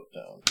put a boat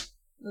down.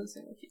 With a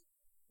single cube.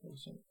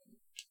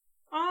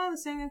 All the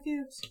single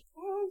cubes.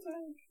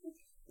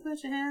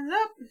 Put your hands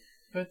up.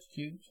 Put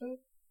cubes up.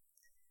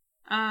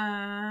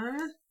 I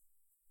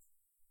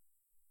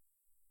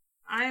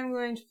am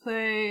going to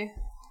play.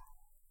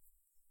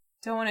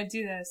 Don't want to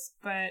do this,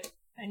 but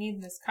I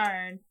need this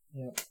card.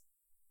 Yep.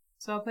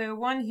 So I'll play a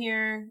 1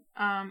 here.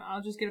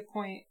 I'll just get a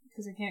point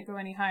because I can't go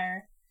any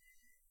higher.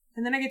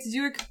 And then I get to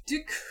do a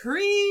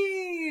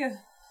decree.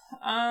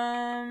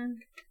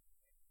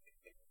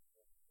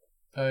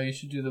 You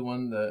should do the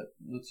one that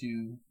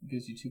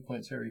gives you 2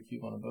 points for every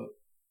cube on a boat.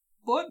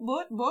 Boat.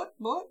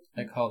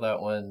 I call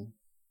that one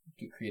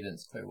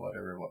Decredence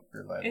Clearwater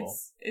Revival.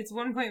 It's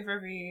 1 point for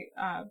every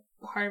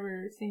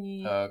harbor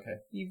thingy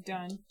you've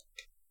done.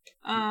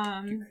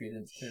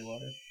 Decredence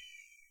Clearwater.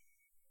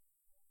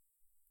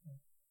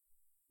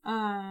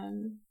 I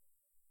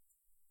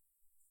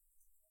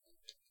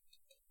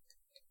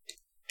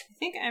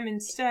think I'm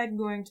instead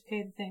going to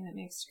pay the thing that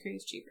makes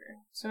decrees cheaper.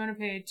 So I'm going to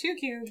pay 2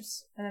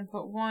 cubes and then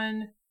put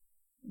 1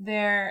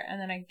 there, and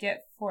then I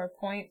get 4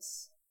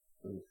 points.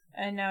 Oof.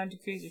 And now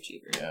decrees are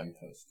cheaper. Yeah, I'm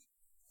toast.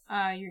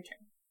 Your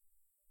turn.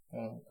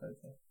 Oh,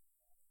 okay.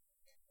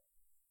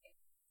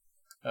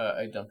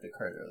 I dumped a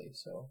card early,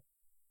 so.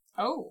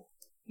 Oh,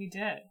 you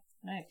did.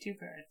 I have 2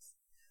 cards.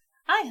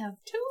 I have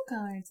 2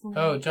 cards.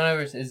 Oh, John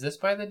Evers, is this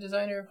by the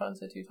designer of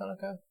Hansa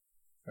Teutonica?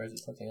 Or is it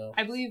something else?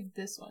 I believe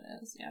this one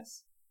is,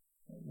 yes.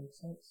 That makes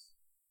sense.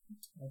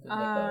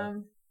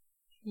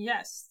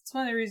 Yes. It's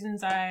one of the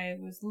reasons I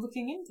was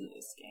looking into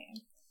this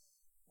game.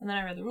 And then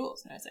I read the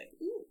rules, and I was like,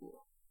 ooh.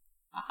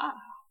 Aha.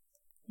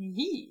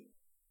 Yee.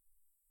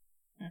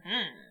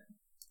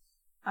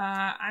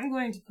 I'm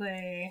going to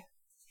play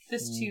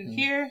this 2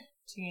 here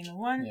to gain the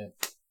 1. Yep.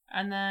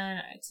 And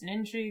then it's an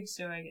intrigue,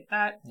 so I get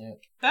that. Yep.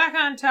 Back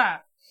on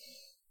top.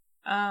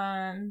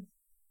 And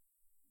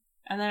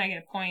then I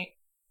get a point.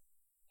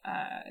 Here,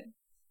 I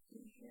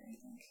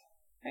think.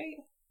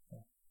 Right?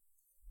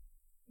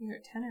 You're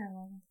at 10 or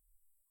 11.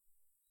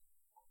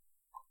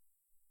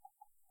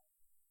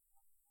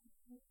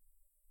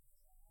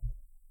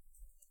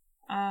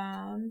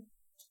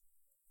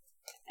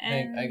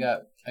 And I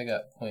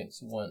got points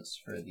once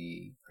for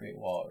the Great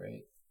Wall,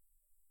 right?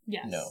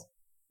 Yes. No.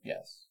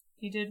 Yes.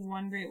 You did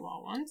 1 Great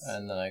Wall once.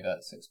 And then I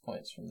got 6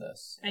 points from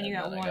this. And you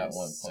got then 1 I got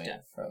 1 point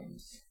step. from.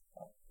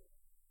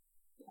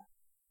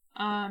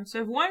 So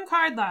I have 1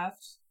 card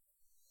left.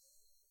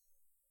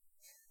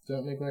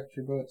 Don't neglect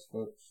your boats,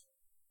 folks.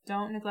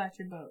 Don't neglect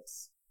your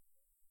boats.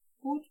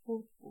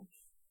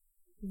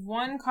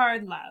 1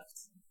 card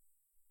left.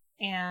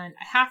 And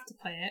I have to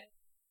play it.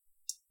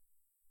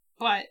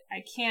 But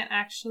I can't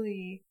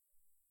actually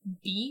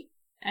beat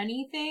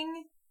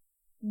anything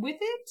with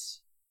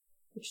it,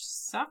 which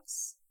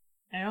sucks.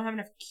 I don't have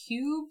enough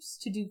cubes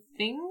to do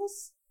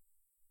things,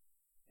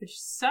 which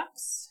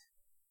sucks.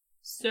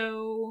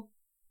 So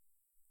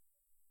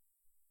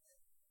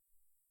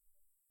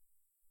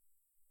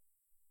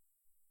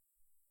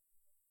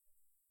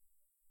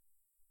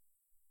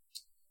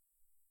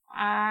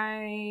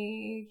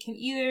I can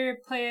either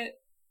play it.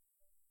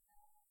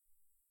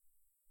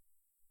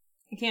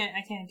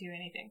 I can't do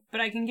anything, but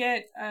I can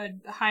get a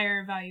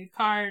higher valued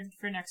card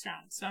for next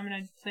round. So I'm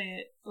gonna play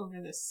it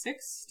over the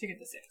 6 to get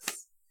the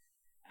 6.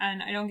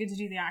 And I don't get to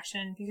do the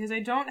action because I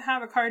don't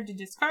have a card to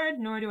discard,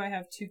 nor do I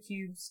have 2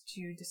 cubes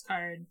to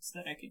discard so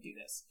that I could do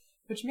this,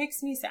 which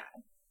makes me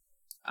sad.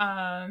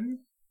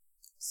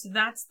 So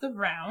that's the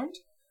round.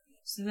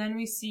 So then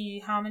we see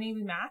how many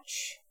we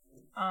match.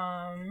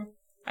 I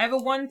have a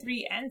 1,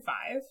 3, and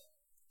 5.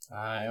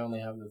 I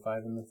only have the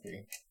 5 and the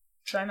 3.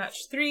 So I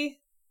match 3.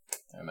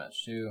 I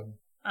match 2.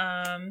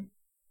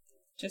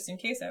 Just in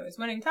case I was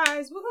winning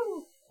ties.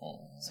 Woohoo!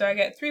 Oh. So I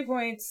get 3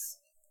 points.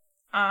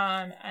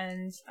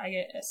 And I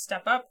get a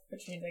step up,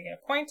 which means I get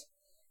a point.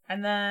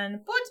 And then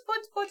puts.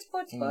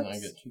 I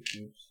get 2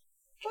 cubes.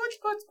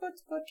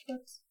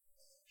 Puts.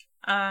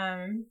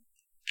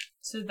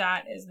 So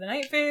that is the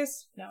night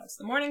phase. Now it's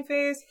the morning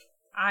phase.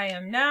 I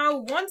am now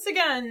once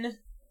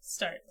again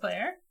start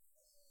player.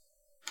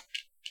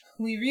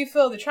 We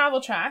refill the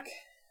travel track.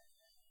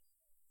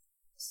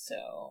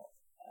 So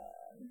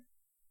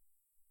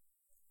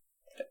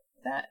put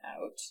that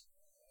out.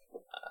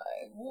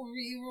 I will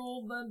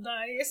re-roll the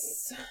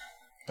dice.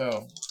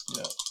 Oh,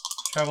 yeah.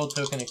 Travel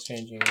token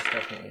exchanging is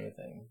definitely a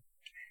thing.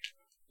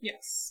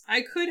 Yes.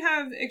 I could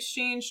have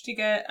exchanged to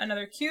get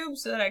another cube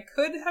so that I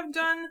could have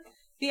done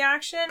the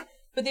action,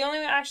 but the only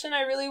action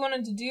I really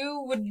wanted to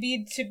do would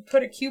be to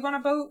put a cube on a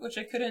boat, which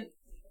I couldn't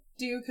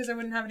do because I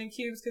wouldn't have any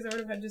cubes because I would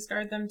have had to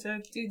discard them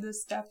to do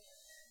this stuff.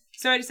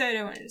 So I decided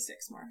I wanted to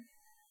 6 more.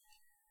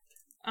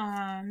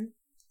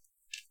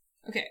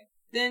 Okay.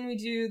 Then we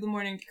do the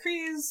morning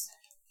decrees.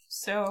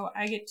 So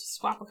I get to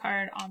swap a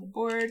card on the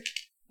board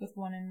with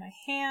 1 in my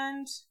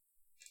hand.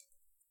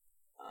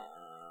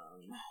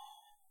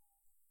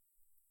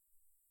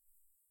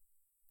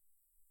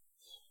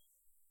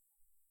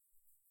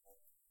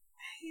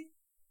 I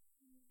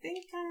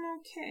think I'm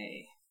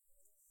okay.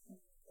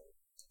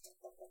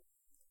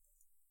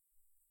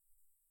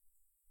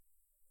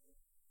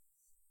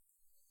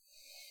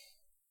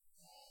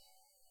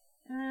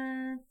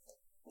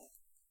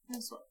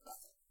 Let's swap that.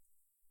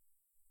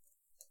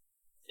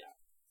 Yeah.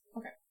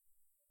 Okay.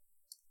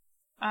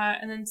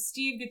 And then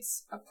Steve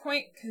gets a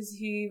point because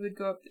he would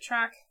go up the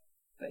track,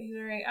 but he's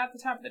already at the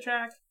top of the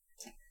track.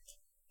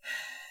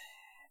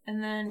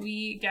 And then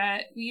we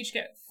each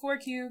get 4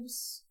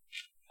 cubes,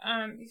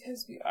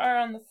 because we are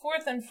on the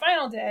 4th and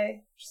final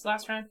day, which is the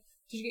last round.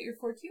 Did you get your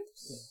 4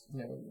 cubes?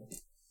 No.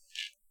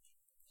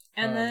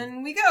 And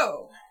then we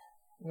go.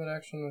 What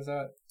action was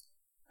that?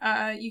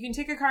 You can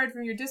take a card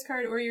from your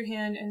discard or your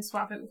hand and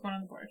swap it with one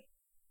on the board.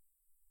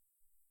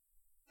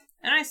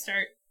 And I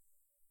start.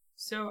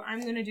 So I'm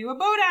going to do a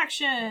boat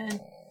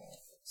action.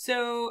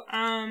 So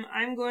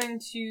I'm going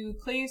to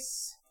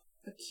place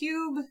a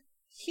cube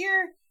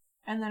here,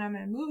 and then I'm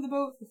going to move the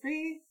boat for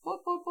free.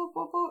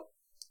 Boat.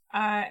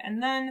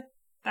 And then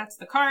that's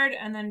the card.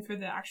 And then for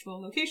the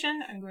actual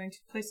location, I'm going to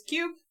place a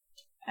cube,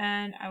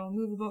 and I will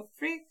move the boat for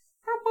free.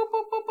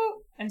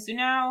 Boat. And so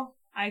now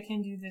I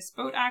can do this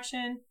boat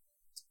action.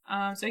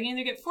 So I can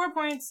either get 4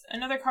 points,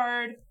 another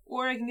card,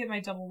 or I can get my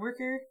double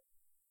worker.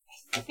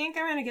 I think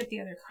I'm going to get the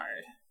other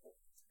card,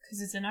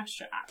 because it's an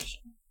extra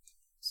action.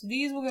 So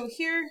these will go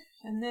here,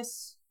 and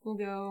this will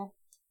go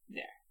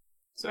there.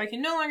 So I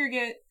can no longer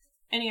get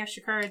any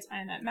extra cards. I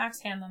am at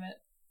max hand limit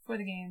for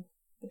the game,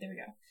 but there we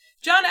go.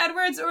 John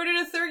Edwards ordered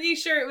a Thorgy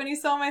shirt when he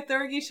saw my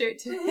Thorgy shirt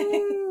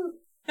today.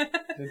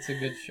 That's a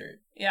good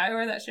shirt. Yeah, I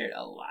wear that shirt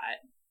a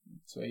lot.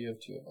 That's why you have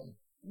 2 of them.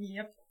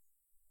 Yep.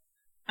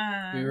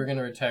 We were going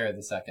to retire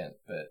the second,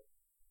 but...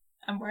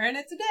 I'm wearing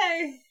it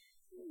today.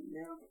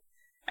 Yep.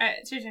 Alright,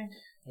 it's your turn.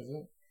 Is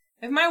it?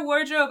 If my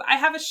wardrobe, I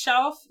have a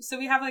shelf, so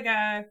we have like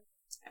I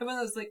have one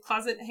of those like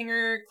closet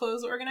hanger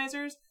clothes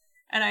organizers,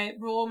 and I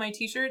roll my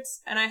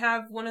t-shirts, and I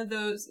have one of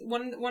those,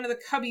 one of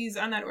the cubbies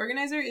on that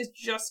organizer is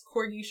just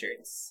corgi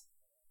shirts.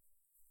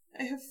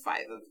 I have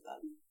 5 of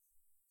them.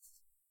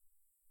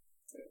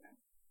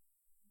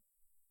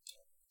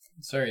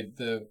 Sorry,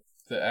 the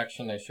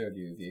action I showed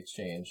you, the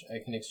exchange, I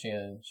can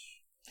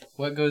exchange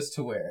what goes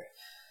to where.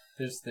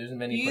 There's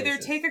many You either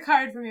places. take a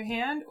card from your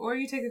hand, or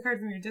you take a card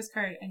from your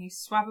discard, and you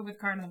swap it with a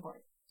card on the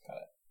board. Got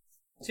it.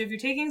 So if you're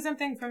taking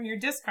something from your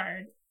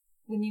discard,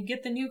 when you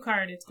get the new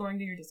card, it's going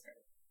to your discard.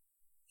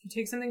 If you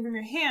take something from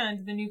your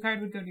hand, the new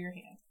card would go to your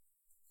hand.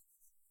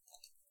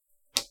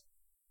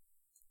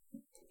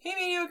 Hey,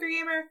 mediocre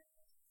gamer!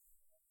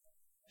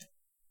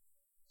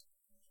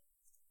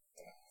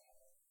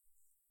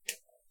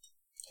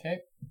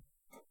 Okay.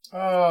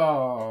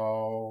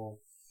 Oh.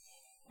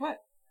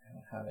 What? I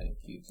don't have any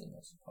cubes in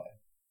my supply.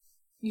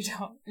 You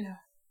don't? No.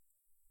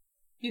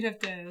 You'd have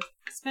to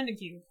spend a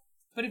cube.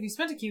 But if you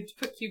spent a cube to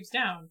put cubes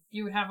down,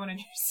 you would have one in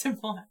your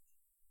symbol.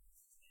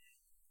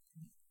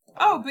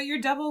 Oh, but you're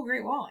double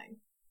Great Walling.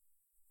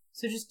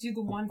 So just do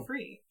the one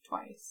free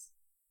twice.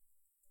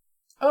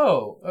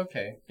 Oh,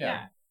 okay.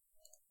 Yeah.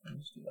 I'll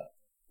just do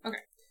that.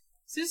 Okay.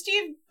 So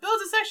Steve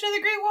builds a section of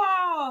the Great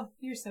Wall!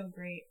 You're so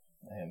great.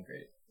 I am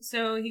great.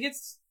 So he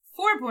gets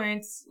 4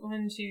 points.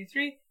 1, 2,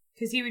 3.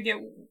 Because he would get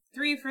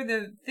 3 for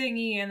the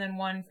thingy and then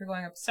 1 for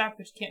going up the step,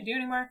 which he can't do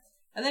anymore.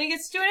 And then he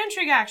gets to do an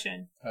intrigue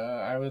action.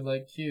 I would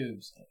like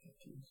cubes. I get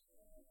cubes.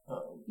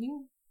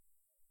 You?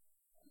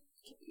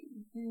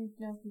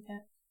 No, you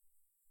can't.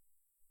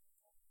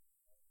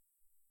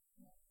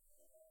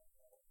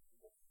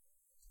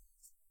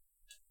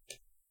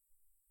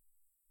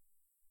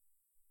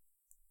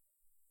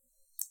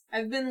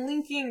 I've been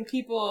linking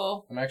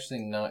people. I'm actually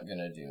not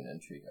gonna do an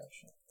intrigue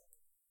action.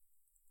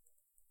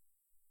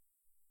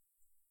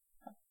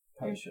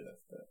 Probably should have,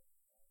 but...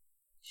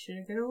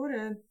 Shoulda, coulda,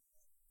 woulda.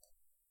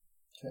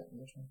 Okay,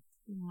 your turn.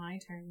 My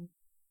turn.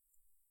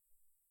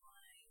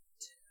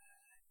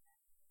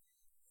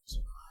 It's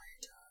my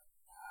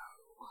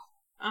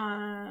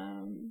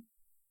turn.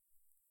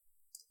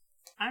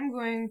 I'm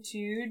going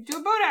to do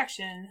a boat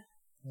action.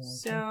 Okay.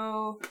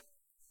 So,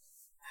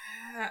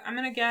 I'm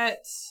gonna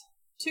get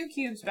 2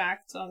 cubes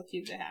back. That's all the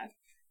cubes I have.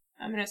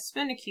 I'm gonna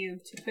spend a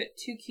cube to put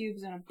 2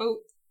 cubes in a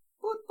boat.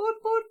 Boat,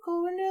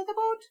 go into the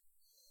boat.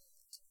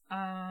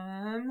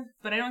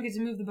 But I don't get to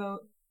move the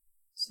boat.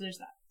 So there's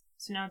that.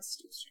 So now it's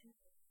Steve's turn.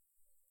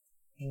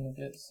 I'm gonna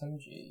get some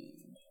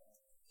jade.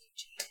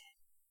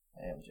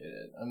 I am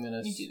jaded. I'm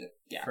gonna do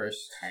the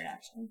first card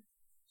action.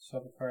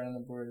 swap a card on the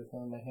board with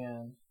one of my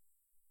hands.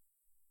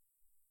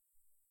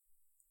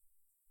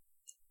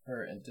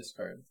 And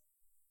discard.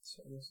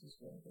 So this is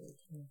going to go to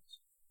next.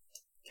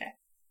 Okay.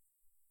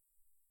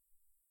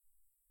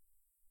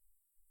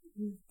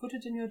 Put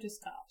it in your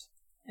discard.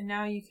 And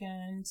now you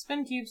can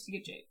spend cubes to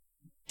get jade.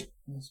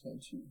 I'm gonna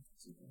spend 2.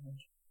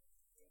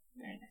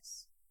 Very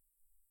nice.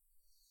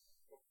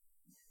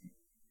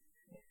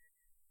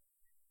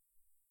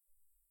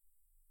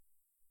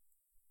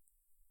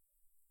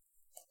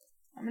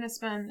 I'm gonna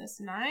spend this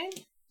 9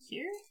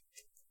 here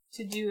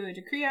to do a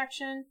decree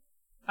action.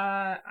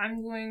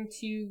 I'm going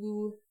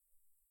to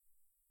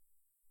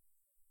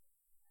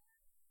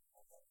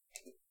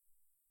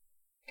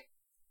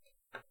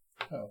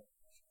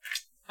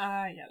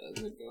yeah,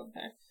 those would go up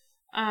there.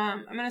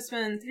 I'm gonna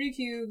spend 3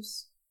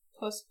 cubes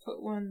plus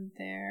put 1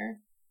 there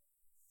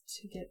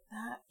to get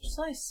that. There's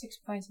only 6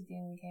 points at the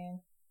end of the game.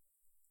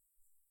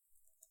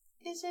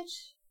 Is it?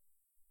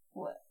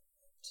 What?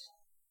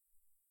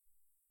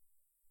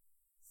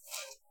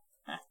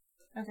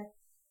 Okay.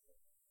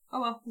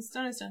 Oh well, it's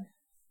done, it's done.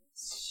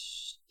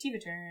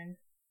 Tiva turn.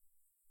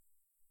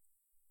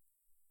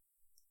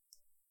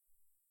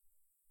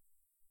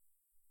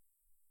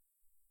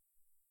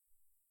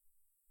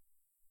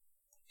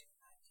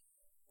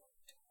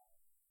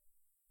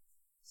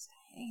 Stay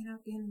hanging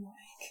out being annoying.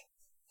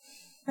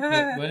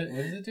 What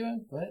is it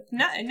doing? What?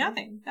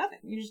 Nothing.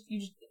 You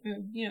just,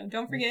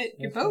 don't forget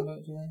your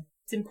boat.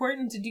 It's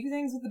important to do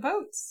things with the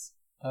boats.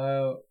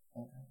 Oh,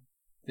 okay.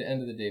 The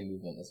end of the day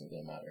movement isn't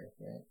going to matter,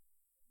 right?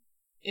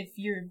 If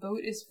your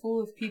boat is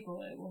full of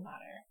people, it will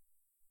matter.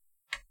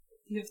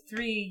 If you have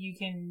 3, you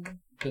can...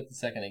 But the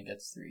second it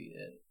gets 3,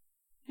 it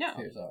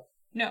clears off.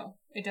 No,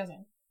 it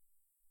doesn't.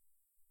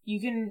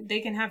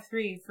 They can have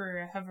 3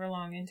 for however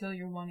long until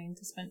you're wanting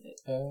to spend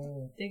it.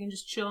 Oh. They can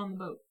just chill on the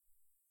boat.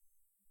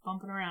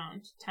 Bumping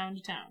around, town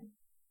to town.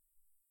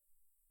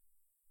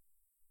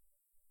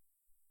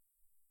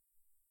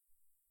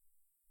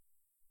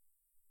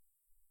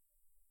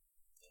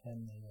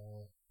 Can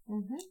they...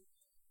 Mm-hmm.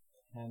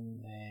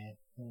 Can they...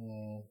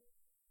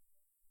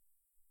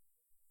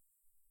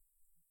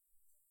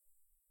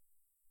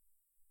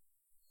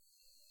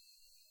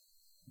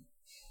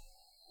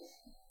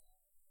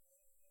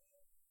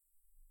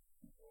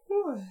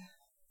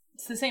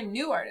 It's the same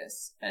new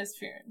artist as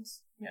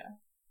Fearns. Yeah.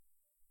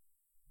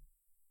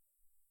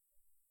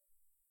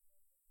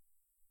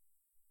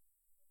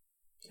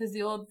 Because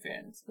the old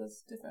Fearns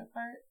was a different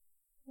art.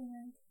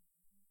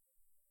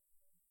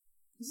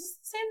 Is this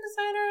the same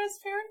designer as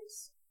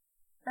Fearns?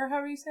 Or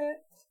however you say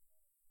it?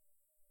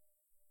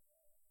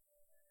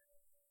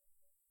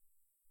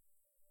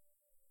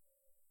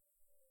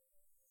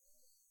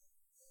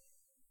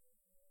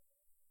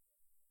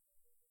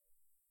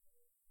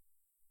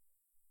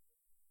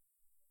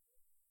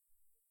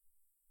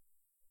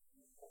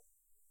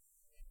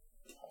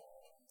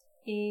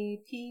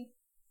 AP.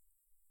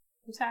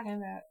 We're talking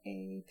about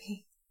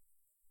AP.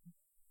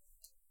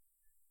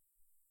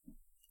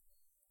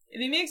 If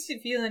it makes you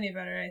feel any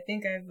better, I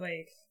think I've,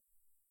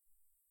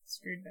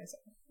 screwed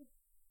myself.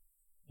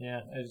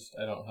 Yeah,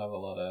 I don't have a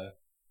lot of...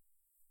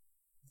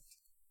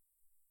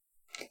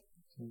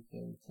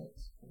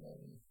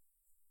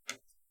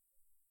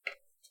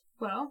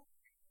 Well,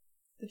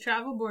 the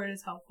travel board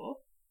is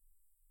helpful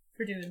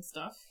for doing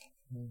stuff.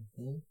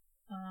 Mm-hmm.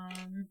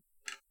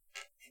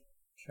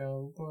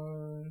 Travel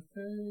board,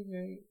 very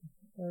great.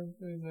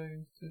 Everybody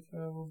likes the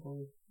travel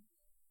board.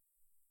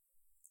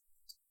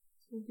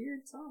 It's a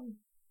weird song.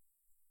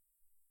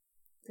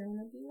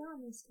 Gonna be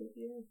honest with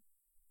you.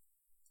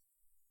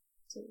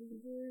 It's a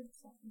weird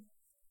song.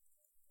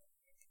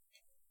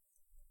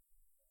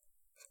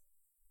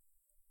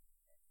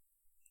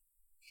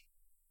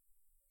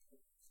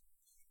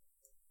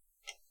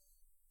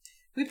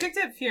 We picked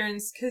up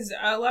Fearns because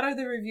a lot of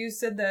the reviews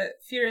said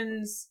that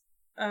Fearns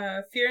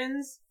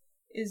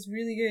is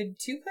really good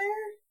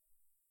 2-player.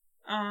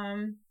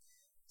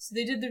 So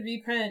they did the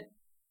reprint,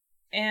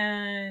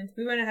 and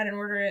we went ahead and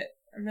ordered it.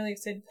 I'm really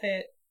excited to play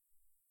it.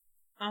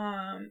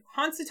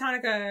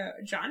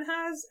 Hansatonica John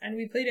has, and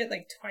we played it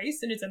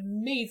twice, and it's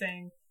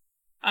amazing.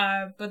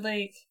 But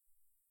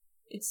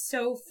it's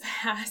so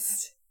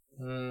fast.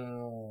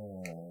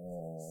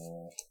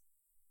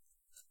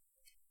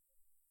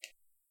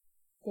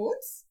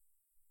 Boats?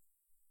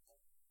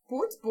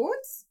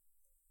 Boats?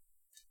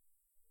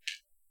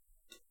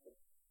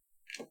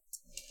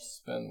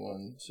 Spend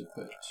 1 to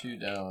put 2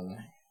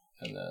 down,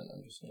 and then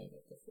I'm just gonna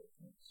get the 4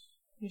 points.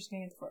 You're just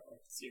gonna get the 4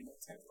 points. So your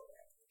boat's gonna go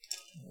away.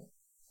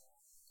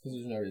 Because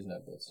there's no reason to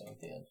have boats down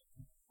at the end.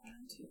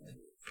 1, 2,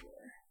 3, 4.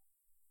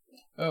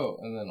 Oh,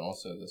 and then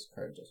also this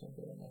card doesn't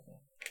go in my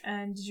thing.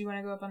 And did you want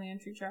to go up on the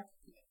entry track?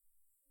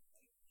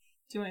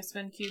 Do you want to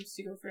spend cubes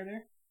to go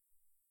further?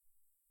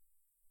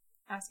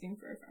 Asking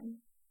for a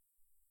friend.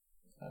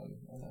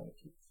 I'm out of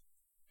cubes.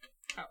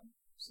 Oh.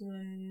 So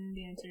then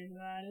the answer to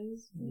that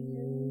is...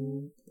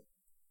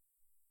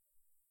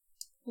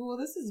 Well,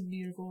 this is a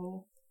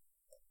beautiful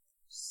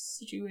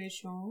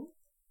situation.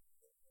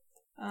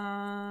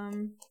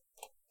 I'm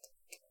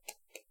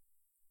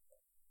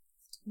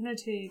gonna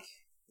take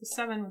the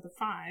 7 with a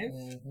 5,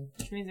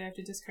 which means I have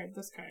to discard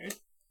this card.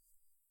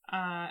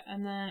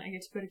 And then I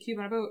get to put a cube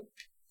on a boat.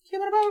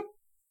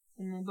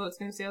 And the boat's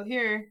gonna sail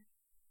here.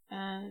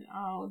 And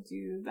I'll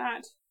do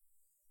that.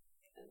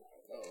 And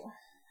that'll go.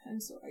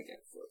 And so I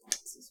get 4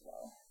 points as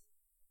well.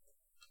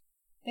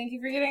 Thank you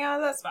for getting out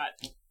of that spot.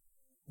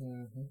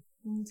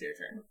 It's your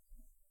turn.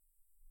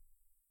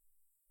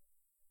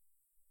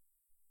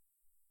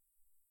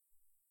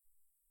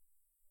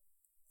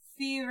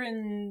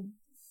 Firenze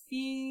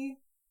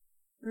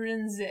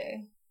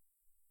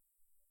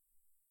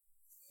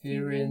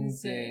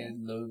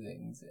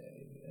Loathingze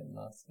in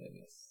Las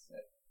Vegas.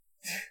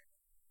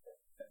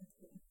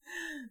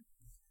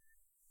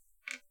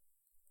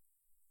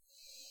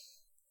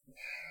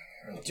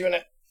 I'm doing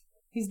it.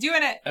 He's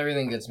doing it.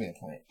 Everything gets me a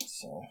point,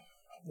 so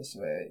This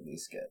way I at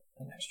least get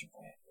an extra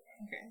point.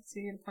 Okay, so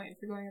you get a point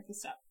for going up the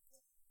step.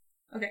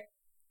 Okay.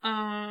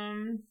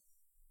 Oh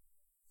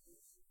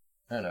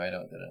no, I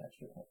don't get an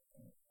extra point.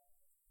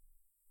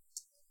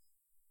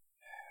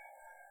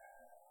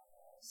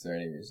 Is there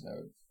any reason I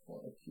would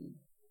want a cube?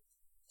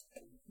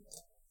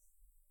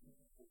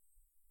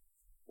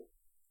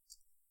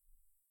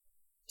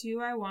 Do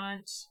I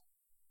want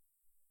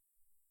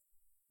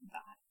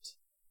that?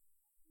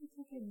 I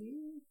think I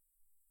do.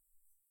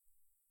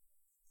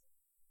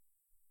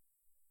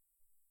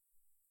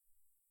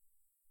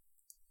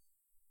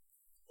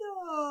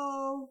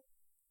 No.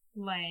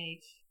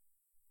 Like,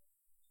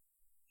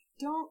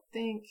 don't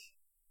think.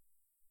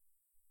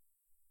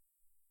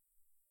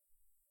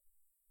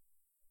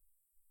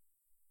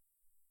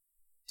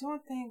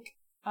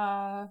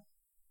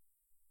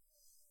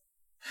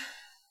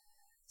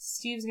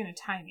 Steve's gonna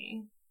tie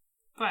me,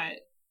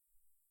 but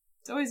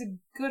it's always a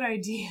good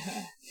idea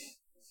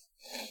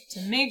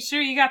to make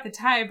sure you got the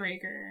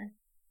tiebreaker,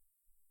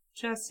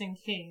 just in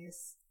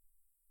case.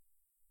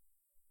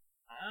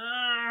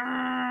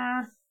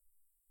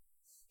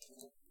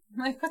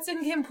 Like, what's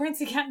in-game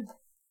points again?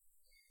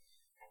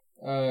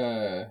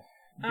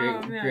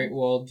 Great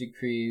Wall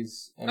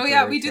decrees. Oh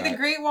yeah, we do the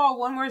Great Wall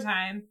one more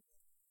time.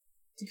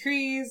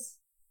 Decrees,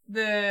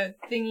 the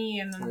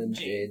thingy, and then the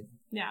jade.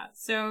 Yeah,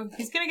 so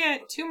he's gonna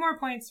get 2 more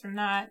points from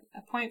that,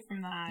 a point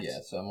from that.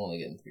 Yeah, so I'm only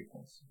getting 3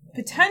 points.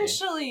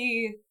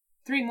 Potentially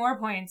 3 more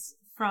points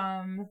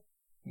from...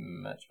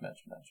 Matchmaker,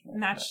 make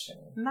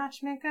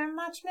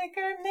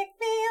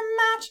me a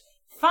match,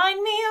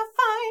 find me a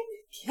find,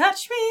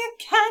 catch me a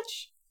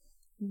catch.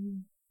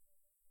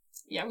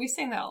 Yeah, we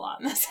sing that a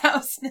lot in this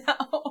house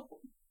now.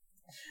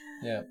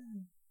 Yeah.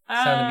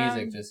 Sound of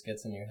music just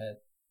gets in your head.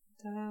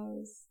 It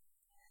does.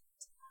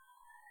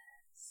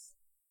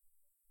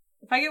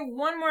 If I get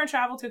 1 more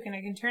travel token,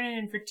 I can turn it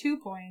in for 2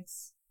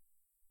 points.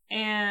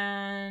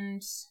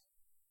 And...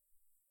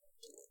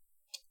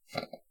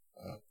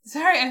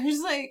 Sorry, I'm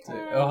just like...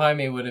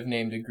 Ohaime would have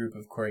named a group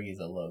of corgis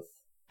a loaf.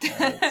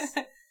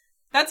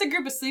 That's a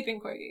group of sleeping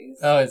corgis.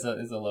 Oh, it's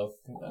a loaf.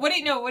 What do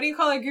you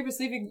call a group of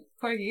sleeping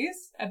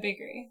corgis? A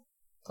bakery.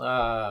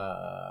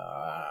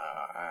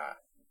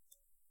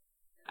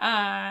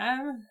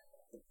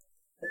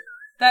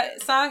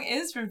 That song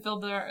is from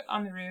Fiddler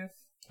on the Roof.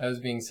 I was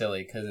being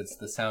silly because it's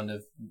the sound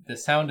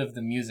of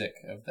the music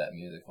of that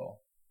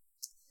musical.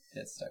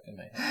 Gets stuck in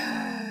my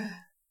head.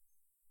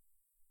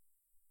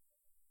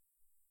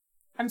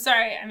 I'm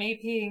sorry, I'm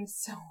APing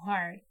so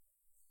hard.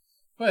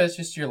 Well, it's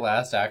just your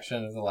last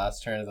action of the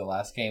last turn of the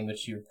last game,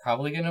 which you're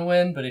probably going to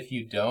win, but if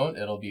you don't,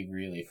 it'll be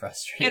really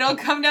frustrating. It'll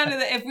come down to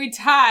if we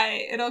tie,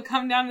 it'll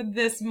come down to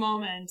this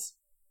moment.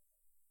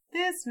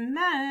 This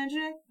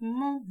magic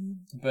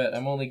moment. But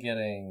I'm only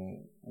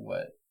getting,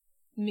 what?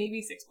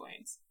 Maybe 6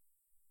 points.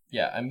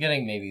 Yeah, I'm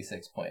getting maybe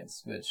 6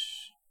 points,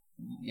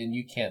 and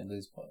you can't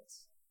lose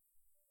points.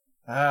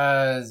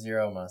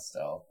 Zero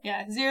Mustel.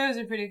 Yeah, Zero's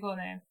a pretty cool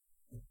name.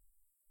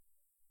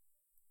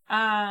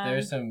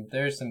 There's some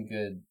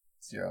good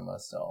Zero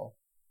Mustel.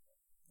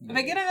 If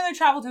I get another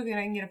travel token,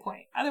 I can get a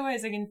point.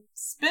 Otherwise, I can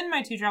spend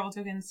my 2 travel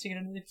tokens to get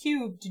another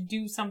cube to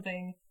do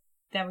something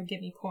that would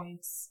get me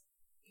points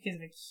because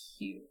of a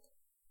cube.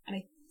 And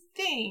I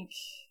think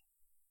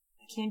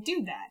I can't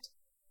do that.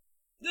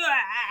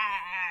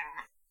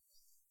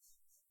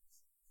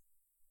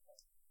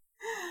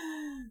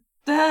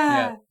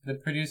 Yeah, the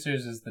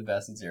Producers is the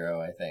best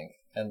Zero, I think,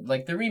 and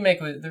like the remake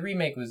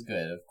was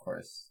good, of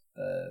course.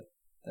 The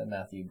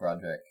Matthew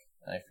Broderick,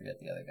 I forget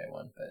the other guy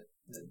one, but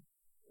the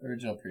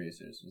original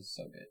Producers was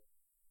so good.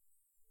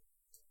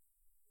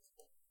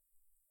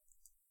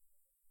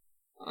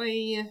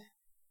 Oy.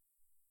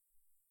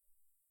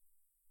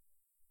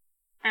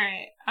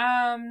 Alright,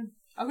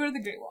 I'll go to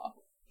the Great Wall.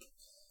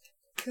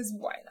 Because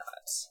why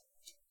not?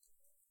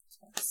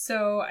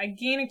 So I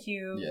gain a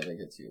cube. Yeah, that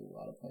gets you a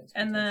lot of points.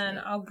 And then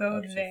I'll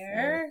go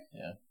there.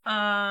 4. Yeah.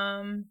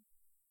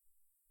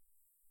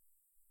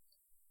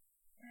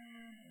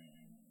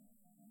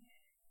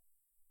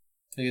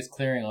 I guess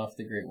clearing off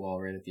the Great Wall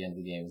right at the end of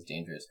the game is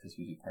dangerous because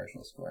we do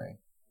partial scoring.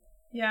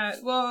 Yeah,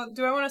 well,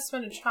 do I want to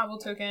spend a travel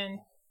token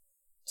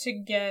to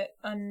get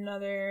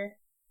another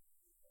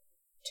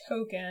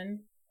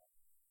token?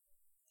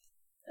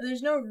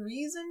 There's no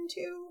reason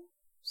to,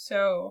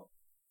 so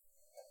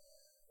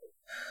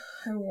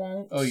I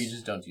won't. Oh, you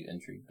just don't do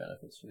intrigue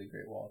benefits for the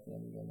Great Wall at the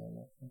end of the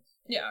game.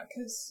 Yeah,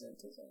 because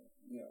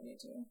you don't need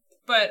to.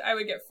 But I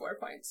would get 4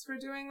 points for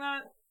doing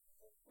that.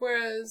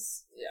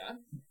 Whereas, yeah,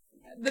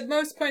 the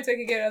most points I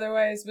could get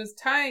otherwise was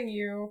tying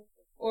you,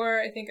 or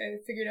I think I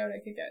figured out I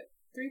could get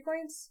 3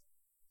 points.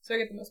 So I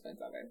get the most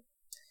points that way.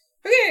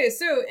 Okay,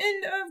 so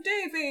end of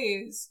day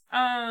phase.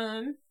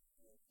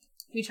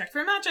 We checked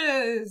for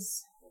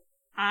matches.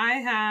 I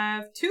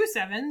have 2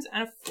 7s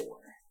and a 4.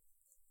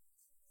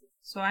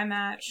 So I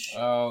match.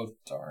 Oh,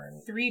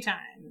 darn. 3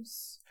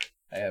 times.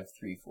 I have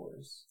 3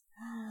 4s.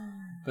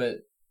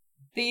 But.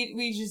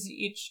 We just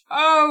each.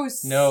 Oh,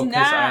 snaps. No,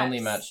 because I only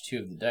match 2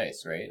 of the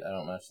dice, right? I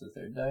don't match the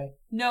 3rd die?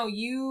 No,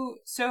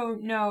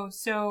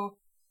 So.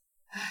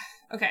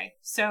 Okay,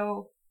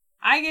 so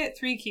I get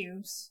 3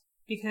 cubes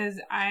because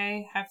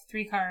I have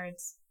 3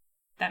 cards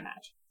that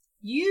match.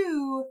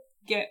 You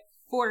get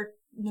 4.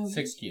 No,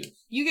 6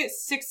 cubes. You get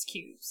 6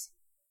 cubes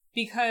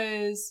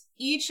because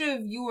each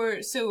of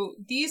your. So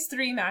these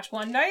 3 match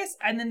 1 dice,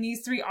 and then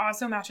these 3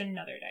 also match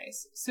another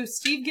dice. So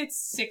Steve gets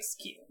 6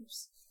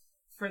 cubes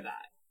for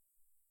that.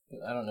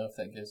 I don't know if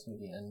that gives me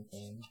the end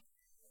game.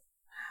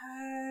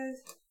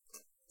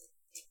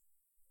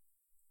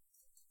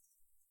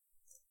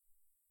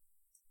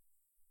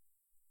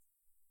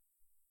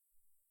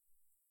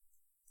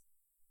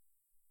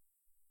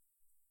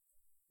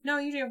 No,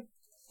 you do.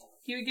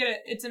 You would get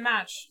it. It's a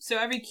match. So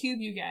every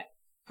cube you get,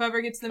 whoever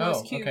gets the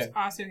most cubes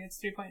also gets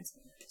 3 points.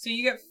 So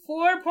you get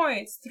 4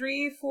 points,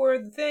 3 for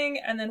the thing,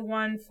 and then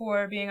 1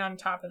 for being on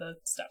top of the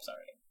steps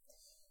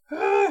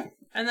already.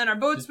 And then our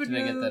boats would move.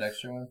 Did I get that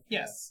extra one?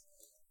 Yes.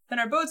 Then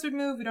our boats would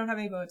move. We don't have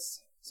any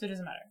boats, so it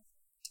doesn't matter.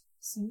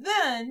 So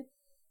then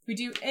we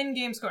do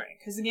in-game scoring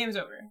because the game's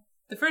over.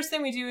 The first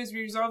thing we do is we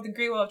resolve the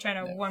Great Wall of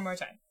China one more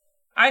time.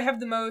 I have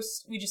the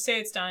most. We just say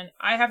it's done.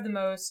 I have the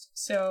most,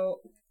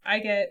 so I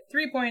get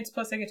 3 points,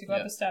 plus I get to go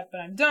up a step,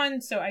 but I'm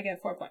done, so I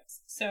get 4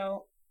 points.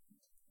 So,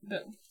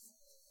 boom.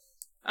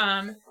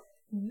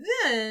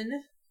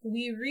 Then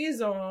we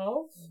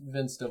resolve.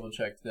 Vince double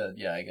checked that.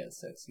 Yeah, I got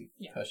 6.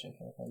 Question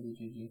from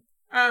BGG.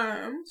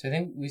 So I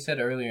think we said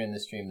earlier in the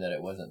stream that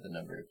it wasn't the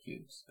number of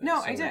cubes.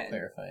 No, so I did.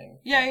 Clarifying.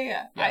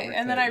 Yeah.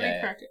 Then I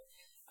recorrected.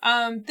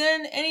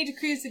 Then any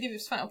decrees that give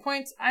us final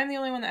points. I'm the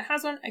only one that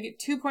has one. I get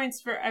 2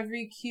 points for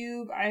every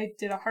cube I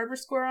did a harbor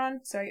score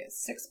on, so I get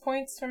 6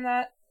 points from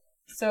that.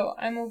 So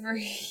I'm over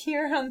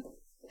here on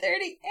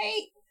 38.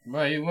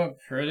 Well, you went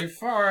pretty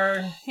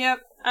far.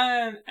 Yep.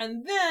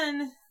 And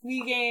then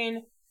we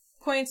gain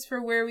points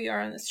for where we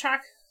are on this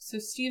track. So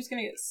Steve's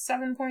gonna get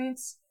 7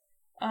 points.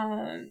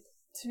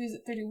 So he's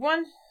at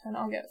 31, and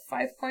I'll get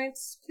 5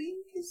 points,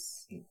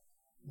 please.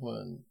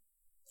 1,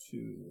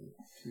 2,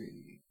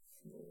 3,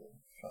 4,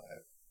 5.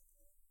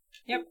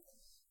 Yep.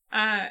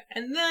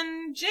 And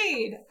then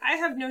Jade. I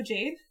have no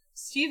Jade.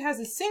 Steve has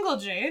a single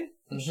Jade,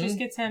 which just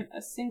gets him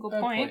a single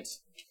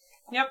point.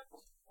 Yep.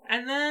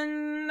 And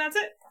then that's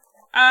it.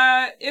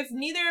 If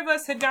neither of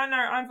us had gotten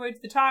our envoy to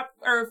the top,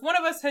 or if one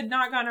of us had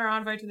not gotten our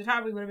envoy to the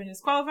top, we would have been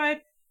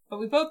disqualified. But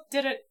we both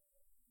did it.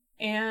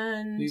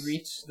 And we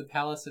reached the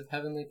Palace of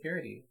Heavenly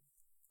Purity.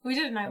 We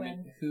did, and I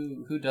win.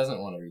 Who doesn't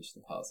want to reach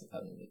the Palace of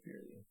Heavenly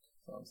Purity?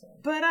 That's what I'm saying.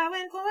 But I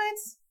win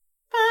points.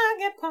 I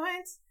get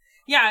points.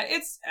 Yeah,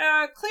 it's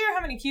clear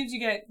how many cubes you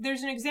get.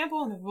 There's an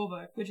example in the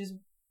rulebook, which is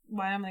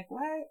why I'm like,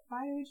 why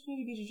do we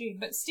need a BGG?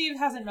 But Steve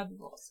hasn't read the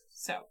rules,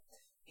 so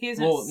he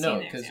hasn't seen the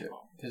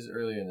example. Because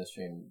earlier in the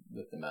stream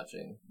with the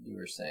matching, you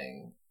were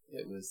saying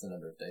it was the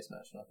number of dice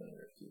matched, not the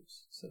number of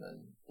cubes. So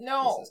then,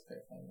 this is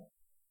clarifying that.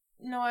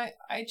 No,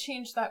 I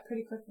changed that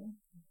pretty quickly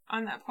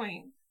on that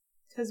point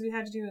because we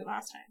had to do it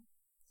last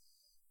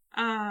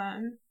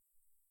time.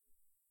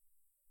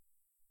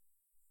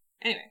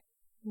 Anyway,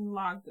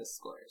 log the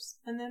scores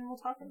and then we'll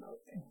talk about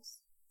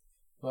things.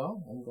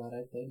 Well, I'm glad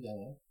I played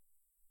yellow.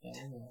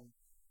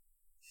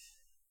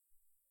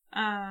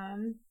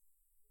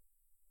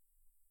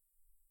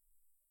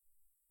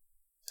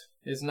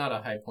 It's not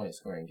a high point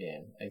scoring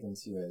game. I can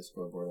see why the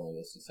scoreboard only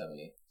goes to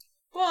 70.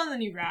 Well, and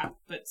then you wrap,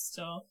 but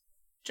still.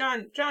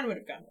 John would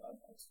have gotten a lot of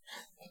points.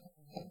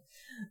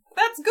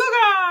 That's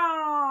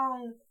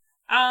Gugong!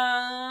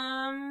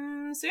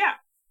 So yeah.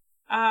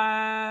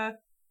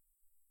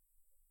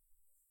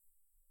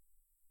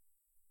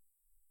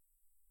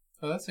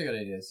 Oh, that's a good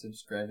idea.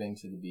 Subscribing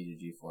to the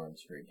BGG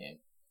forums for a game.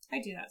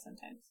 I do that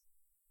sometimes.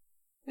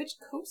 Which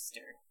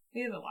coaster?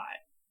 We have a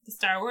lot. The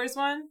Star Wars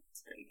one?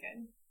 It's pretty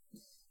good.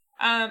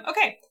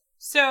 Okay.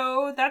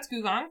 So that's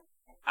Gugong.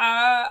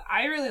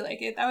 I really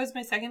like it. That was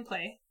my second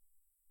play.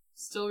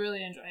 Still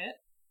really enjoy it.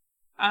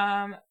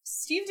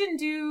 Steve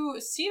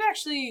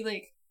actually,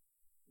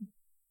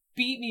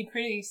 beat me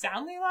pretty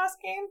soundly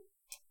last game.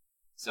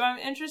 So I'm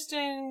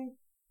interested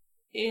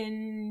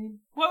in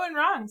what went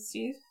wrong,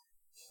 Steve.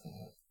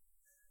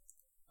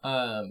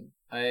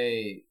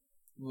 I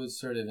was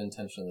sort of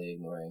intentionally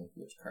ignoring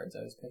which cards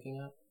I was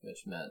picking up,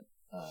 which meant,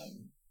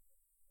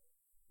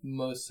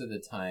 most of the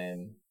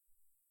time,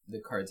 the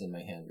cards in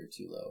my hand were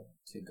too low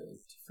to go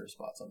for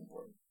spots on the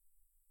board.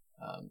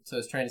 So I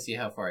was trying to see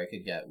how far I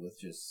could get with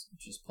just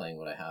playing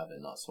what I have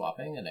and not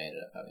swapping, and I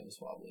ended up having to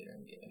swap later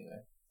in the game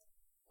anyway.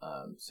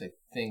 So I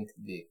think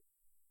the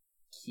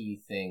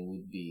key thing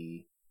would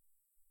be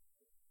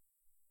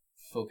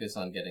focus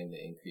on getting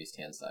the increased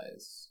hand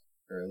size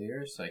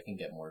earlier so I can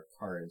get more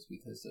cards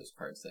because those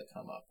cards that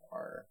come up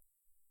are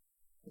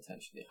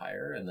potentially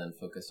higher, and then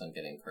focus on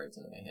getting cards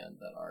into my hand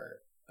that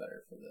are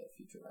better for the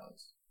future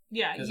rounds.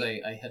 Yeah, because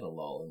I hit a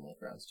lull in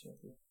rounds 2 and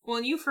 3. Well,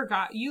 and you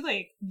forgot. You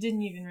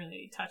didn't even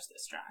really touch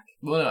this track.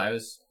 Well, no, I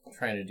was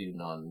trying to do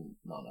non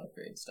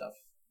upgrade stuff.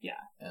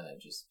 Yeah, and I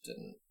just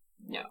didn't.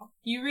 No,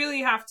 you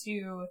really have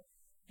to.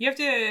 You have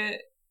to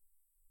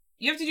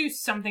do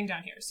something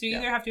down here. So you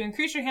either have to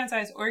increase your hand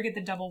size or get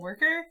the double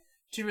worker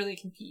to really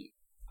compete.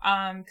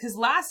 Because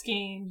last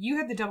game, you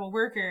had the double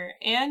worker,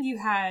 and you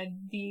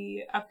had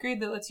the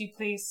upgrade that lets you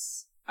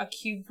place a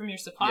cube from your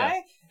supply.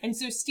 Yeah. And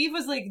so Steve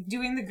was, like,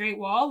 doing the Great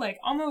Wall, like,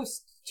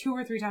 almost 2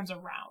 or 3 times a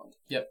round.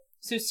 Yep.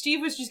 So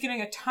Steve was just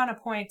getting a ton of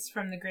points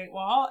from the Great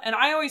Wall, and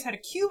I always had a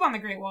cube on the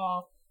Great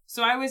Wall,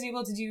 so I was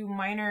able to do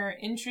minor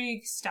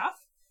intrigue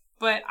stuff.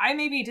 But I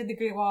maybe did the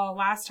Great Wall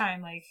last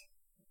time, like,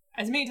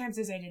 as many times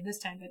as I did this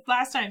time. But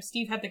last time,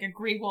 Steve had, like, a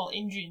Great Wall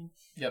engine.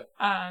 Yep.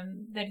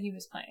 That he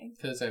was playing.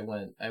 Because I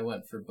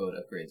went for boat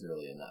upgrades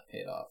early, and that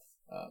paid off.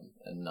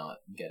 And not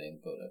getting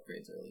boat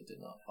upgrades early did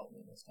not help me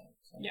this time.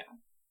 So.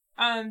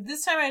 Yeah.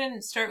 This time I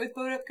didn't start with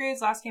boat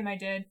upgrades. Last game I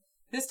did.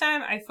 This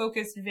time I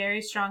focused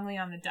very strongly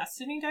on the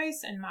Destiny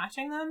dice and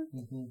matching them.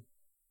 Mm-hmm.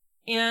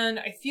 And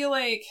I feel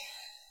like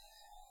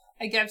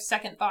I gave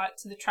second thought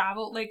to the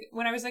travel. Like,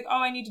 when I was like,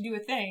 oh, I need to do a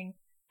thing,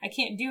 I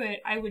can't do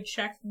it, I would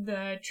check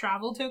the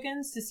travel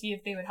tokens to see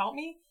if they would help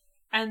me.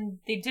 And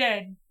they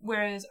did,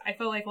 whereas I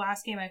felt like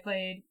last game I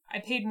played, I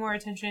paid more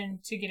attention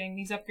to getting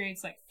these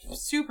upgrades, like,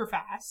 super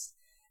fast.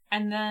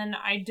 And then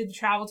I did the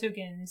travel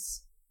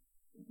tokens,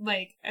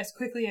 like, as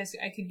quickly as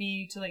I could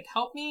be to, like,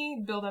 help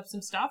me build up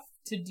some stuff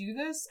to do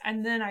this.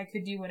 And then I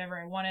could do whatever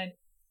I wanted.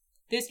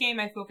 This game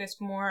I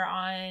focused more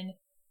on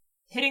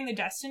hitting the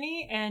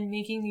Destiny and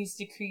making these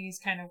decrees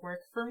kind of work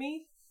for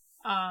me.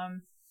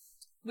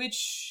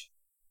 Which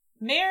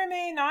may or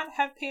may not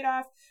have paid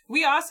off.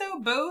 We also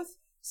both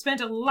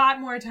spent a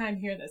lot more time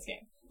here this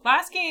game.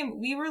 Last game,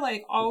 we were,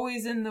 like,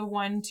 always in the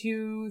 1,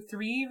 2,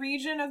 3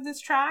 region of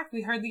this track.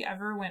 We hardly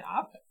ever went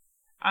up.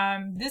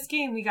 This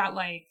game, we got,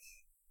 like,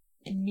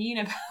 mean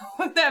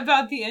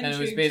about the intrigue. And it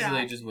was basically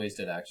track. just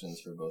wasted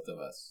actions for both of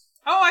us.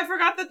 Oh, I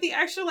forgot that the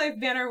Extra Life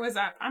banner was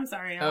up. I'm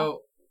sorry, y'all.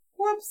 Oh.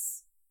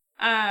 Whoops.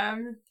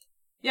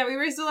 Yeah, we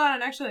raced a lot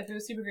on Extra Life. It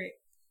was super great.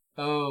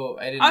 Oh,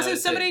 I didn't Also,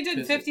 somebody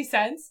did 50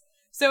 cents.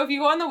 So if you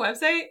go on the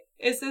website,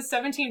 it says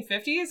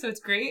 1750, so it's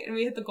great, and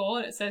we hit the goal,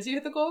 and it says you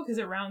hit the goal because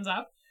it rounds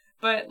up.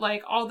 But,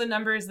 like, all the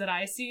numbers that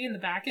I see in the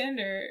back end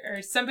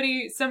are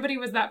somebody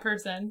was that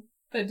person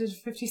that did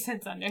 50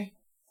 cents under.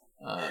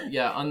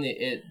 Yeah, on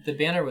the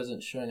banner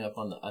wasn't showing up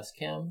on the US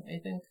cam, I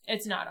think.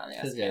 It's not on the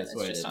US cam, Yeah, it's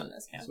just on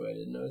this cam. That's why I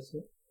didn't notice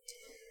it.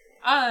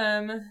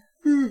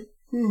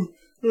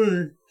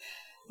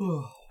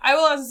 I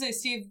will also say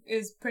Steve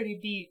is pretty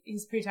beat.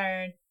 He's pretty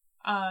tired.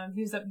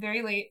 He was up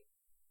very late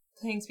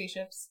playing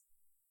spaceships.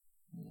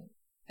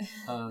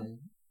 But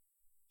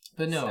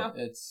no, so,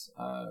 it's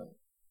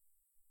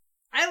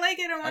I like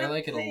it. I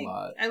like it a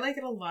lot. I like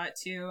it a lot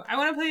too. I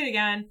want to play it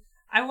again.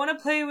 I want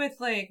to play with,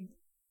 like,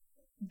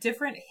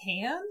 different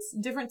hands,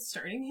 different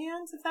starting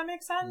hands, if that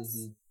makes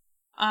sense.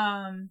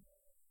 Mm-hmm.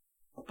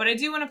 But I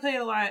do want to play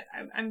it a lot.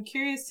 I'm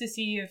curious to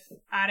see if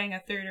adding a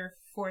third or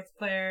fourth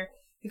player,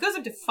 it goes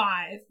up to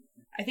 5.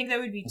 I think that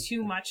would be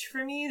too much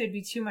for me. There'd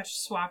be too much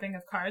swapping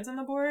of cards on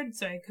the board,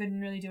 so I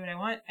couldn't really do what I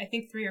want. I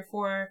think 3 or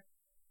 4.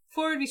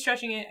 4 would be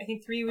stretching it. I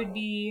think 3 would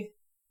be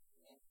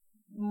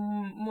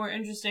more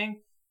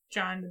interesting.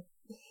 John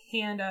would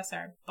hand us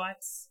our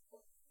butts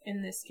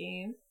in this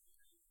game.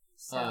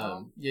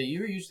 So. Yeah, you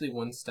were usually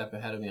one step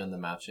ahead of me on the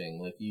matching.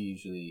 Like, you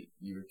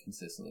were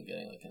consistently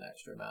getting, like, an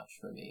extra match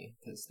for me,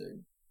 because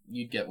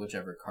you'd get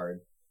whichever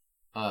card.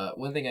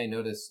 One thing I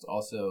noticed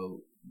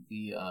also,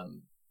 the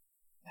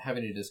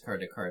having to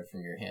discard a card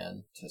from your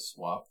hand to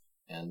swap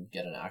and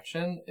get an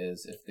action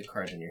is if the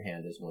card in your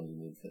hand is one you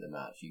need for the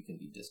match, you can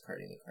be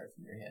discarding the card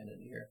from your hand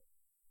into here.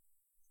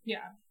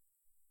 Yeah.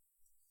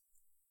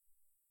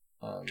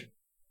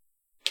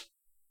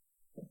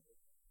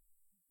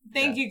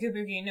 Thank you,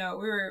 Kabuki. No,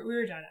 we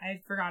were done. I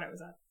forgot it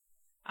was up.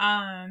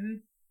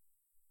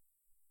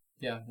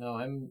 Yeah, no,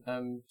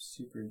 I'm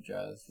super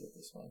jazzed with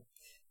this one.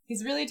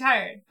 He's really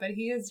tired, but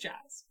he is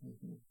jazzed.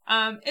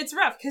 Mm-hmm. It's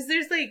rough because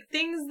there's, like,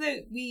 things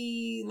that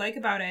we like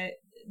about it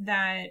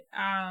that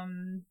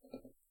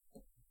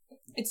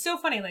it's so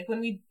funny. Like, when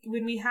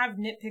we have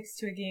nitpicks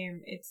to a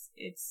game,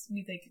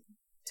 we, like,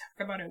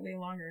 talk about it way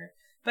longer.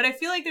 But I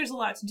feel like there's a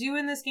lot to do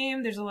in this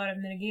game. There's a lot of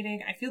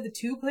mitigating. I feel the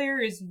 2-player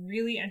is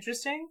really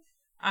interesting.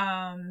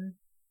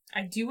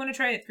 I do want to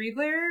try it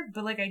 3-player,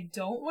 but, like, I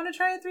don't want to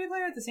try it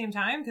 3-player at the same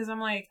time because I'm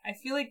like, I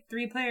feel like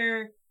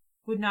 3-player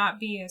would not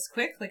be as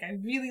quick. Like, I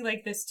really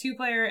like this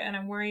 2-player, and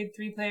I'm worried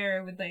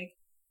 3-player would, like,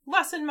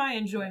 lessen my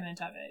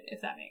enjoyment of it, if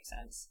that makes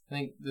sense. I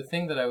think the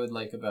thing that I would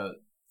like about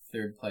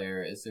 3rd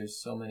player is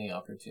there's so many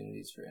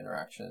opportunities for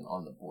interaction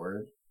on the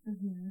board.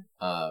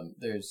 Mm-hmm.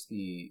 There's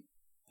the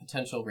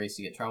potential race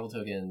to get travel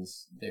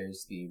tokens.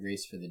 There's the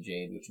race for the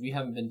Jade, which we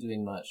haven't been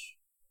doing much.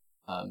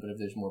 But if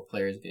there's more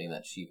players getting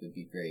that sheep, would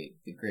be great.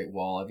 The Great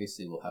Wall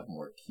obviously will have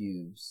more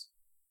cubes.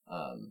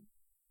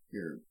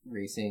 You're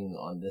racing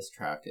on this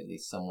track at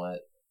least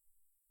somewhat.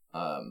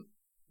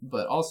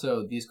 But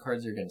also these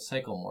cards are going to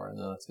cycle more, and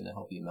that's going to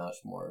help you match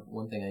more.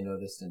 One thing I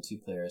noticed in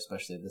 2-player,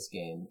 especially this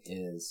game,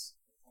 is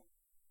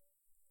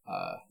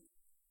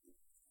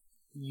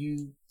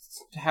you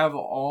have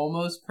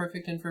almost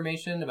perfect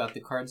information about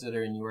the cards that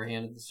are in your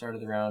hand at the start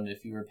of the round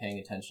if you were paying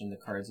attention to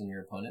cards in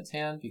your opponent's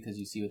hand because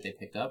you see what they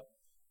picked up.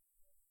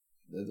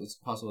 It's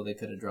possible they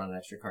could have drawn an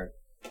extra card.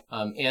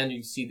 And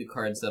you see the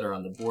cards that are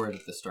on the board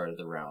at the start of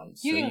the round.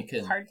 So you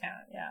can card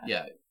count, yeah.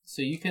 Yeah,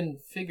 so you can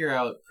figure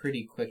out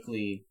pretty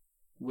quickly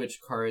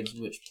which cards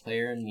which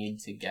player need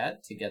to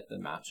get the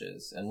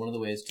matches. And one of the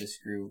ways to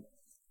screw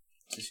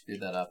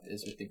that up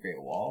is with the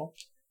Great Wall.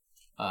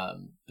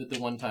 But the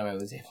one time I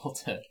was able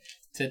to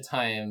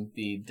time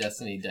the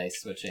Destiny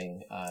dice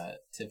switching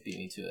to beat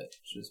me to it,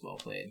 which was well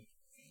played.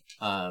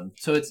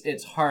 So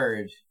it's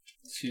hard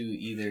to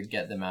either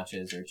get the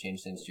matches or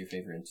change things to your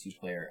favor in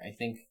 2-player. I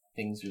think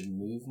things would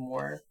move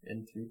more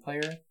in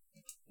 3-player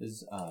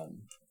because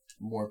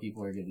more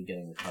people are going to be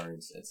getting the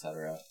cards,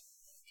 etc.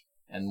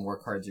 And more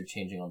cards are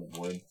changing on the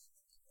board.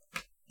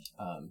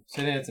 So I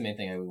think that's the main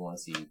thing I would want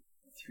to see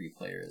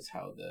 3-player is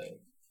how the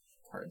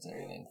cards and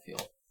everything feel.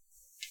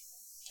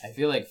 I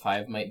feel like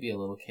 5 might be a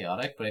little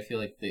chaotic, but I feel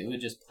like it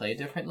would just play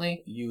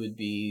differently. You would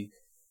be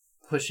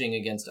pushing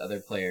against other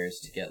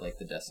players to get like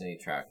the Destiny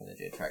track and the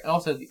Jade track. And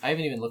also, I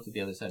haven't even looked at the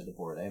other side of the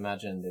board. I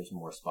imagine there's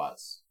more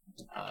spots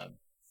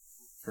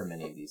for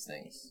many of these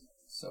things.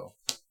 So,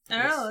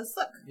 let's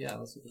look. Yeah,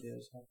 let's look at the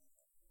other side.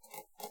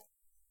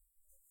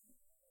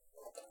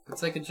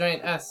 It's like a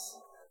giant S.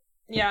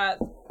 Yeah,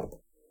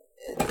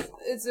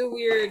 it's a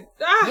weird.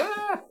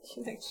 Ah!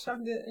 She like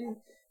shoved it in.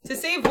 To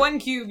save 1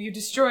 cube, you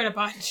destroyed a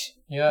bunch.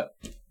 Yep,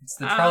 it's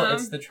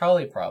the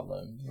trolley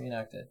problem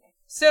reenacted.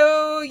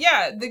 So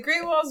yeah, the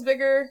Great Wall's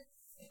bigger.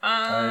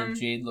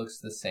 Jade looks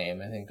the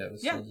same. I think that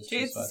was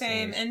Jade's the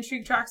same.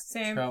 Intrigue track's the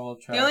same. Travel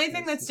track. The only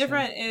thing that's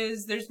different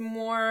is there's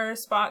more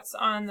spots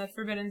on the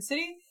Forbidden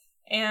City,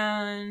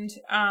 and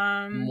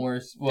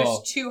there's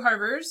 2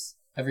 harbors.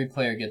 Every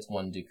player gets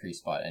 1 decrease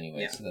spot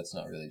anyway, so that's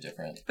not really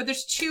different. But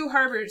there's 2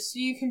 harbors, so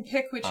you can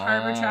pick which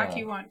harbor track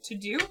you want to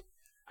do,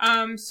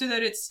 so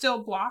that it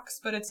still blocks,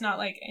 but it's not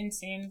like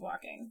insane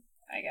blocking,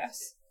 I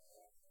guess.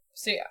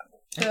 So yeah.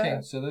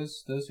 Okay, so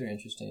those are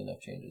interesting enough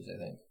changes, I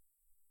think.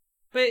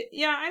 But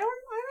yeah, I don't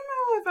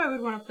know if I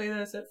would want to play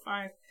this at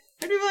 5.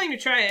 I'd be willing to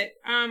try it.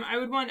 I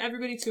would want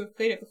everybody to have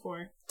played it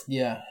before.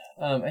 Yeah,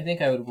 I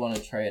think I would want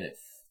to try it at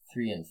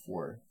 3 and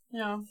 4.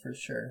 Yeah, for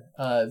sure.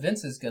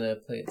 Vince is gonna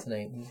play it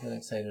tonight. He's been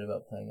excited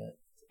about playing it.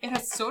 It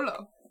has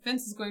solo.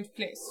 Vince is going to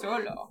play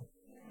solo,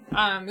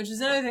 which is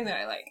another thing that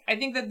I like. I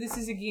think that this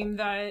is a game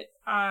that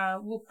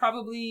we'll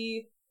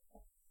probably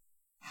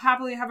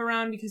happily have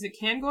around because it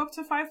can go up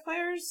to 5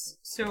 players.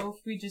 So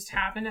if we just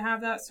happen to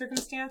have that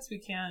circumstance, we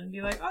can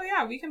be like, oh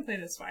yeah, we can play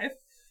this 5.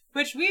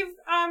 Which we've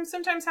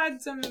sometimes had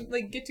some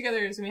like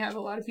get-togethers, and we have a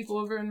lot of people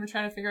over, and we're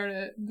trying to figure out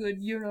a good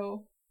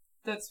Euro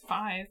that's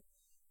 5.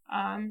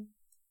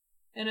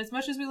 And as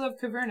much as we love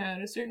Caverna,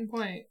 at a certain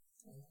point,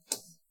 it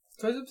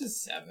goes up to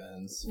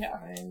 7. Yeah.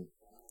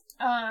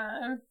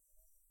 Fine.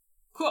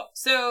 Cool.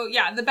 So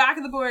yeah, the back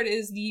of the board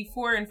is the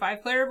 4 and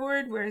 5 player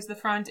board, whereas the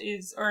front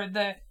is,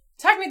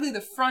 technically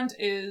the front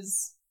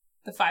is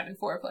the 5 and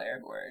 4 player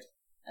board,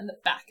 and the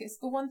back is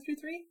the 1 through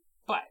 3.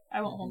 But I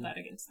won't hold that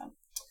against them.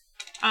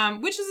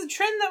 Which is a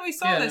trend that we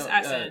saw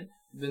in.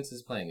 Vince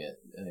is playing it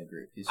in a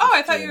group.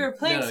 I thought you were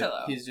playing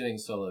solo. He's doing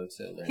solo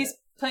to learn. He's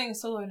playing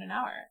solo in an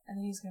hour, and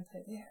then he's going to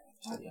play there.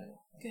 Okay. Yeah.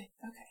 Good.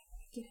 Okay. I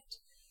get it.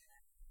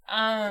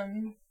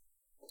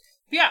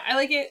 But yeah, I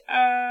like it.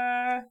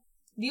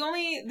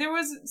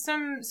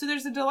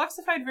 There's a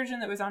deluxeified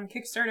version that was on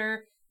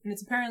Kickstarter, and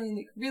it's apparently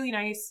like really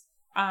nice.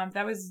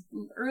 That was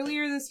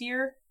earlier this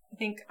year, I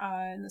think,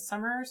 in the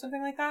summer or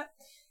something like that.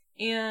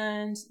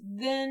 And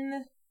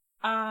then,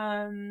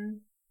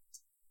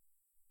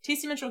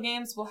 Tasty Mitchell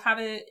Games will have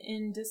it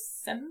in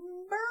December,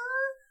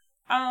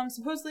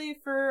 supposedly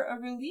for a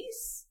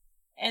release.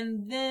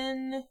 And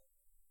then,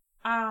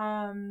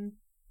 the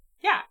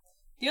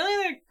only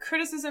other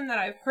criticism that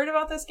I've heard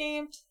about this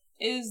game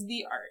is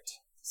the art.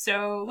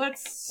 So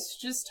let's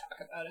just talk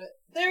about it.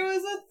 There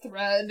was a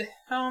thread.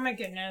 Oh my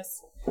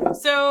goodness.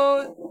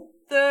 So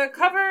the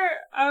cover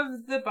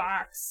of the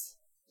box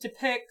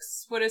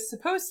depicts what is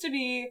supposed to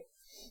be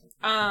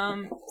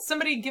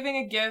somebody giving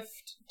a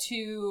gift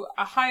to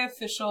a high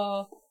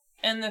official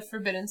in the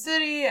Forbidden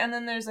City, and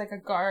then there's like a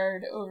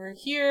guard over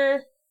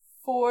here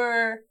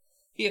for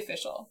the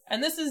official.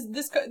 And this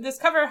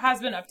cover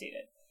has been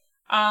updated.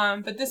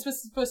 But this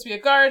was supposed to be a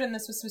guard, and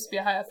this was supposed to be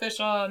a high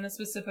official, and this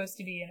was supposed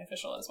to be an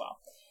official as well.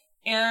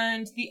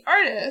 And the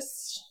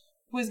artist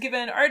was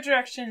given art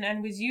direction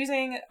and was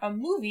using a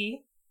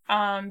movie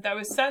that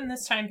was set in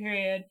this time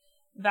period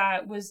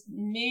that was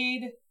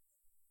made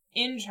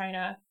in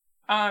China,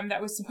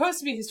 that was supposed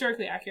to be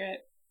historically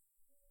accurate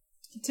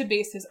to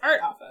base his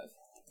art off of.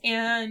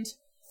 And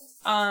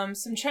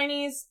some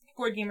Chinese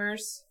board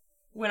gamers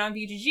went on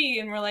BGG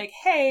and were like,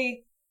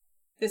 hey,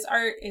 this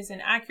art is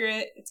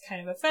inaccurate, it's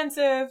kind of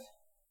offensive,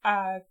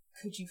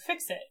 could you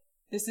fix it?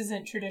 This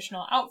isn't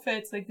traditional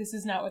outfits, like this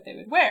is not what they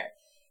would wear.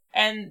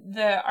 And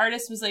the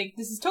artist was like,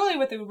 this is totally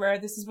what they would wear,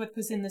 this is what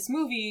was in this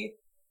movie.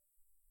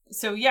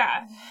 So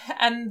yeah,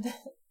 and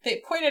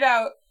they pointed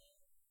out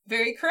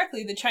very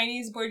correctly, the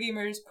Chinese board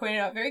gamers pointed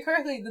out very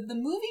correctly that the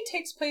movie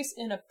takes place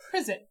in a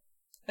prison.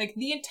 Like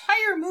the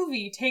entire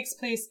movie takes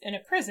place in a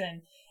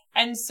prison.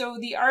 And so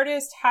the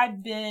artist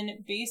had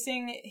been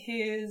basing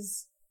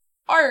his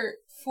art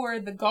for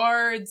the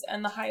guards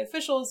and the high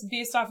officials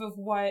based off of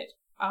what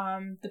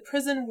the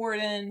prison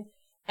warden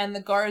and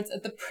the guards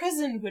at the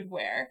prison would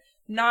wear,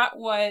 not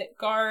what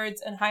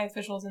guards and high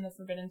officials in the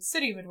Forbidden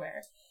City would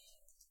wear.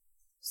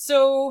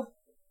 So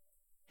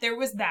there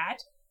was that.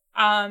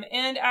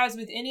 And as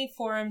with any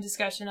forum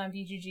discussion on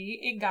BGG,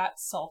 it got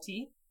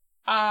salty.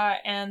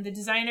 And the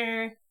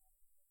designer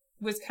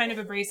was kind of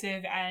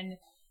abrasive and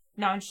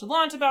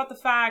nonchalant about the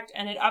fact,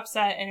 and it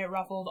upset and it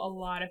ruffled a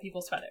lot of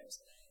people's feathers.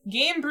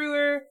 Game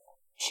Brewer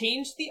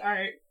changed the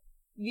art.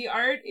 The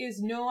art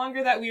is no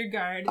longer that weird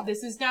guard.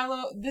 This is now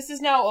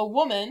a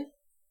woman,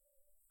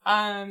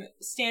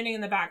 standing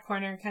in the back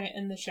corner, kind of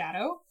in the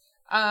shadow.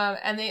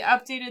 And they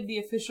updated the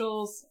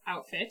official's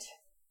outfit.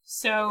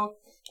 So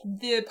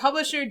the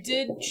publisher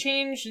did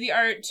change the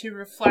art to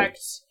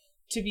reflect,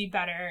 to be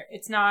better.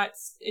 It's not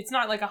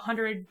like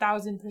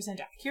 100,000%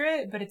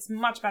 accurate, but it's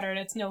much better, and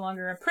it's no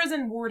longer a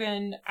prison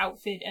warden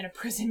outfit and a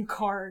prison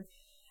guard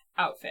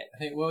outfit. I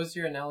think, what was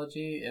your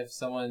analogy? If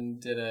someone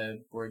did a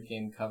board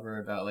game cover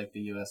about like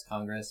the U.S.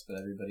 Congress, but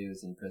everybody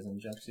was in prison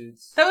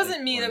jumpsuits? That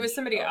wasn't me, that was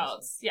somebody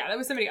else. Yeah, that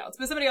was somebody else.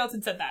 But somebody else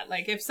had said that.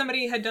 Like, if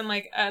somebody had done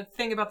like a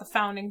thing about the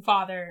founding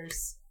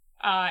fathers,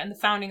 and the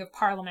founding of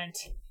Parliament,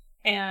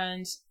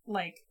 and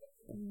like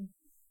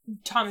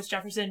Thomas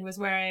Jefferson was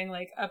wearing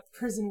like a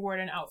prison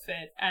warden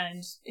outfit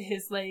and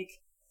his like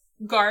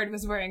guard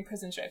was wearing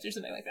prison stripes or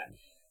something like that.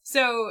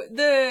 So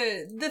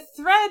the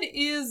thread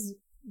is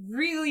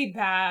really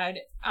bad.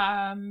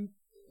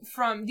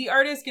 From the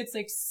artist gets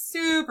like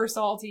super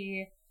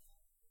salty,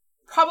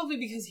 probably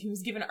because he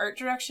was given art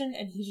direction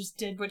and he just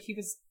did what he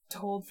was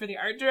told for the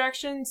art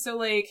direction. So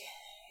like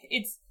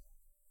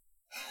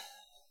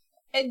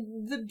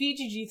the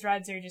BGG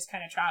threads are just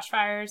kind of trash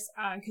fires,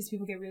 because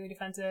people get really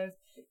defensive.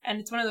 And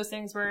it's one of those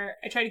things where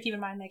I try to keep in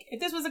mind, like, if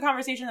this was a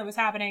conversation that was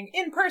happening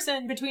in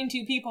person between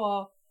two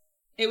people,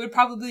 it would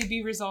probably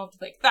be resolved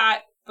like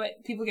that.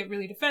 But people get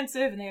really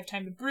defensive and they have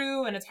time to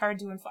brew, and it's hard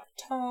to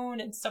inflect tone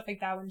and stuff like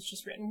that when it's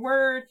just written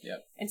word.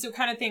 Yep. And so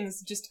kind of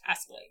things just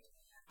escalate.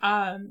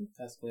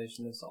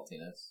 Escalation of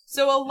saltiness.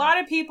 So a lot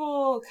of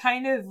people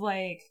kind of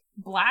like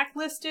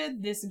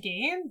blacklisted this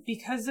game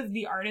because of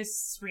the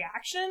artist's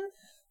reaction.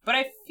 But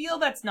I feel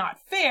that's not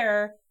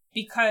fair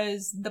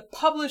because the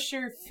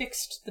publisher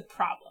fixed the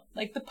problem.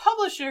 Like, the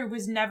publisher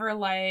was never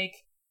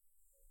like,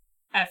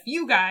 F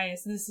you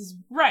guys, this is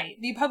right.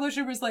 The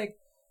publisher was like,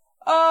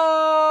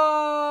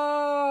 oh,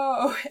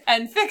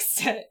 and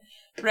fixed it,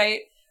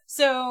 right?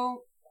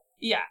 So,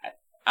 yeah.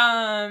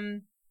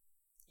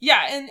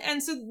 Yeah,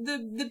 and so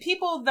the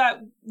people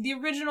that, the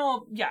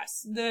original,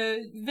 yes,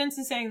 Vince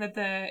is saying that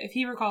if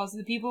he recalls,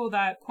 the people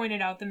that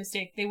pointed out the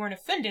mistake, they weren't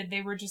offended,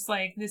 they were just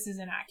like, this is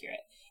inaccurate.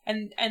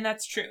 And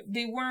that's true.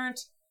 They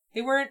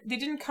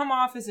didn't come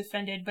off as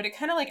offended, but it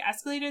kind of like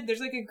escalated.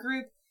 There's like a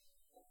group.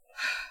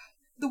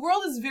 The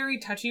world is very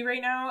touchy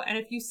right now. And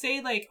if you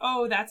say like,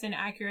 oh, that's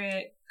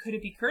inaccurate, could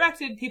it be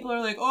corrected? People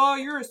are like, oh,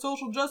 you're a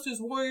social justice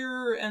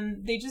warrior.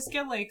 And they just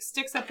get like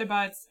sticks up their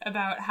butts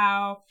about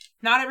how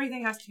not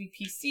everything has to be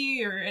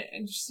PC, or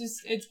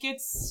it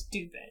gets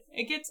stupid.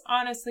 It gets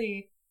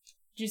honestly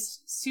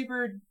just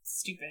super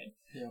stupid.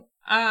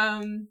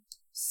 Yeah.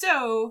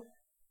 So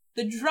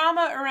the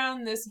drama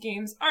around this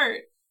game's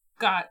art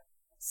got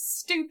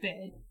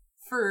stupid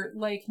for,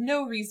 like,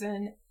 no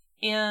reason,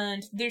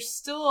 and there's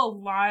still a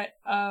lot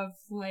of,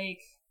 like,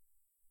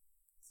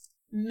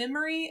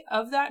 memory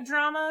of that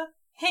drama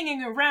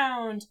hanging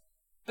around,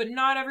 but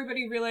not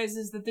everybody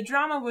realizes that the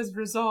drama was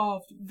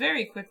resolved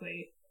very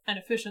quickly and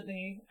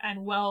efficiently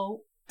and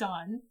well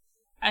done,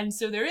 and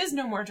so there is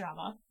no more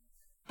drama,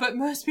 but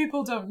most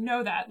people don't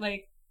know that.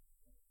 Like,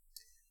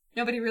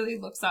 nobody really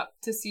looks up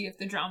to see if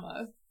the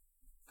drama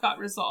got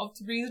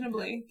resolved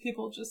reasonably.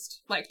 People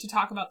just like to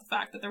talk about the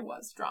fact that there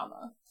was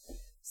drama.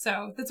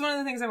 So that's one of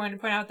the things I wanted to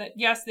point out, that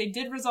yes, they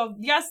did resolve.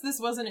 Yes, this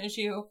was an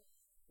issue.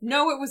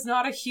 No, it was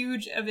not a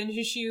huge of an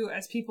issue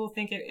as people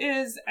think it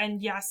is.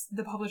 And yes,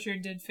 the publisher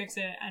did fix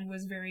it and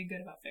was very good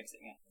about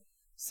fixing it.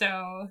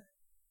 So,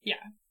 yeah.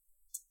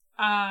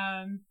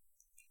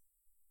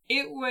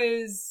 It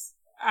was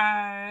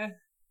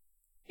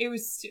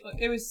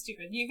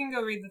stupid. You can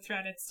go read the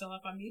thread. It's still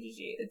up on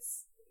BGG.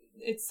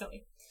 It's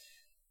silly.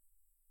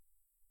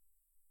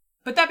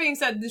 But that being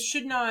said,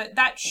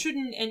 that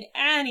shouldn't in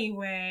any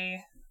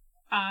way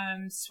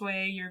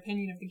sway your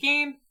opinion of the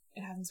game.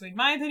 It hasn't swayed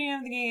my opinion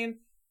of the game.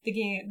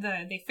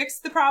 They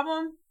fixed the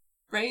problem,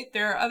 right?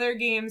 There are other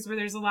games where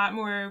there's a lot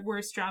more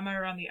worse drama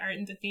around the art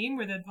and the theme,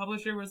 where the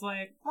publisher was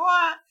like,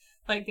 what?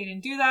 Like, they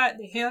didn't do that.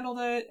 They handled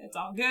it. It's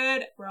all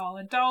good. We're all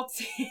adults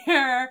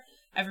here.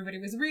 Everybody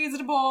was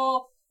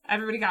reasonable.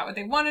 Everybody got what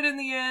they wanted in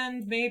the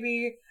end,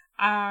 maybe.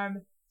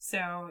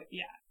 So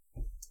yeah,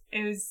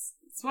 it's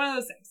one of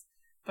those things.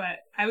 But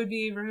I would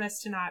be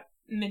remiss to not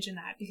mention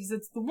that, because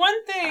it's the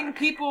one thing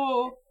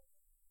people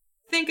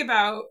think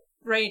about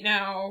right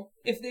now.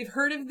 If they've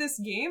heard of this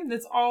game,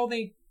 that's all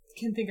they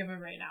can think of it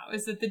right now,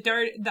 is that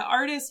the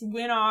artist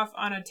went off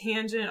on a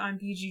tangent on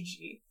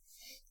BGG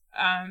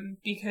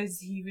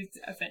because he was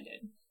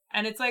offended.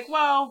 And it's like,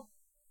 well,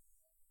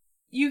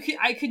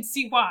 I could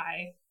see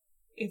why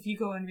if you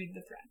go and read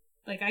the thread.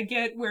 Like, I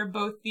get where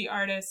both the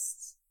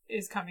artist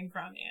is coming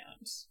from,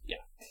 and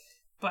yeah.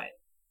 But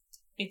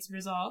it's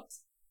resolved,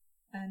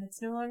 and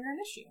it's no longer an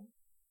issue.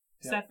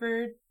 Except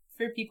for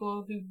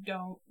people who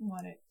don't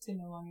want it to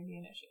no longer be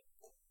an issue.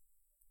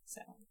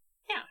 So,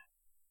 yeah.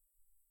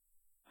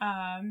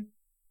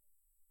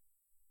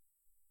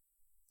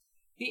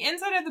 The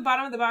inside at the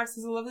bottom of the box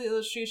is a lovely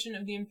illustration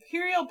of the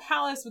Imperial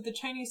Palace with the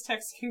Chinese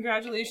text,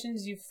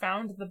 "Congratulations, you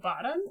found the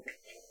bottom."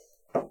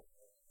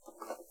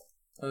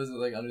 Oh, is it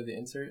like under the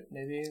insert,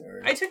 maybe?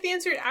 Or I took the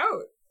insert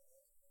out.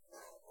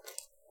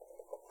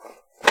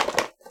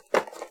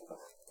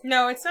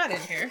 No, it's not in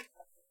here.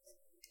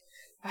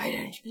 I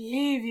don't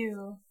believe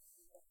you.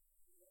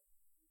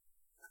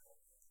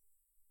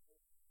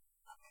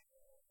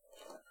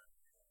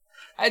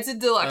 It's a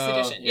deluxe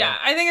edition. Yeah,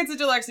 I think it's a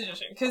deluxe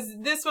edition. Because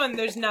this one,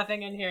 there's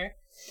nothing in here.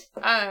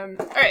 Alright,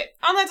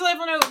 on that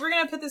delightful note, we're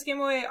going to put this game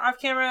away off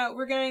camera.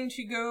 We're going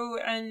to go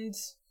and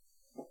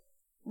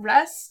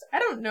rest. I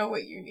don't know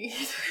what you need.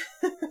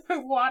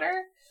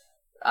 Water?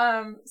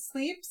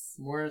 Sleeps?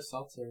 More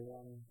seltzer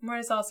water.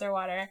 More seltzer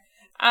water.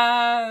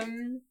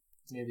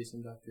 Maybe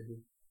some Doctor Who.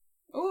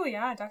 Oh,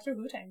 yeah, Doctor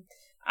Who time.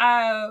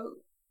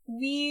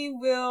 We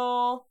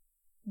will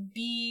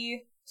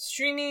be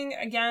streaming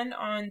again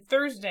on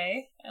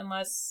Thursday,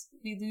 unless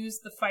we lose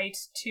the fight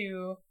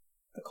to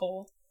the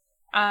cold.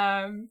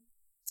 So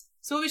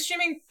we'll be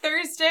streaming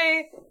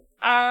Thursday.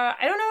 I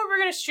don't know what we're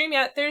going to stream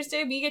yet.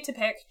 Thursday, we get to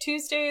pick.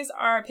 Tuesdays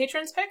are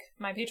patrons pick,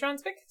 my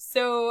patrons pick.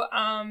 So,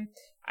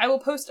 I will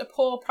post a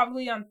poll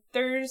probably on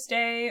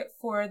Thursday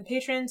for the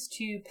patrons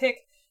to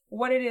pick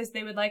what it is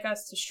they would like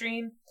us to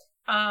stream.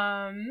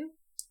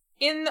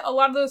 In a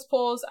lot of those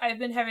polls, I've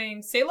been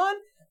having Ceylon,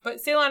 but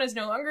Ceylon is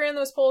no longer in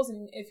those polls,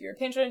 and if you're a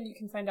patron, you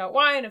can find out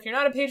why, and if you're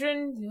not a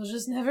patron, you'll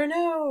just never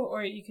know,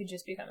 or you could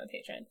just become a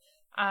patron.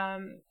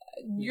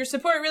 Your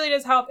support really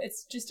does help.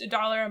 It's just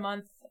 $1 a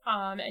month,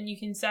 and you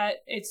can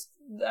set, it's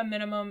a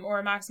minimum or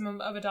a maximum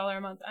of $1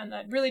 a month, and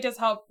that really does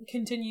help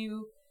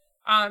continue,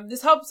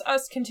 this helps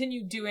us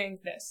continue doing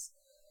this.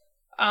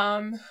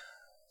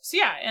 So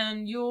yeah,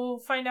 and you'll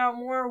find out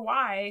more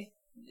why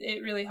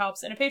it really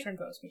helps in a patron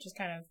post, which is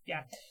kind of,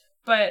 yeah.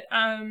 But,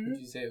 Did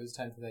you say it was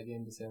time for that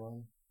game to sail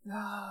on? That's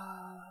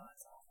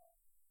awful.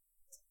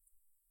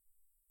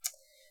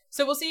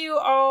 So we'll see you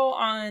all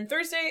on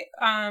Thursday,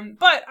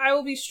 but I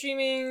will be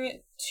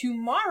streaming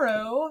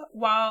tomorrow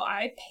while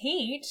I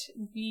paint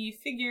the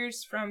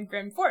figures from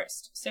Grim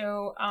Forest.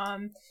 So,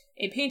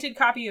 a painted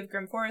copy of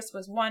Grim Forest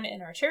was won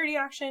in our charity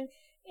auction,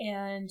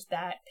 and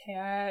that,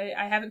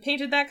 I haven't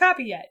painted that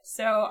copy yet.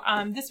 So,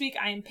 this week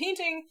I am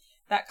painting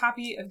that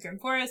copy of Grim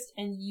Forest,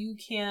 and you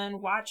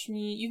can watch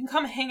me, you can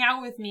come hang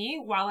out with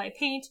me while I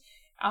paint,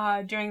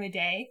 during the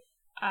day.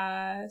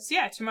 So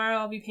yeah, tomorrow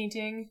I'll be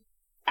painting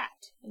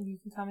that, and you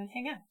can come and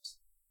hang out.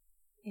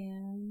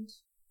 And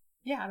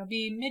yeah, it'll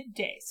be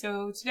midday.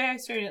 So today I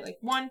started at like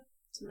 1,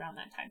 so around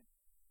that time.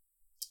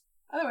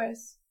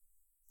 Otherwise,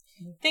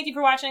 thank you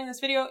for watching this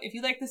video. If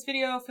you like this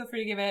video, feel free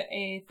to give it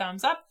a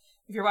thumbs up.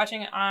 If you're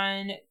watching it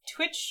on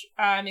Twitch,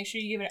 make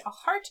sure you give it a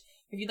heart.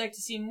 If you'd like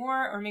to see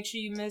more, or make sure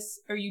you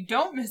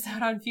don't miss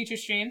out on future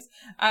streams,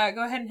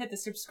 go ahead and hit the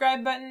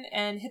subscribe button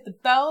and hit the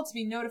bell to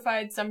be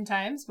notified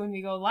sometimes when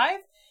we go live.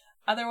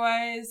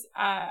 Otherwise,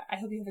 I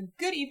hope you have a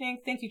good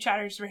evening. Thank you,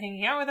 chatters, for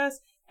hanging out with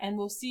us, and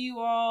we'll see you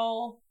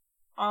all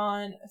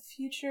on a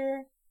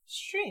future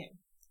stream.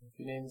 If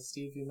your name is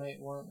Steve, you might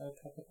want a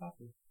cup of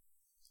coffee.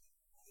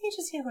 I think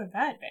just gonna go to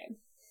bed, babe.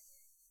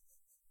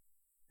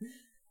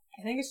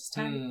 I think it's just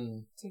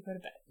time to go to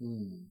bed.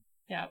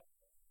 Yeah.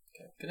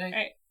 Okay. Good night. All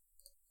right.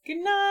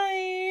 Good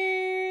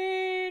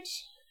night.